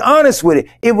I'm being honest with it.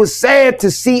 It was sad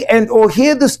to see and or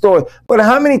hear the story. But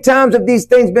how many times have these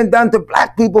things been done to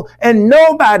black people and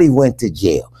nobody went to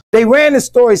jail? They ran the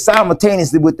story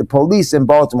simultaneously with the police in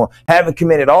Baltimore, having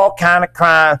committed all kind of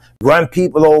crime, run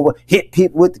people over, hit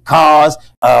people with the cars,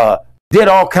 did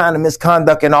all kind of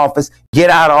misconduct in office, get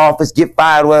out of office, get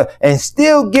fired, well, and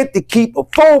still get to keep a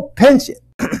full pension,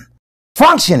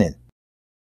 functioning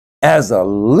as a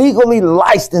legally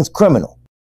licensed criminal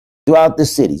throughout the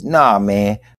cities. Nah,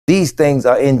 man, these things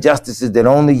are injustices that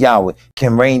only Yahweh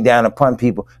can rain down upon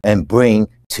people and bring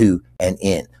to an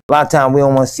end. A lot of times we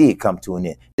don't want to see it come to an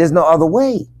end. There's no other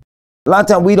way. A lot of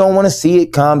times we don't want to see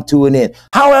it come to an end.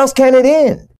 How else can it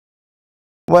end?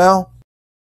 Well,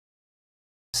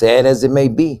 sad as it may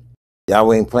be,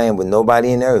 Yahweh ain't playing with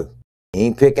nobody in the earth. He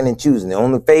ain't picking and choosing. The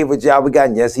only favorites Yahweh got,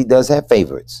 and yes, he does have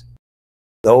favorites.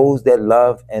 Those that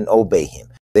love and obey him.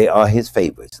 They are his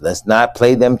favorites. Let's not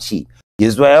play them cheap.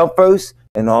 Israel first,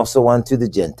 and also unto the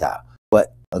Gentile.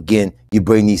 But again, you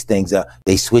bring these things up,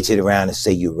 they switch it around and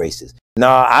say you're racist. No,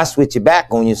 I switch it back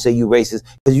on you and say you're racist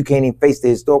because you can't even face the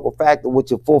historical fact of what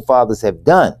your forefathers have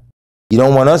done. You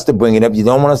don't want us to bring it up. You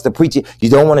don't want us to preach it. You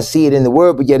don't want to see it in the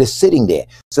word, but yet it's sitting there.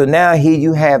 So now here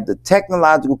you have the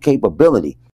technological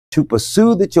capability to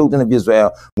pursue the children of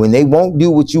Israel when they won't do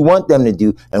what you want them to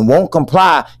do and won't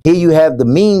comply. Here you have the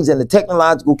means and the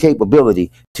technological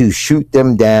capability to shoot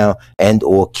them down and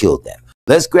or kill them.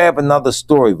 Let's grab another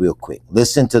story real quick.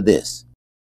 Listen to this.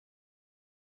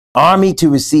 Army to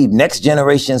receive next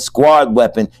generation squad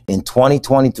weapon in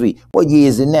 2023. What year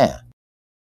is it now?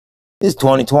 It's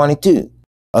 2022.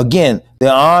 Again,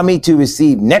 the Army to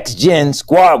receive next gen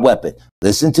squad weapon.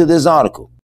 Listen to this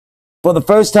article. For the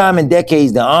first time in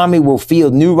decades, the Army will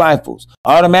field new rifles,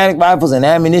 automatic rifles, and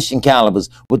ammunition calibers,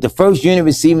 with the first unit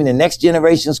receiving the next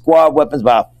generation squad weapons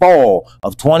by fall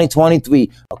of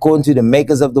 2023, according to the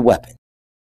makers of the weapon.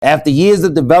 After years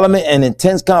of development and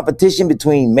intense competition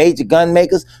between major gun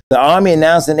makers, the Army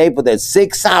announced in April that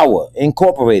Sig Sauer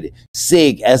Incorporated,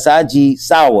 SIG, S-I-G,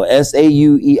 Sauer,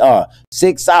 S-A-U-E-R,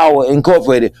 Sig Sauer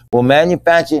Incorporated will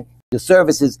manufacture the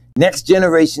service's next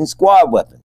generation squad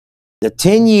weapon. The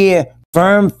 10-year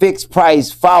firm fixed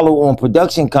price follow-on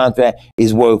production contract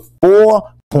is worth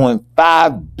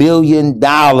 $4.5 billion.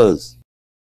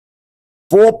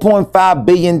 $4.5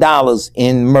 billion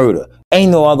in murder.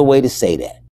 Ain't no other way to say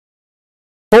that.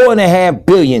 $4.5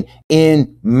 billion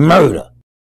in murder.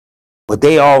 But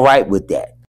they all right with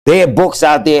that. There are books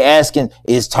out there asking,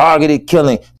 is targeted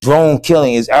killing, drone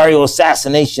killing, is aerial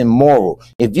assassination moral?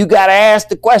 If you got to ask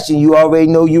the question, you already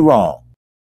know you're wrong.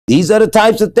 These are the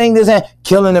types of things that's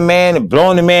killing a man and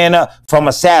blowing a man up from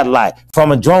a satellite,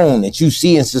 from a drone that you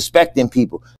see and suspecting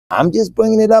people. I'm just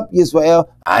bringing it up,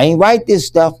 Israel. I ain't write this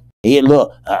stuff. Here,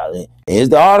 look, here's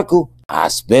the article. I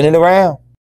spin it around.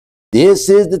 This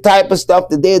is the type of stuff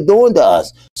that they're doing to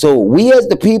us. So we as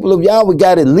the people of Yahweh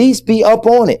got to at least be up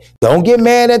on it. Don't get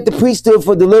mad at the priesthood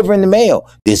for delivering the mail.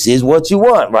 This is what you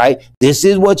want, right? This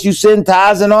is what you send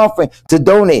tithes and offering to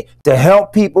donate, to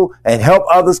help people and help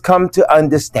others come to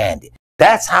understand it.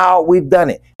 That's how we've done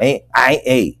it.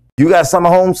 Hey, you got some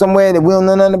home somewhere that we don't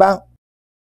know nothing about?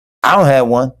 I don't have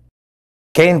one.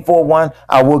 Can't afford one.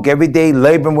 I work every day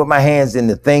laboring with my hands in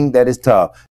the thing that is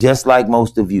tough, just like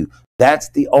most of you. That's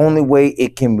the only way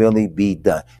it can really be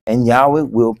done. And Yahweh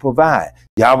will provide.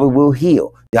 Yahweh will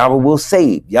heal. Yahweh will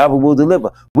save. Yahweh will deliver.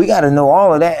 We got to know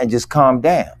all of that and just calm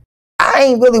down. I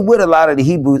ain't really with a lot of the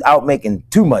Hebrews out making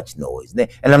too much noise.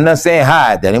 And I'm not saying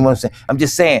hide that. I'm saying. I'm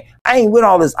just saying I ain't with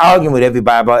all this arguing with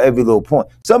everybody about every little point.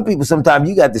 Some people, sometimes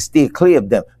you got to steer clear of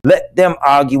them. Let them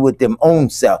argue with them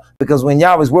own self. Because when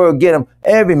Yahweh's word get them,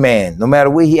 every man, no matter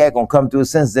where he at, gonna come to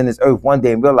his senses in this earth one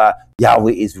day and realize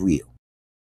Yahweh is real.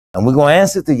 And we're going to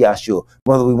answer to Yahshua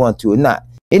whether we want to or not.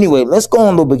 Anyway, let's go on a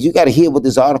little bit. You got to hear what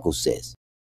this article says.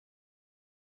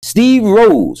 Steve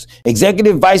Rose,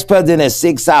 Executive Vice President at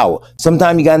Sig Sauer.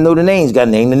 Sometimes you got to know the names. You got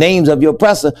to name the names of your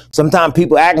oppressor. Sometimes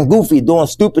people acting goofy, doing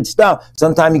stupid stuff.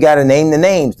 Sometimes you got to name the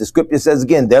names. The scripture says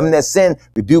again, them that sin,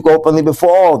 rebuke openly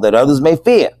before all, that others may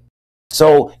fear.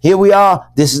 So here we are.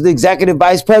 This is the Executive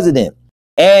Vice President.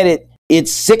 Added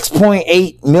its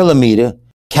 6.8 millimeter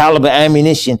caliber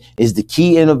ammunition is the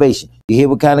key innovation. You hear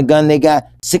what kind of gun they got?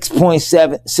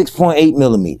 6.8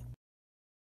 millimeter.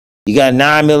 You got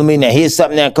 9 millimeter. Now here's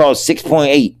something that called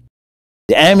 6.8.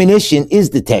 The ammunition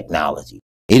is the technology.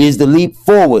 It is the leap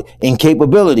forward in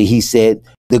capability, he said.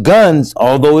 The guns,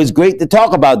 although it's great to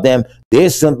talk about them, they're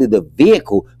simply the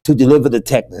vehicle to deliver the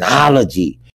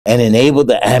technology and enable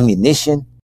the ammunition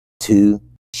to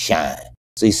shine.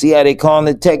 So you see how they call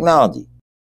it technology.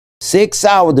 Sig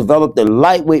Sauer developed a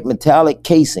lightweight metallic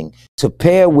casing to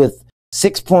pair with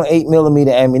 6.8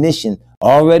 millimeter ammunition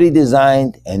already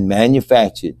designed and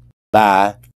manufactured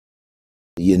by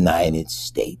the United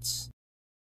States.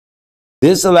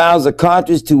 This allows a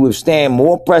cartridge to withstand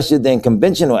more pressure than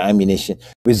conventional ammunition,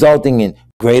 resulting in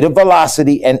greater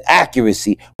velocity and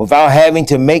accuracy without having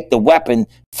to make the weapon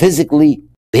physically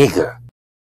bigger.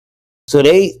 So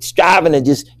they striving to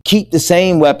just keep the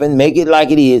same weapon, make it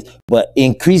like it is, but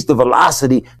increase the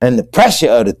velocity and the pressure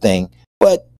of the thing.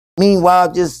 But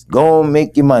meanwhile, just go and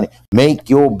make your money, make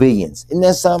your billions. Isn't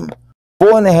that something?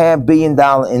 $4.5 billion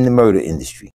in the murder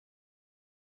industry.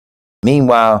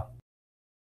 Meanwhile,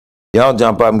 y'all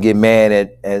jump up and get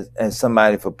mad at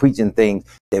somebody for preaching things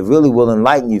that really will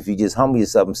enlighten you if you just humble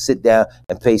yourself and sit down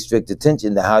and pay strict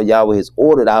attention to how Yahweh has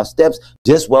ordered our steps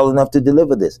just well enough to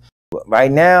deliver this. But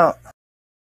right now,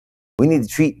 we need to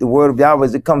treat the word of Yahweh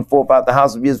as it comes forth out the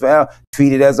house of Israel,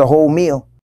 treat it as a whole meal.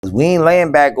 Because we ain't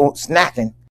laying back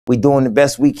snacking. We doing the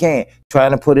best we can,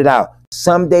 trying to put it out.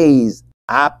 Some days,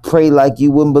 I pray like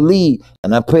you wouldn't believe.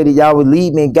 And I pray that y'all would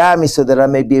lead me and guide me so that I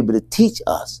may be able to teach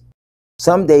us.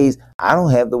 Some days, I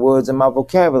don't have the words in my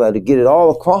vocabulary to get it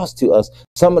all across to us.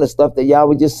 Some of the stuff that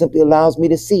Yahweh just simply allows me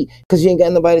to see. Because you ain't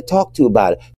got nobody to talk to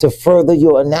about it. To further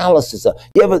your analysis of.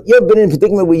 You ever been in a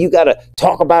predicament where you got to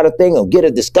talk about a thing or get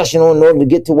a discussion on in order to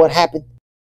get to what happened?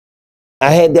 I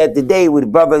had that today with a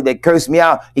brother that cursed me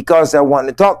out. He called himself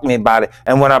wanting to talk to me about it.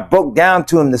 And when I broke down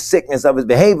to him the sickness of his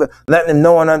behavior, letting him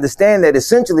know and understand that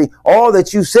essentially all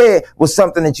that you said was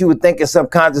something that you were thinking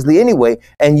subconsciously anyway.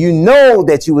 And you know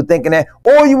that you were thinking that,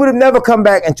 or you would have never come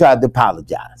back and tried to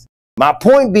apologize. My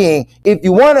point being, if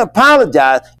you want to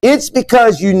apologize, it's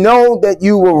because you know that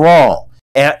you were wrong.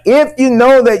 And if you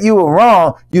know that you were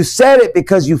wrong, you said it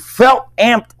because you felt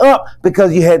amped up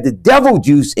because you had the devil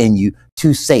juice in you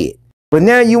to say it. But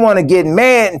now you want to get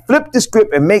mad and flip the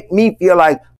script and make me feel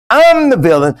like I'm the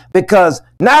villain because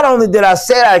not only did I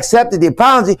say I accepted the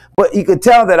apology, but you could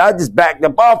tell that I just backed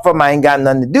up off from him. I ain't got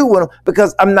nothing to do with him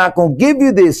because I'm not going to give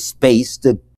you this space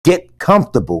to get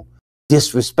comfortable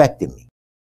disrespecting me.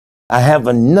 I have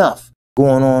enough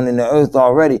going on in the earth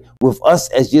already with us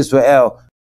as Israel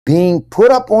being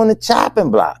put up on the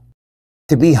chopping block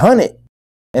to be hunted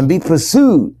and be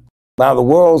pursued by the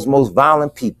world's most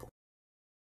violent people.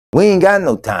 We ain't got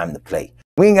no time to play.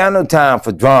 We ain't got no time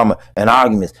for drama and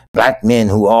arguments. Black men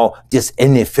who all just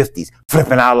in their 50s,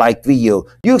 flipping out like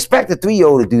 3-year-olds. You expect a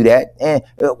 3-year-old to do that. And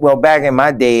well, back in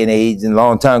my day and age and a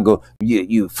long time ago,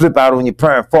 you flip out on your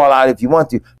parent, fall out if you want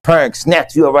to. Parent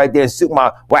snatch you up right there,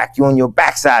 whack you on your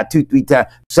backside 2-3 times.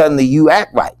 Suddenly you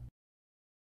act right.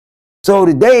 So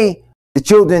today, the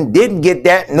children didn't get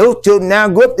that. And those children now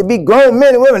grow up to be grown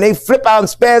men and women. They flip out and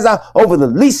spaz out over the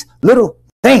least little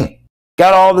thing.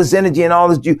 Got all this energy and all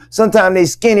this juice. Sometimes they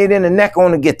skin it in the neck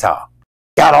on the guitar.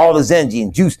 Got all this energy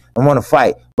and juice and want to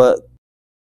fight, but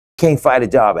can't fight a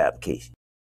job application.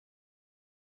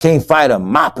 Can't fight a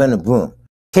mop and a broom.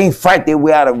 Can't fight their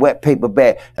way out of a wet paper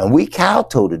bag. And we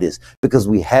kowtow to this because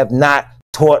we have not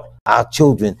taught our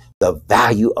children the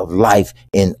value of life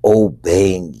in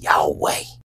obeying Yahweh.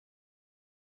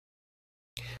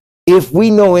 If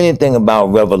we know anything about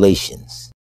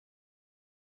Revelations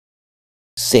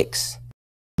 6,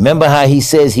 remember how he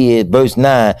says here, verse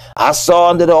 9, I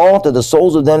saw under the altar the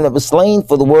souls of them that were slain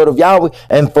for the word of Yahweh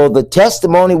and for the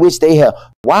testimony which they held.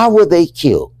 Why were they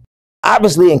killed?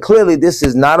 Obviously and clearly, this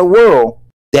is not a world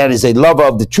that is a lover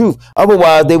of the truth.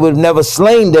 Otherwise, they would have never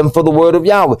slain them for the word of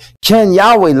Yahweh. Can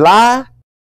Yahweh lie?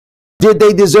 Did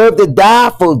they deserve to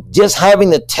die for just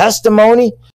having the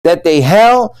testimony that they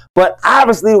held? But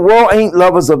obviously, the world ain't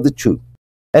lovers of the truth.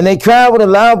 And they cried with a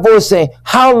loud voice, saying,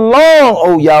 how long,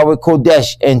 O Yahweh,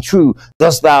 Kodesh and true,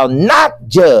 dost thou not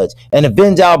judge and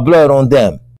avenge our blood on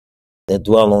them that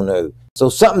dwell on the earth? So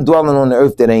something dwelling on the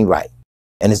earth that ain't right.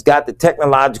 And it's got the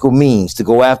technological means to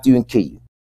go after you and kill you.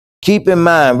 Keep in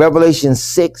mind, Revelation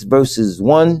 6, verses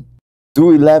 1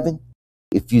 through 11.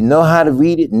 If you know how to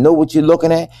read it, know what you're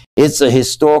looking at, it's a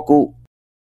historical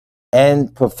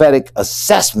and prophetic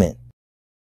assessment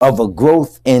of a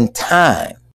growth in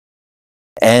time.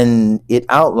 And it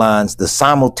outlines the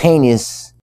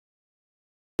simultaneous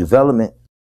development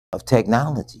of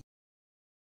technology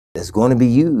that's going to be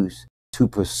used to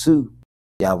pursue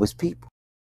Yahweh's people.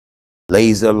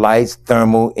 Laser lights,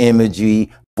 thermal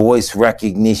imagery, voice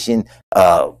recognition,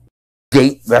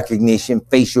 gait recognition,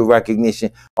 facial recognition,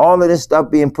 all of this stuff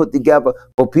being put together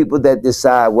for people that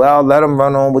decide, well, let them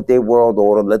run on with their world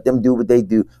order. Let them do what they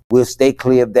do. We'll stay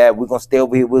clear of that. We're going to stay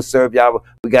over here. We'll serve y'all.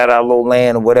 We got our little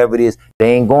land or whatever it is.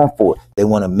 They ain't going for it. They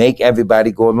want to make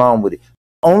everybody go along with it.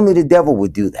 Only the devil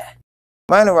would do that.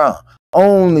 Right or wrong?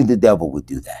 Only the devil would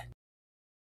do that.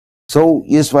 So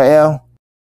Israel,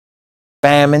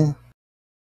 famine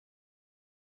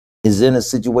is in a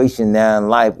situation now in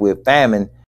life where famine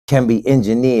can be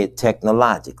engineered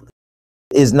technologically.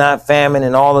 Is not famine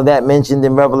and all of that mentioned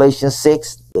in Revelation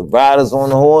 6? The riders on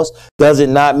the horse? Does it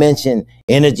not mention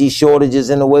energy shortages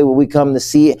in the way where we come to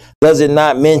see it? Does it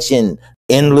not mention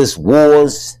endless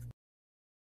wars?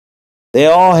 They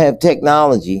all have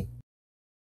technology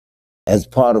as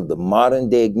part of the modern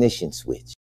day ignition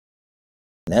switch.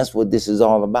 And that's what this is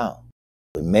all about.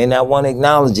 We may not want to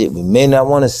acknowledge it. We may not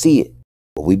want to see it,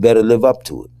 but we better live up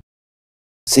to it.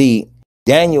 See,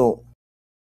 Daniel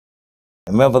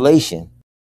and Revelation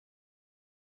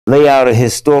lay out a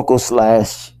historical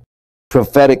 /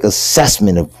 prophetic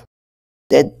assessment of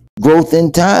that growth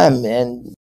in time,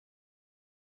 and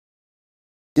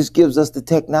just gives us the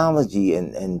technology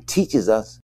and teaches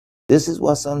us this is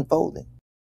what's unfolding.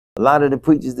 A lot of the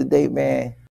preachers today,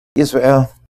 man, Israel,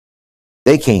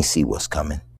 they can't see what's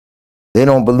coming. They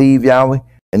don't believe Yahweh,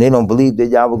 and they don't believe that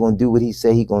Yahweh going to do what he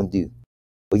said he going to do.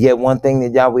 But yet one thing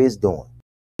that Yahweh is doing,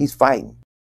 he's fighting.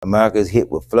 America is hit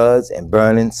with floods and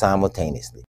burning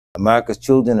simultaneously. America's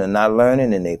children are not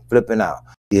learning and they flipping out.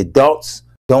 The adults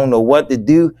don't know what to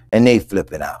do and they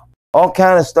flipping out. All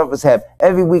kind of stuff is happening.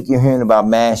 Every week you're hearing about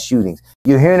mass shootings.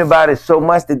 You're hearing about it so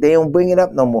much that they don't bring it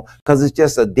up no more because it's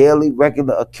just a daily,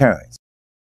 regular occurrence.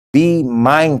 Be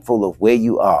mindful of where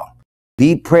you are.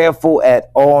 Be prayerful at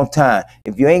all times.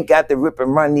 If you ain't got to rip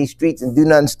and run these streets and do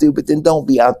nothing stupid, then don't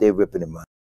be out there ripping and running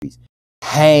these streets.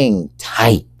 Hang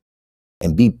tight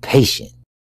and be patient.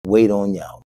 Wait on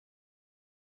Yahweh.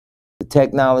 The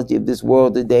technology of this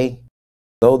world today,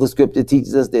 though the scripture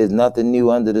teaches us there's nothing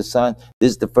new under the sun,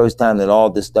 this is the first time that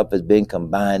all this stuff has been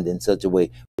combined in such a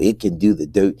way where it can do the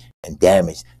dirt and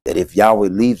damage that if Yahweh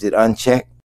leaves it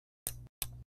unchecked,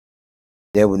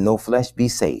 there will no flesh be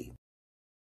saved.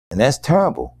 And that's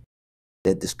terrible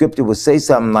that the scripture would say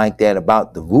something like that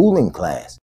about the ruling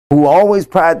class, who always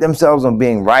pride themselves on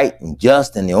being right and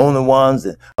just and the only ones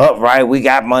and upright. We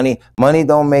got money. Money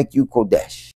don't make you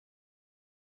Kodesh.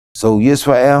 So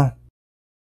Yisrael,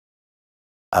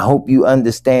 I hope you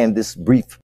understand this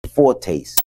brief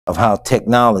foretaste of how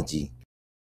technology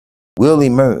will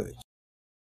emerge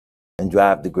and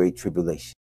drive the great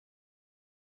tribulation.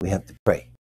 We have to pray.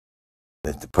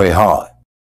 We have to pray hard.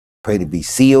 Pray to be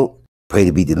sealed. Pray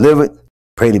to be delivered.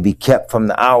 Pray to be kept from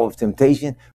the hour of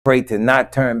temptation. Pray to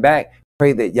not turn back.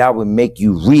 Pray that Yahweh make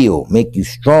you real, make you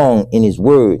strong in his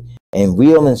word, and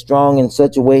real and strong in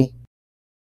such a way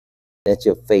that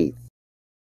your faith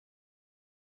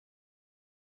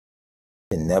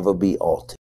can never be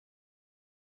altered.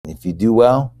 And if you do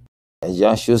well, as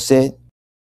Joshua said,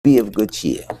 be of good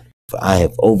cheer, for I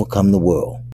have overcome the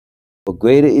world. For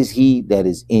greater is he that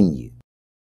is in you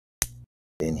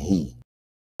than he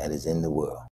that is in the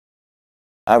world.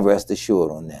 I rest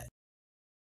assured on that.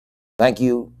 Thank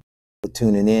you for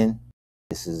tuning in.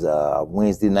 This is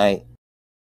Wednesday night,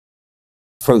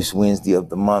 first Wednesday of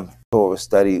the month, Torah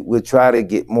study. We'll try to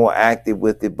get more active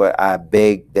with it, but I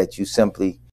beg that you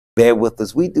simply bear with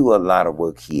us. We do a lot of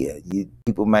work here.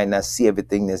 People might not see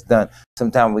everything that's done.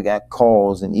 Sometimes we got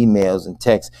calls and emails and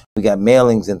texts. We got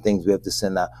mailings and things we have to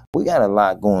send out. We got a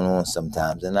lot going on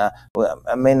sometimes. And I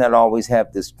may not always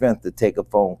have the strength to take a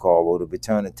phone call or to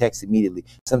return a text immediately.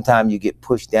 Sometimes you get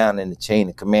pushed down in the chain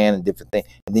of command and different things,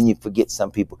 and then you forget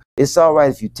some people. It's all right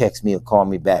if you text me or call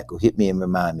me back or hit me and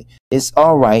remind me. It's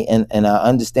all right, and I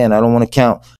understand. I don't want to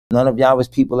count none of Yahweh's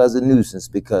people as a nuisance,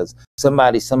 because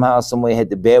somebody somehow, some way had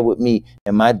to bear with me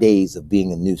in my days of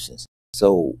being a nuisance.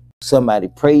 So somebody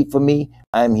prayed for me.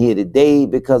 I'm here today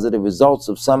because of the results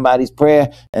of somebody's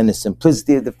prayer and the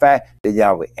simplicity of the fact that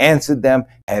Yahweh answered them,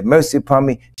 had mercy upon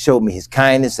me, showed me his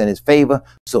kindness and his favor.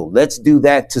 So let's do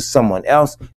that to someone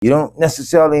else. You don't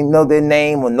necessarily know their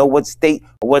name or know what state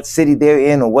or what city they're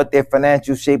in or what their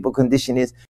financial shape or condition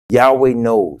is. Yahweh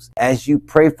knows. As you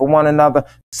pray for one another,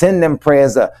 send them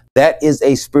prayers up. That is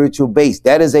a spiritual base.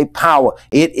 That is a power.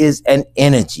 It is an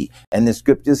energy. And the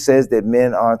scripture says that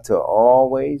men are to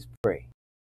always pray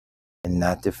and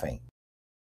not to faint.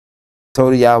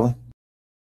 Told Yahweh,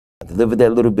 I delivered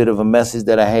that little bit of a message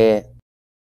that I had.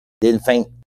 Didn't faint.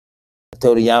 I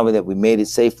told Yahweh that we made it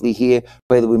safely here.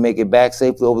 Pray that we make it back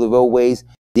safely over the roadways.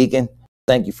 Deacon,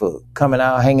 thank you for coming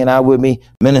out, hanging out with me.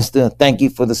 Minister, thank you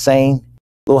for the same.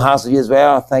 Little House of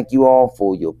Israel, thank you all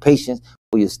for your patience,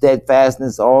 for your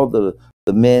steadfastness, all the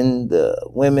men, the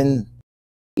women,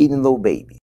 even little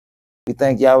babies. We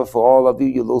thank Yahweh for all of you,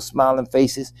 your little smiling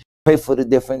faces. Pray for the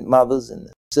different mothers and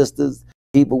sisters,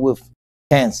 people with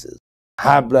cancers,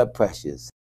 high blood pressures,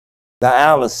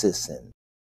 dialysis, and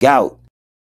gout.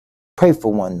 Pray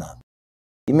for one another.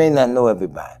 You may not know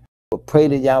everybody, but pray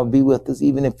that Yahweh be with us,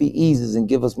 even if he eases and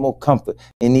give us more comfort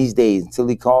in these days until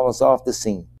he calls us off the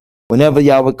scene. Whenever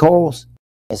Yahweh calls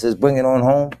and says, bring it on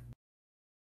home,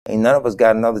 Ain't none of us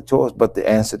got another choice but to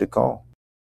answer the call.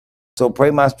 So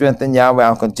pray my strength in Yahweh.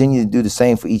 I'll continue to do the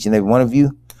same for each and every one of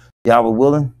you. Yahweh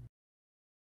willing,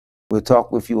 we'll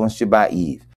talk with you on Shabbat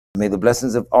Eve. May the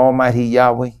blessings of Almighty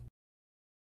Yahweh,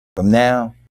 from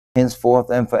now, henceforth,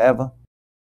 and forever,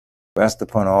 rest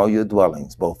upon all your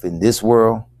dwellings, both in this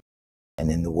world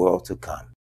and in the world to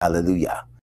come. Hallelujah.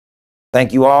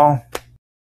 Thank you all.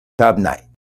 Top night.